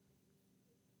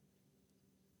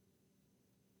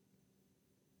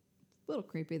 A little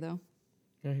creepy, though.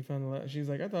 Yeah, he found the letter. She's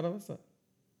like, I thought I was that.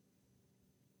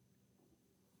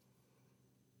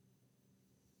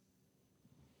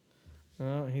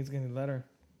 Oh, he's getting a letter.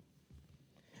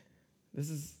 This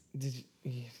is,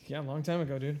 a long time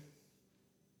ago, dude.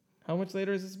 How much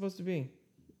later is it supposed to be?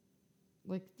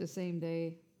 Like the same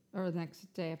day, or the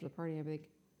next day after the party, I think.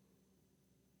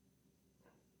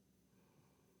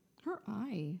 Her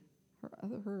eye,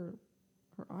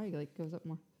 her eye like goes up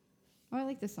more. Oh, I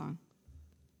like this song.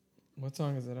 What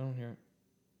song is it? I don't hear it.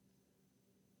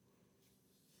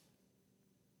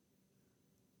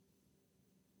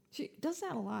 She does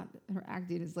that a lot. Her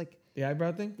acting is like The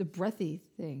eyebrow thing? the breathy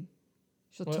thing.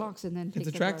 She'll Well, talk and then It's takes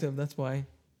a breath. attractive, that's why.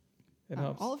 It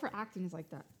helps. All of her acting is like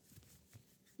that.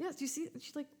 Yes, you see,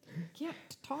 she like can't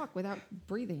talk without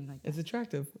breathing like that. It's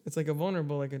attractive. It's like a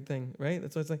vulnerable like a thing, right?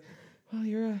 That's why it's like, well,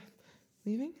 you're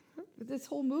leaving? But this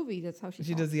whole movie, that's how she.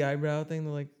 She talks. does the eyebrow thing,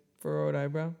 the like furrowed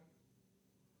eyebrow.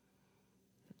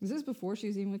 Is this before she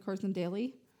was even with Carson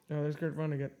Daly? Oh, there's Kurt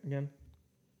Vonnegut again.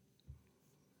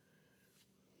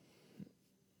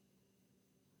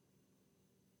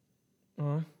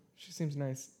 She seems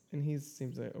nice, and he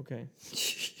seems like okay.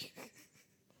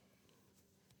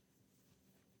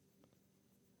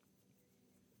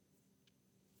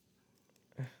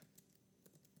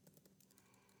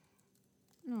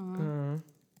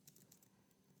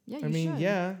 Yeah, you I mean, should.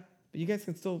 yeah, but you guys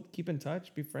can still keep in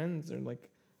touch, be friends, or like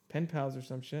pen pals or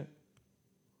some shit.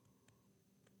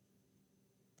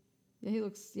 Yeah, he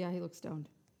looks stoned.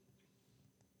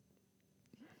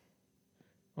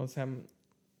 I'll just have him.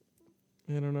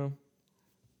 I don't know.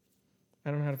 I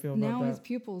don't know how to feel Now about his that.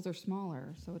 pupils are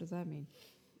smaller. So what does that mean?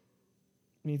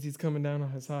 Means he's coming down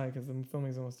on his high because the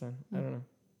filming's almost done. I don't know.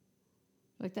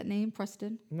 Like that name,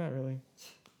 Preston? Not really.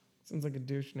 Sounds like a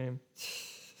douche name.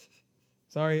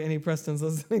 Sorry, any Prestons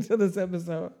listening to this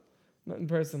episode. Nothing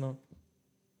personal.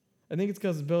 I think it's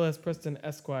because Bill S. Preston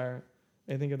Esquire.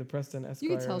 I think of the Preston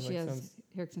Esquire. You can tell she like, has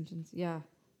hair extensions. Yeah.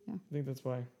 I think that's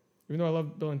why. Even though I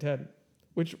love Bill and Ted,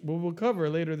 which we'll cover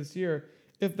later this year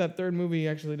if that third movie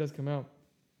actually does come out.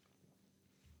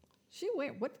 She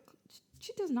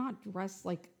does not dress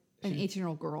like an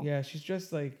 18-year-old girl. Yeah, she's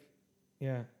just like,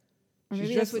 yeah. Or She's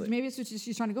maybe just maybe it's what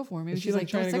she's trying to go for. Maybe Is she she's like like,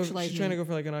 trying don't to go? sexualize She's me. trying to go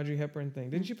for like an Audrey Hepburn thing.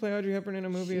 Didn't she play Audrey Hepburn in a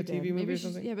movie, a She TV did. movie Maybe or she's-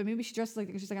 something? Yeah, but maybe she dressed like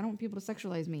she's like, I don't want people to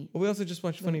sexualize me Well, we also just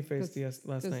watched Funny Face Because-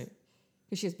 last night.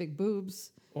 because she has big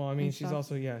boobs. Well, I mean, and she's stuff.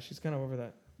 also she's kind of over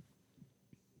that.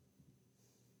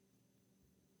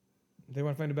 They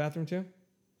want to find a bathroom too?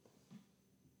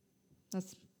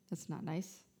 That's not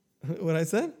nice. What I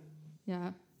said?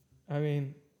 Yeah. I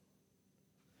mean,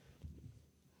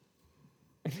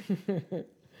 I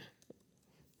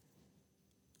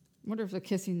wonder if the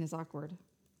kissing is awkward.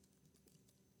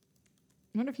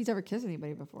 I wonder if he's ever kissed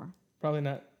anybody before. probably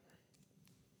not.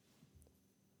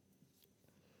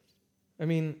 I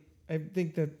mean, I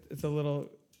think that it's a little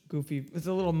goofy. It's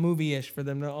a little movie-ish for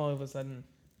them to all of a sudden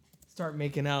start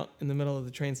making out in the middle of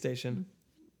the train station.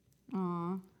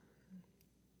 Aw.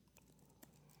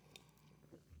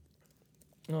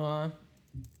 Aw.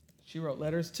 She wrote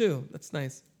letters too. That's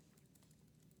nice.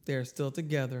 They're still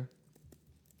together.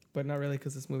 But not really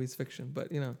because this movie's fiction,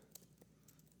 but you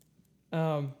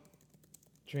know.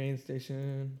 Train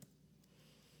station.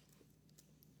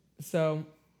 So,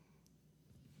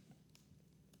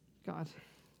 God.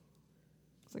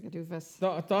 Looks like a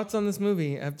doofus. thoughts on this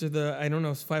movie after the, I don't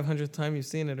know, 500th time you've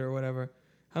seen it or whatever.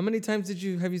 How many times have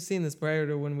you seen this prior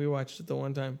to when we watched it the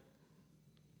one time?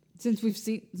 Since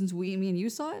me and you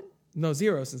saw it? No,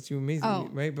 0 since you and me, Oh.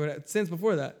 right? But since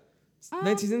before that. Since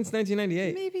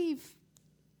 1998. Maybe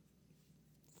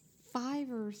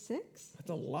 5 or 6? That's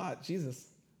a lot. Jesus.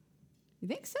 You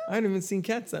think so? I haven't even seen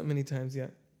Cats that many times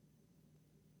yet.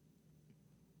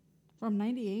 From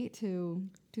 98 to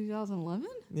 2011?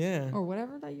 Yeah. Or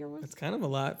whatever that year was? That's kind of a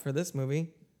lot for this movie.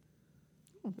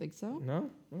 I don't think so. No?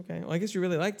 Okay. Well, I guess you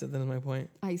really liked it, then is my point.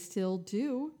 I still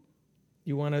do.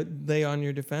 You want to lay on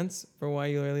your defense for why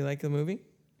you really like the movie?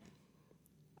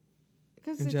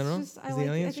 Because In it's general? just, Is the aliens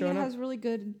I think showing it up? has really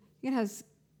good, it has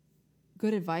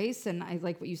good advice, and I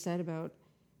like what you said about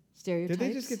stereotypes. Did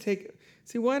they just get taken?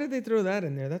 See, why did they throw that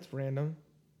in there? That's random.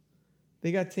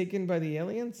 They got taken by the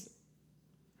aliens?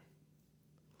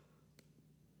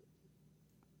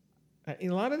 A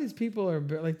lot of these people are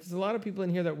like, there's a lot of people in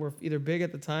here that were either big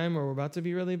at the time or were about to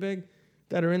be really big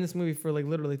that are in this movie for like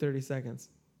literally 30 seconds.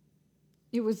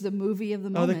 It was the movie of the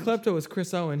moment. Oh, the klepto was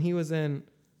Chris Owen. He was in,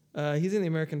 he's in the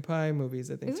American Pie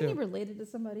movies, I think, Isn't too. he related to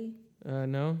somebody?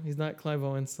 No, he's not Clive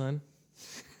Owen's son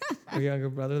or younger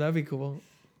brother. That'd be cool.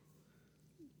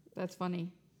 That's funny.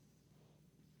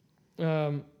 You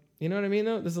know what I mean,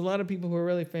 though? There's a lot of people who are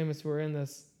really famous who are in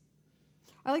this.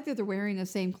 I like that they're wearing the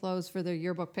same clothes for their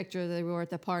yearbook picture they wore at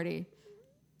the party.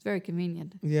 It's very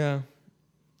convenient. Yeah,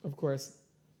 of course.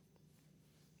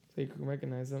 So you can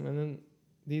recognize them. And then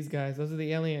these guys, those are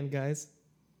the alien guys.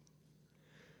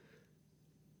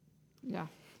 Yeah.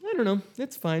 I don't know.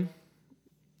 It's fine.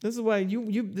 This is why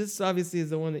this obviously is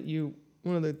the one that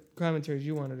one of the commentaries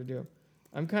you wanted to do.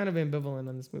 I'm kind of ambivalent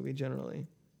on this movie generally.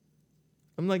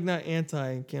 I'm like not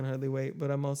anti Can't Hardly Wait, but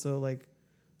I'm also like,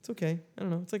 it's okay. I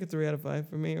don't know. It's like a 3 out of 5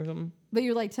 for me or something. But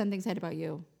you're like 10 Things I Hate About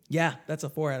You. Yeah, that's a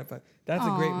 4 out of 5. That's a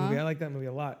great movie. I like that movie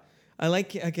a lot. I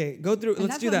like, okay, go through, And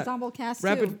let's that's do an that. ensemble cast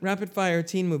too. Rapid fire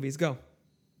teen movies, go.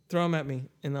 Throw them at me.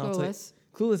 And I'll tell you. Clueless.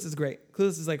 Clueless is great.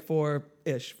 Clueless is like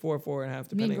 4-ish, 4.5,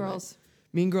 depending. Mean Girls.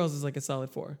 Mean Girls is like a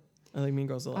solid 4. I like Mean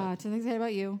Girls a lot. 10 Things I Hate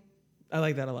About You. I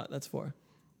like that a lot. That's 4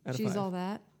 out of 5. She's All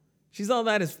That. She's All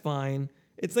That is fine.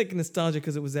 It's like nostalgia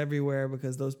because it was everywhere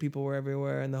because those people were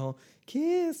everywhere and the whole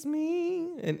kiss me.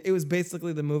 And it was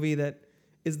basically the movie that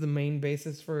is the main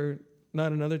basis for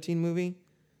not another teen movie.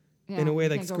 Yeah, in a way you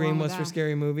like can't go Scream wrong with was for that.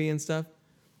 Scary Movie and stuff.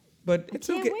 But it's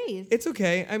can't okay. wait. It's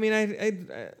okay. I mean,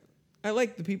 I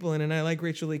like the people in it. And I like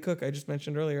Rachel Lee Cook. I just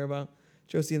mentioned earlier about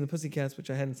Josie and the Pussycats, which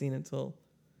I hadn't seen until,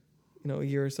 a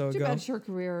year or so Too ago. bad her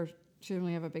career. She didn't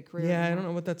really have a big career. Yeah, I anymore. don't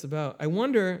know what that's about. I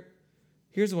wonder.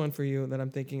 Here's one for you that I'm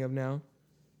thinking of now.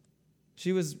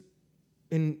 She was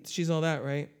in She's All That,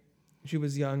 right? She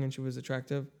was young and she was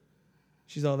attractive.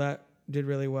 She's All That did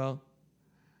really well.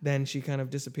 Then she kind of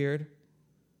disappeared.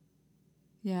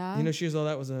 Yeah. She's All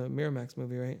That was a Miramax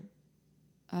movie, right?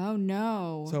 Oh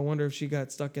no. So I wonder if she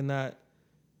got stuck in that.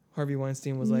 Harvey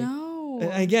Weinstein was like, no.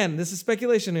 And again, this is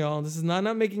speculation, y'all. This is not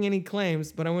making any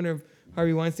claims, but I wonder if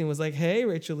Harvey Weinstein was like, hey,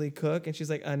 Rachel Lee Cook. And she's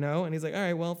like, I know. And he's like, all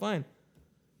right, well, fine.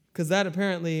 Because that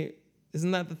apparently,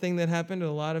 isn't that the thing that happened to a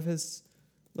lot of his,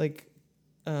 like,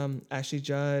 Ashley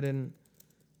Judd and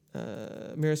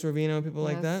Mira Sorvino, people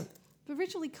like that? But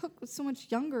Rachel Lee Cook was so much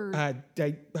younger. I'm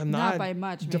Not not by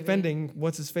much, maybe. defending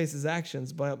what's-his-face's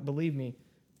actions, but believe me,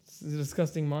 he's a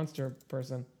disgusting monster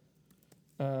person.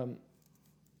 But...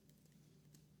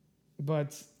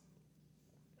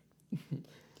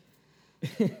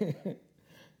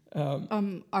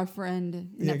 Our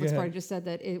friend Yeah, go Netflix ahead. party just said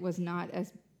that it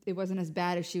wasn't as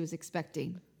bad as she was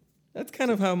expecting. That's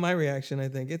kind of how my reaction, I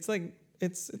think. It's like,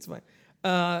 it's fine.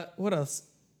 What else?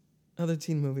 Other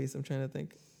teen movies, I'm trying to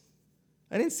think.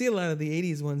 I didn't see a lot of the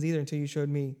 80s ones either until you showed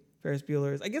me Ferris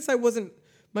Bueller's. I guess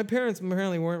my parents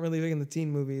apparently weren't really big in the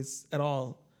teen movies at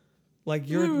all. Like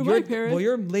you're late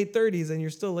 30s and you're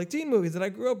still like teen movies that I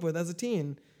grew up with as a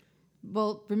teen.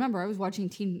 Well, remember, I was watching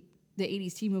the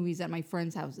 80s teen movies at my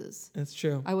friends' houses. That's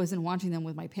true. I wasn't watching them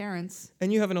with my parents.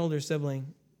 And you have an older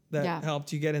sibling that Yeah.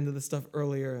 helped you get into the stuff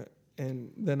earlier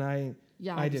than I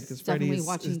did because Freddie definitely is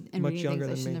watching and much reading younger things I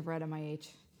than shouldn't me. have read at my age.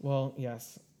 Well,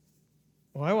 yes.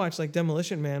 Well, I watched like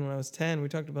Demolition Man when I was 10. We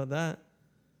talked about that.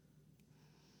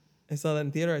 I saw that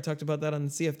in theater. I talked about that on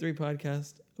the CF3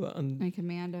 podcast. And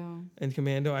Commando. And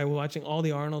Commando. I was watching all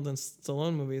the Arnold and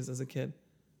Stallone movies as a kid.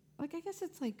 Like, I guess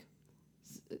it's like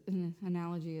an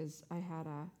analogy is I had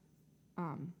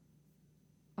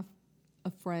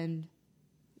a friend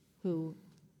who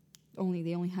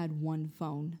they only had one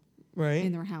phone Right?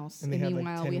 in their house. And And, they had, like,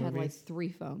 meanwhile, 10 we had like movies. 3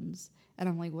 phones. And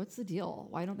I'm like, what's the deal?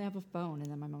 Why don't they have a phone?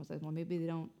 And then my mom was like, well, maybe they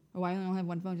don't. Or why do they only have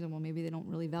one phone? She's like, well, maybe they don't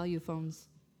really value phones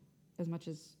as much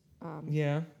as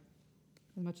Yeah.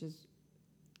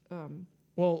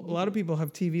 Well, a lot of people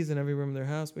have TVs in every room of their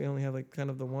house. We only have like kind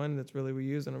of the one that's really we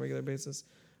use on a regular basis.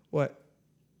 What?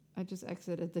 I just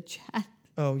exited the chat.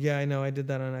 Oh, yeah, I know. I did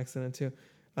that on accident too.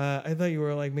 I thought you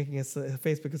were like making a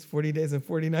face because 40 Days and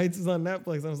 40 Nights is on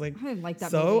Netflix. I was like, I didn't like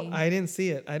that so movie. I didn't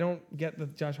see it. I don't get the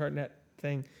Josh Hartnett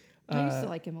thing. I used to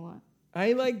like him a lot.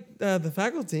 I like The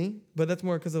Faculty, but that's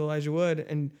more because of Elijah Wood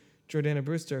and Jordana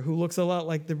Brewster, who looks a lot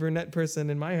like the brunette person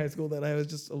in my high school that I was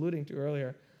just alluding to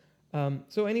earlier.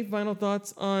 So any final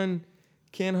thoughts on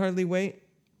Can Hardly Wait?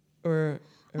 Or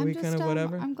are we kind of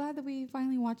whatever? I'm glad that we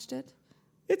finally watched it.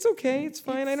 It's okay. It's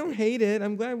fine. I don't hate it.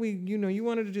 I'm glad you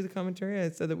wanted to do the commentary. I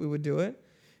said that we would do it.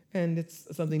 and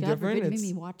it's something God different. forbid you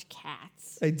made me watch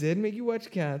Cats. I did make you watch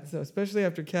Cats, so especially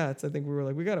after Cats. I think we were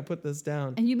like, we got to put this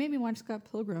down. And you made me watch Scott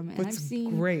Pilgrim, and It's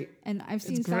great. And I've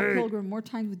seen Scott Pilgrim more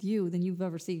times with you than you've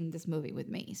ever seen this movie with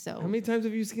me. So How many times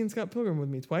have you seen Scott Pilgrim with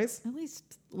me? Twice? at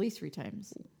least 3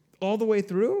 times. All the way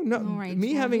through? No, All right,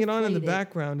 me well, having you it on in the played it.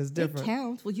 background is different. It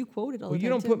counts. Well, you quote it all Well, the you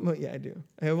time. don't put. Yeah, I do.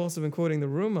 I have also been quoting The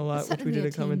Room a lot, It's which not we did really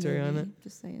a teen commentary on it. movie,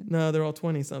 Just saying. No, they're all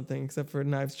 20 something, except for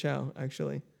Knives Chow,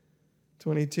 actually.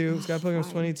 22. Scott Pilgrim's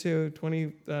fine. 22.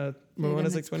 20.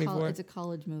 Moana's like 24. It's a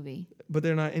college movie. But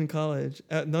they're not in college.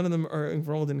 None of them are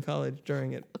enrolled in college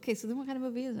during it. Okay, so then what kind of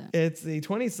movie is it? It's the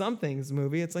 20 somethings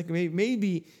movie. It's like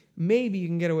maybe you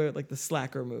can get away with like the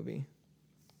Slacker movie.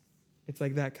 It's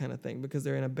like that kind of thing because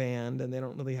they're in a band and they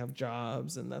don't really have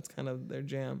jobs and that's kind of their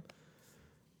jam.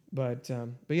 But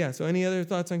yeah. So any other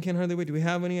thoughts on Can't Hardly Wait? Do we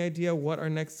have any idea what our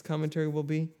next commentary will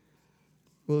be?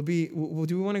 Will it be?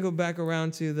 Do we want to go back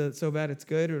around to the So Bad It's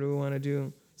Good, or do we want to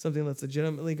do something that's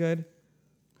legitimately good?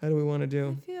 How do we want to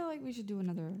do? I feel like we should do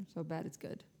another So Bad It's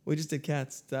Good. We just did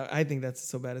Cats. I think that's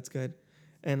So Bad It's Good,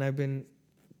 and I've been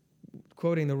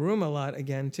quoting The Room a lot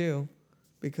again too,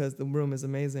 because The Room is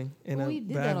amazing in Well, a we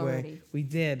did bad that way. already. We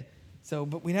did. So,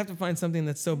 but we'd have to find something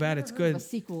that's so bad it's good. A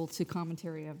sequel to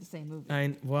commentary of the same movie.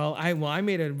 I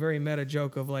made a very meta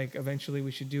joke of like eventually we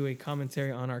should do a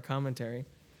commentary on our commentary,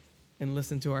 and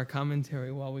listen to our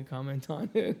commentary while we comment on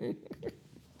it.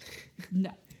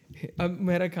 No. A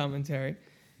meta commentary.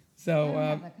 So I don't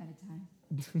have that kind of time.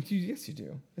 yes, you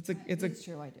do. It's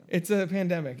true, I do. It's a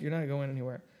pandemic. You're not going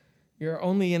anywhere. You're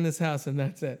only in this house, and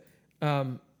that's it.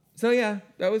 So yeah,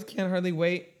 that was Can't Hardly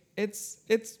Wait. I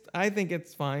think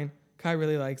it's fine. Kai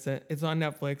really likes it. It's on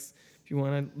Netflix. If you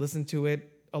want to listen to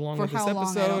it along For with this how long, I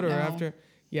episode don't or know. after.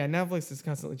 Yeah, Netflix is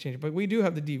constantly changing, but we do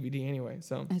have the DVD anyway.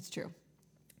 So That's true.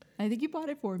 I think you bought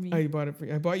it for me. you bought it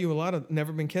for. I bought you a lot of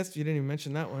Never Been Kissed. You didn't even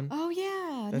mention that one. Oh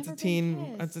yeah, That's Never a Been teen.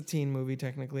 Kissed. That's a teen movie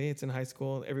technically. It's in high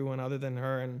school. Everyone other than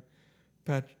her and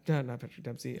not Patrick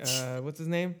Dempsey. What's his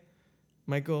name?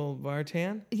 Michael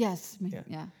Vartan. Yes. Yeah.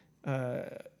 Yeah.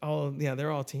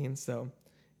 They're all teens. So,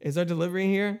 is our delivery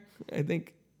here? I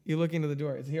think you're looking to the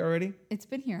door. Is he already? It's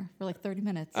been here for like 30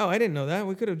 minutes. Oh, I didn't know that.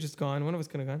 We could have just gone. One of us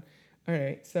could have gone. All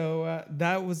right. So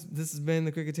this has been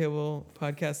the Cricket Table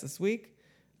podcast this week.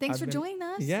 Thanks for joining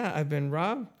us. Yeah, I've been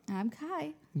Rob. I'm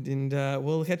Kai. And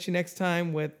we'll catch you next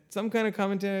time with some kind of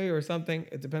commentary or something.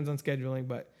 It depends on scheduling,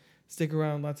 but stick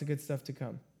around. Lots of good stuff to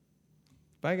come.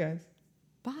 Bye, guys.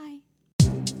 Bye.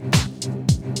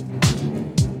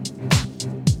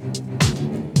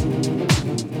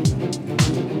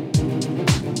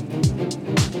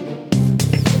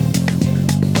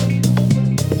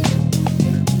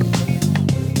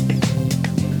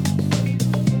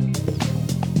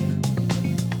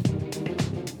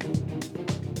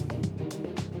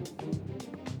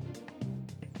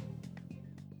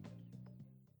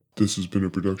 This has been a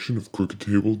production of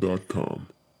CrookedTable.com.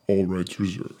 All rights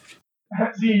reserved.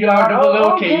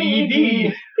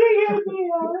 CROOKED.